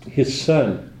 His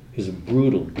son, is a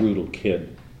brutal, brutal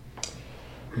kid.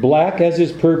 Black as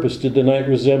his purpose did the night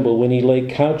resemble when he lay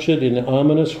couched in an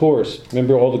ominous horse.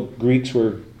 Remember, all the Greeks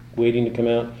were waiting to come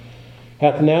out.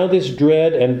 Hath now this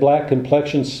dread and black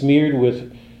complexion smeared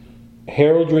with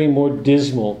heraldry more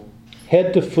dismal.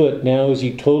 Head to foot now is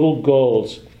he total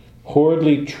gulls,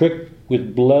 horridly tricked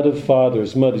with blood of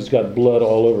fathers. Mud, he's got blood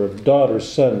all over, of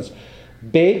daughters, sons,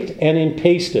 baked and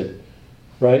impasted,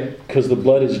 right? Because the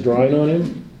blood is drying on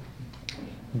him.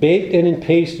 Baked and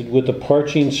impasted with the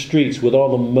parching streets, with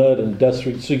all the mud and dust.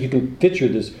 So you can picture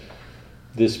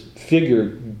this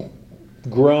figure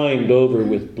grimed over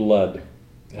with blood.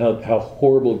 How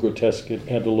horrible, grotesque it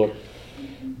had to look.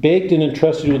 Baked and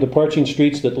entrusted with the parching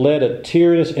streets that led a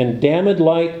tyrannous and damned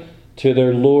light to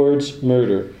their lord's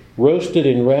murder. Roasted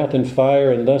in wrath and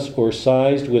fire, and thus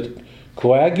o'ersized with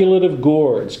coagulative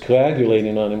gourds,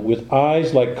 coagulating on him, with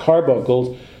eyes like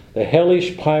carbuncles, the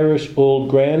hellish Pyrrhus old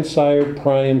grandsire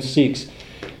Priam seeks.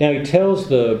 Now he tells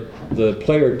the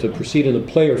player to proceed, and the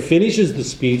player finishes the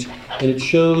speech, and it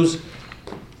shows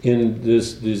in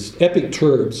these epic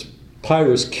terms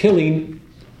Pyrrhus killing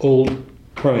old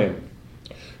Priam.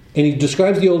 And he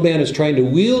describes the old man as trying to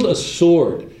wield a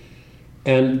sword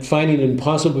and finding it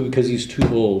impossible because he's too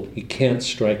old. He can't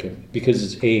strike him because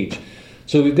of his age.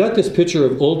 So we've got this picture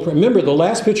of old Priam. Remember the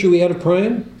last picture we had of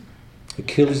Priam?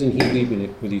 Achilles and he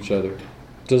weeping with each other.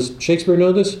 Does Shakespeare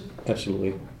know this?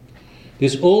 Absolutely.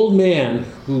 This old man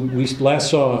who we last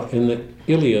saw in the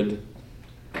Iliad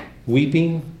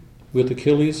weeping with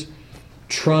Achilles,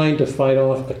 trying to fight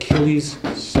off Achilles'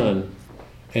 son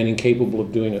and incapable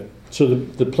of doing it. So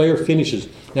the player finishes.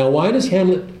 Now why does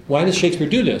Shakespeare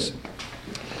do this?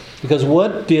 Because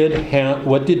what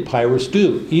did Pyrrhus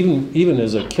do, even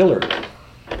as a killer?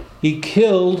 He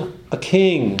killed a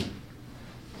king.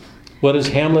 What has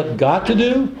Hamlet got to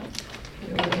do?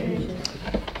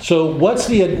 So what's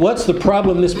the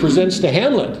problem this presents to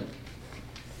Hamlet?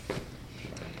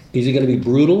 Is he going to be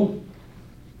brutal?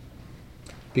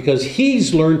 Because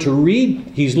he's learned to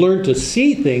read, he's learned to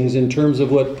see things in terms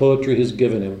of what poetry has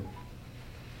given him.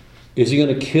 Is he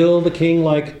going to kill the king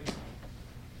like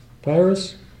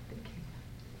Pyrrhus?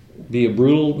 Be a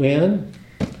brutal man?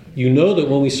 You know that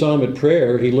when we saw him at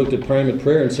prayer, he looked at Priam at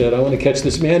prayer and said, I want to catch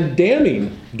this man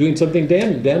damning, doing something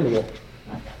damnable.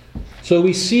 So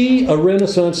we see a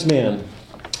Renaissance man.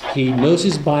 He knows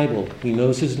his Bible. He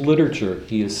knows his literature.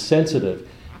 He is sensitive.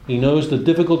 He knows the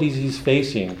difficulties he's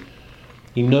facing.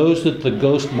 He knows that the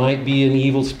ghost might be an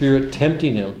evil spirit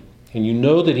tempting him. And you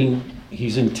know that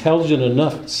he's intelligent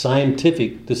enough,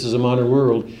 scientific, this is a modern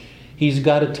world, he's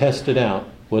got to test it out.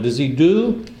 What does he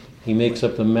do? He makes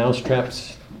up the mousetrap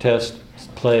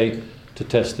play to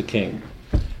test the king.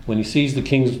 When he sees the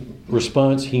king's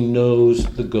response, he knows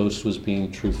the ghost was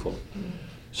being truthful.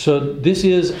 So this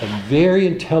is a very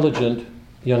intelligent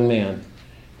young man.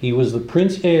 He was the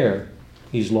prince heir.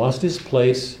 He's lost his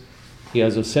place. He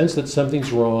has a sense that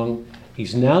something's wrong.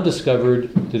 He's now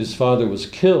discovered that his father was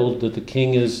killed, that the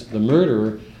king is the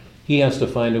murderer. He has to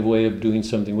find a way of doing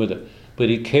something with it. But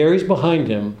he carries behind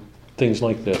him things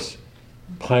like this.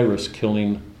 Pyrrhus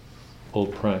killing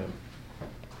old Priam.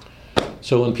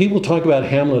 So when people talk about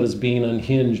Hamlet as being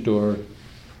unhinged or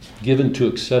given to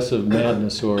excessive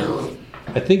madness,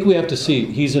 I think we have to see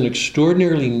he's an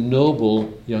extraordinarily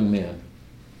noble young man.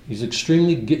 He's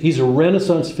a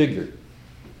Renaissance figure.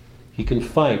 He can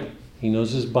fight. He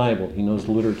knows his Bible. He knows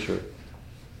literature.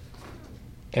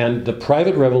 And the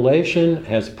private revelation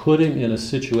has put him in a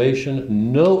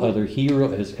situation no other hero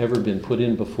has ever been put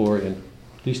in before, at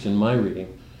least in my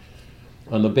reading.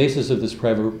 On the basis of this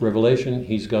private revelation,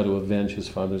 he's got to avenge his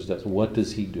father's death. What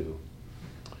does he do?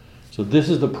 So this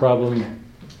is the problem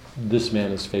this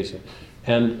man is facing.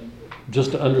 And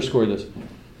just to underscore this,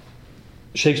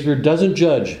 Shakespeare doesn't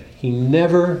judge. He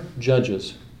never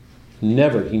judges.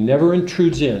 Never. He never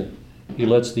intrudes in. He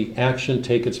lets the action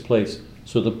take its place.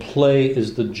 So the play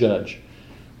is the judge.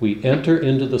 We enter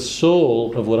into the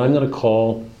soul of what I'm going to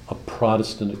call a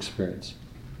Protestant experience.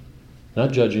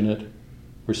 Not judging it.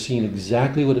 We're seeing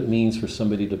exactly what it means for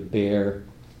somebody to bear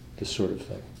this sort of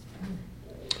thing.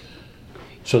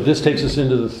 So this takes us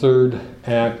into the third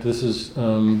act. This is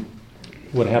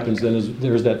what happens then is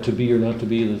there's that to be or not to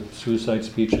be, the suicide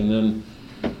speech, and then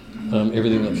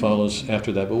everything that follows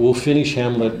after that. But we'll finish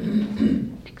Hamlet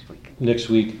next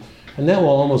week, and that will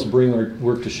almost bring our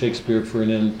work to Shakespeare to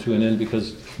an end,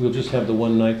 because we'll just have the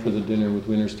one night for the dinner with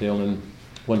Winter's Tale and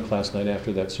one class night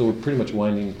after that. So we're pretty much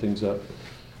winding things up.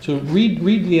 So read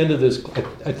the end of this.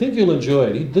 I think you'll enjoy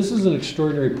it. This is an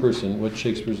extraordinary person, what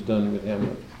Shakespeare's done with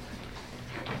Hamlet.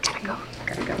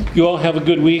 You all have a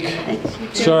good week.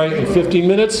 Sorry, in 15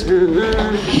 minutes.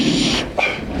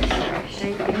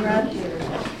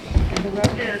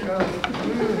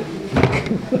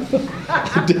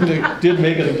 Did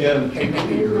make it again. Hey, give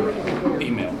me your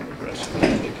email address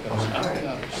because I've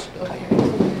got a study on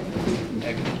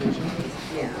negativism.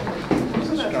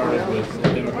 Started with the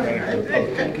Democratic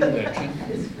Republican Convention.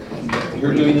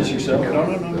 You're doing this yourself?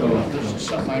 No. This is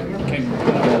something I came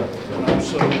about. And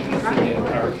also looking at the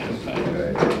entire campaign.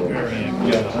 Very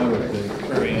Yeah, I would think.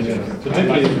 very interesting.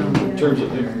 Particularly in terms of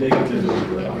the negative.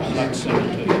 I'd like to send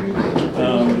it to you.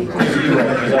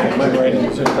 My writing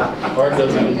is hard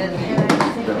doesn't.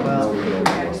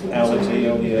 Alex,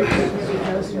 A-L-E-X.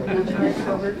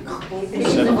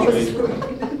 Cemetery.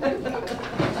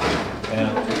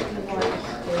 And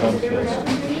Comcast.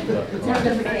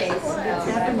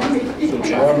 So it's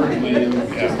Robert William,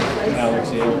 Alex,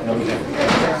 A-L-E-X.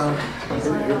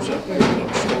 Here's a little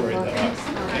story that I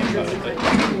came out of that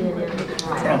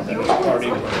Trump and his party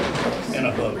were in a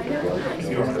boat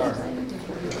in York Harbor.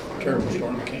 Terrible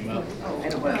storm came up.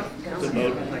 The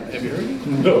boat, have you heard?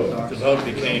 No. The boat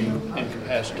became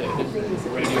incapacitated. The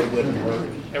radio wouldn't work.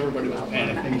 Everybody was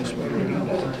panicking. This is what we're going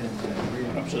to do.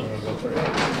 Trump says, I'll go for it.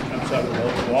 Jumps out of the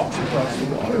boat, walks across the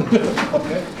water.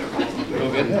 Okay, go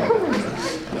get help.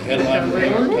 The headline of the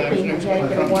New York Times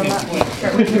next week,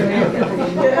 Trump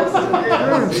can't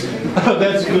swim.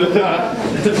 That's good.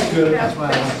 That's good.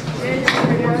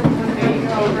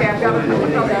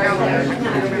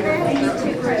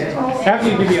 After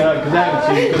you give me a hug, because I haven't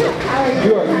seen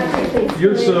you,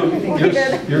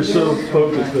 you're so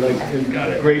focused that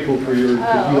I'm grateful for your.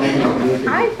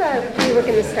 I thought we were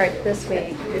going to start this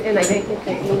week, and I didn't get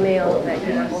the email that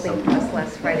you were holding for us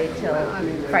last Friday till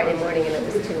Friday morning, and it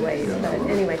was too late. But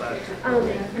anyway, in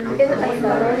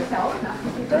Othello,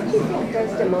 don't you think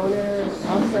Desdemona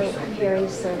also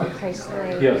carries some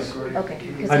Christ-like? Yes. Okay.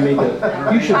 I made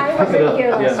that. You should I pick it wasn't up.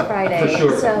 here last Yeah, Friday, for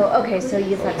sure. so okay, so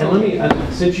you thought. And let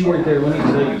me, since you weren't there, let me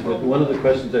tell you that one of the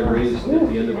questions I raised at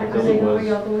the end of Othello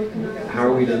was, how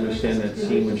are we to understand that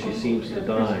scene when she seems to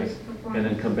die and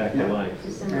then come back to life?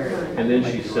 And then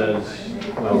she says,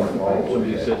 well,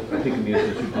 somebody said, I think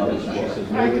Amelia says, who did this? And she says,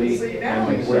 nobody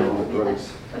and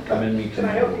myself commend me to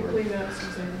my Lord.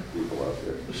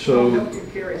 So,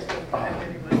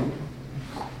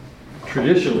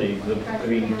 traditionally,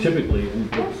 typically,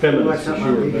 feminists for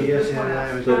sure, but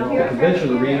the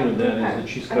conventional reading of that is that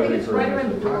she's covering her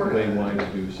husband the way wives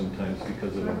do sometimes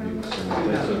because of abuse, and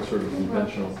that's a sort of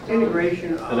conventional.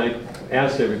 Integration of And I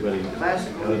asked everybody how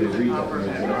they read that,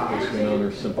 what's going on,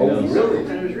 or something else.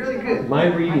 and it was really good. My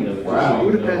reading of it, just so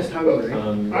you Budapest, Hungary.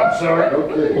 I'm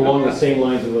sorry. along the same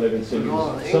lines of what I've been saying,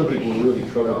 because some people were really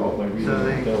troubled with my reading So of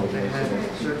Othello. they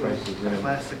had certain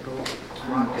classical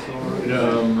rock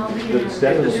songs. But it's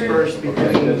definitely Dispersed between-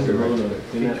 Desdemona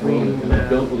in that moment, and I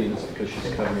don't believe it's because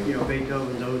she's covering.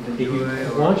 Beethoven's Ode to If you Joy,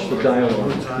 or watch the dialogue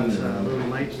Mozart's between them, Little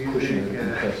Light pushing Music. her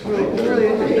confession, It's really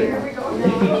interesting. he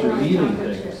keeps revealing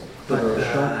things that are a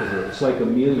shock to her. It's like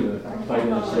Amelia 5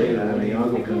 minutes later when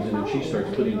Iago comes in and she starts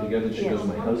putting together, she goes,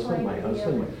 my husband, my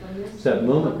husband. It's that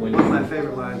moment when One of my you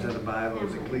favorite lines out of the Bible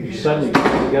is you Ecclesiastes. suddenly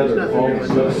put together all this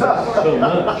stuff so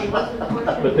much,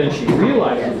 but then she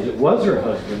realizes it was her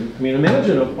husband. I mean,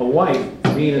 imagine a wife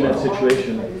being in that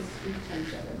situation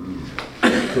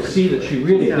to see that she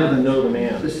really didn't know the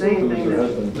man who was her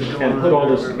husband, and put all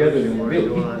this together and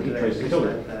really, he tries to kill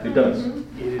her. He does.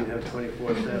 You didn't have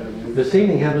 24/7. The same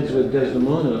thing happens with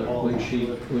Desdemona when she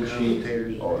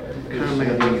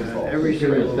Commenting on every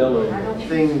single Othello,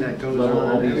 thing that goes level all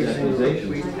on, these every single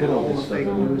accusations, tweet, put all all this the stuff fake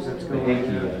in news that's going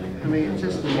Maheki on. I mean, it's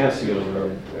just, Cassio.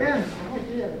 yeah.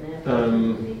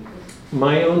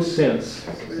 My own sense,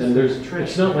 and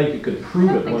it's not like you could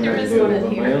prove it one way or the other,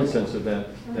 but my own sense of that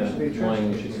line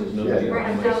when she says, nobody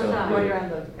but myself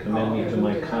will commend me to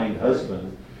my kind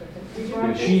husband.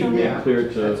 She made clear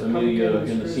to Amelia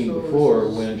in the scene before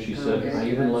when she said, I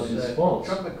even love his faults.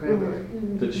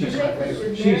 That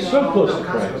she's so close to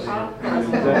Christ.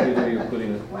 Exactly where you're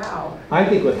putting it. I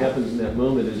think what happens in that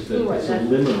moment is that it's a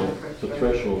liminal, it's a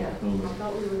threshold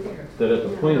moment. That at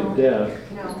the point of death,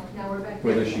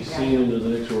 whether she's seen into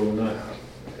the next world or not,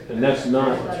 and that's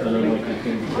not an unlikely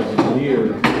thing because it's near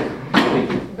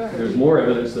think there's more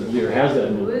evidence that Lear has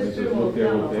that moment. He says, look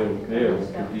there, look there, look there,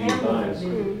 Cordelia dies.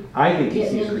 I think he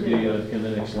sees Cordelia in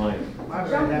the next line.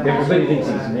 Everybody thinks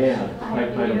he's mad. I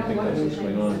don't think that's what's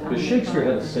going on. Because Shakespeare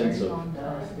had a sense of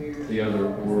the other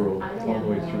world all the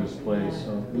way through his plays.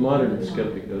 So the modern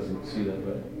skeptic doesn't see that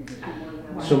way.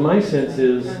 So my sense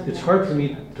is, it's hard for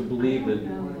me to believe that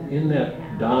in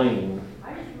that dying,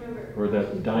 or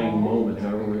that dying moment,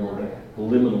 however we want that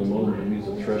liminal moment, it means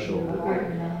a threshold,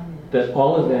 that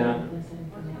all of that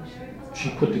she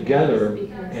put together,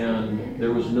 and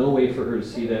there was no way for her to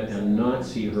see that and not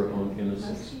see her own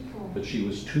innocence. But she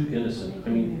was too innocent, I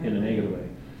mean, in a negative way.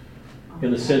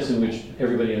 In the sense in which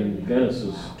everybody in Venice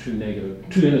is too negative,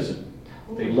 too innocent.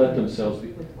 They let themselves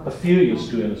be. Ophelia's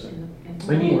too innocent.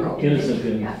 I mean, innocent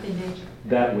in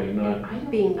that way, not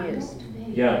being used.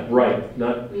 Yeah, right.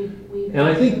 Not, and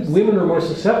I think women are more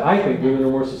susceptible. I think women are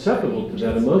more susceptible to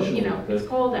that emotionally. You know, it's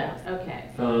cold out. Okay.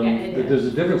 That there's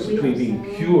a difference between being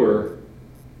pure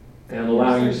and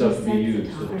allowing yourself to be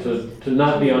used, to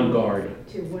not be on guard.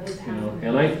 You know,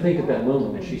 and I think at that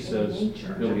moment when she says,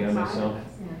 "Really, I myself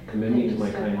commend me to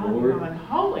my kind Lord,"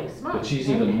 but she's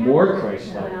even more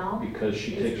Christ-like because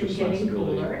she takes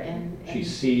responsibility. She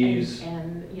sees.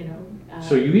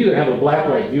 So you either have a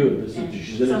black-white view of this, that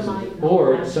she's innocent,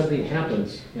 or something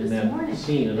happens in that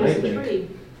scene, and I think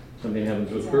something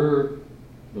happens with her,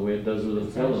 the way it does with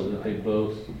Othello, that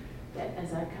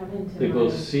they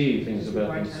both see things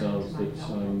about themselves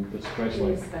that's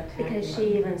Christ-like. Because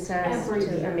she even says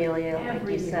to Amelia, like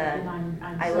you said,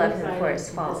 I love him for his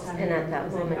faults, and at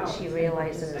that moment she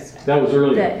realizes that was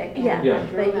earlier. That, yeah,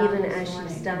 but even as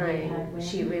she's dying,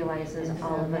 she realizes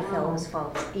all of Othello's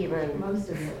faults even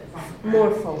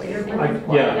more fully.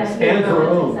 And her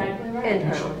own. And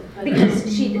her own. Because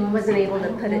she wasn't able to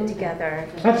put it together.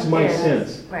 That's my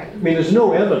sense. Right. I mean, there's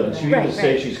no evidence. You either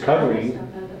say right. she's covering,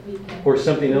 or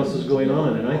something else is going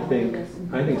on, and I think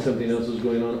something else is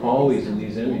going on always in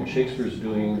these endings. Shakespeare's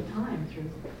doing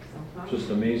just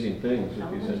amazing things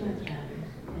with these endings.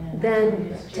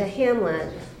 Then to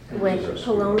Hamlet, with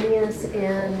Polonius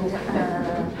and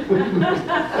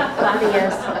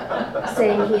Claudius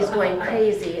saying he's going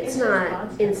crazy. It's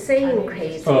not insane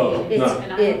crazy.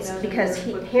 It's because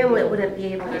Hamlet wouldn't be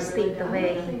able to speak the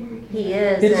way he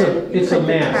is. It's a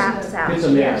mask. It's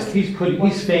a mask. He's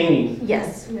feigning.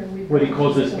 Yes. What he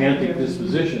calls this antic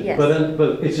disposition. Yes.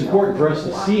 But it's important for us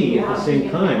to see at the same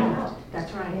time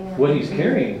what he's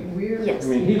carrying. Yes. I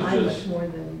mean, he's just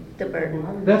the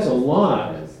burden. That's a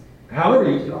lot. However,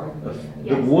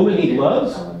 the woman he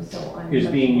loves is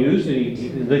being used, and he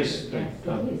thinks, I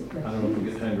don't know if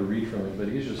we'll get time to read from it, but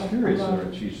he's just furious at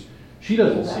her. She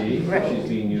doesn't see that she's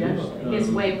being used. It's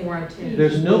way more too.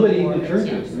 There's nobody you can turn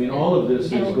to. I mean, all of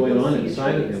this is going on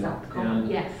inside of him,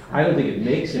 and I don't think it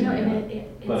makes him mad,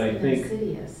 but I think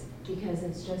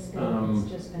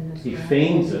he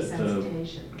feigns it to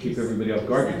keep everybody off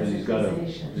guard because he's got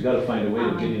to find a way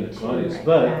to get into Claudius.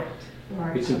 But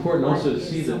it's important also to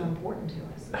see that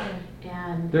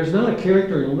there's not a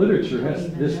character in literature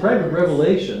has this private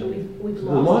revelation.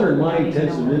 The modern mind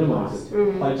tends to minimize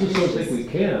it. I just don't think we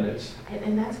can.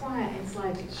 And that's why it's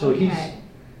like, so okay,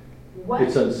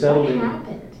 it's unsettling. What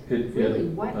happened?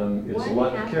 It's a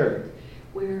lot to carry.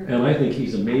 And I think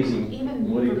he's amazing in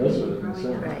what he does with it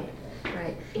himself. Right.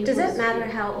 Right. Does it matter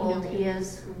how old he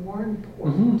is?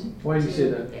 Why do you say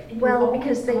that? Well,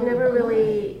 because they never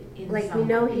really, like, we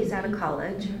know he's out of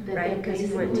college, right? Because he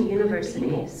went to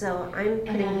university. So I'm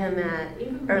putting him at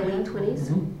early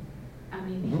 20s.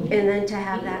 And then to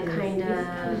have that kind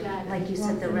of, like you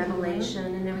said, the revelation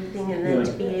and everything, and then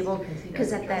to be able,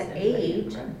 because at that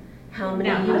age, how many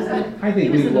years? I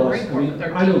think we've lost.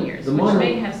 I don't. The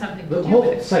modern, the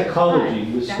whole psychology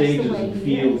with stages and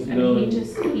fields.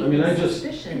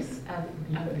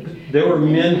 There were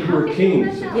men who were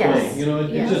kings. Yes.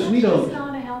 It's just we don't. It's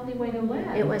not a healthy way to live.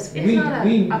 It was. We've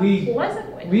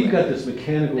got this live.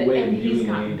 mechanical way of And he's viewing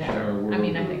gotten age in better. our world. I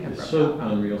mean, I think It's so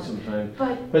unreal sometimes.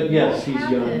 But yes, he's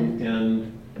young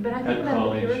and But I think at about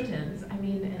college. the Puritans, I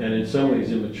mean. And in some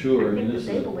ways immature. I mean, this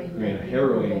they is believe a that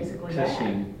harrowing basically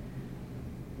testing.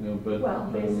 But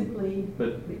basically,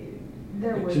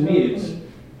 to me,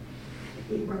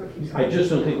 I just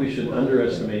don't think we should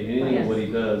underestimate anything of what he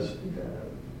does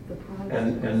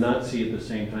and not see at the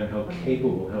same time how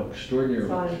capable, how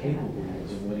extraordinarily capable he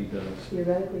is in what he does.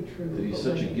 Theoretically true. That he's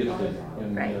such a gifted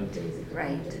young man.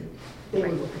 Right.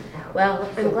 Well,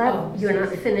 I'm glad you're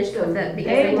not finished with it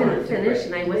because I didn't finish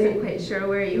and I wasn't quite sure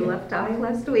where you left off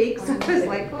last week. So I was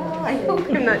like, oh, I hope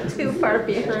I'm not too far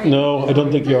behind. No, I don't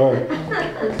think you are.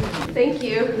 Thank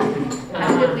you.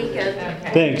 Have a good weekend.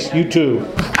 Thanks, you too.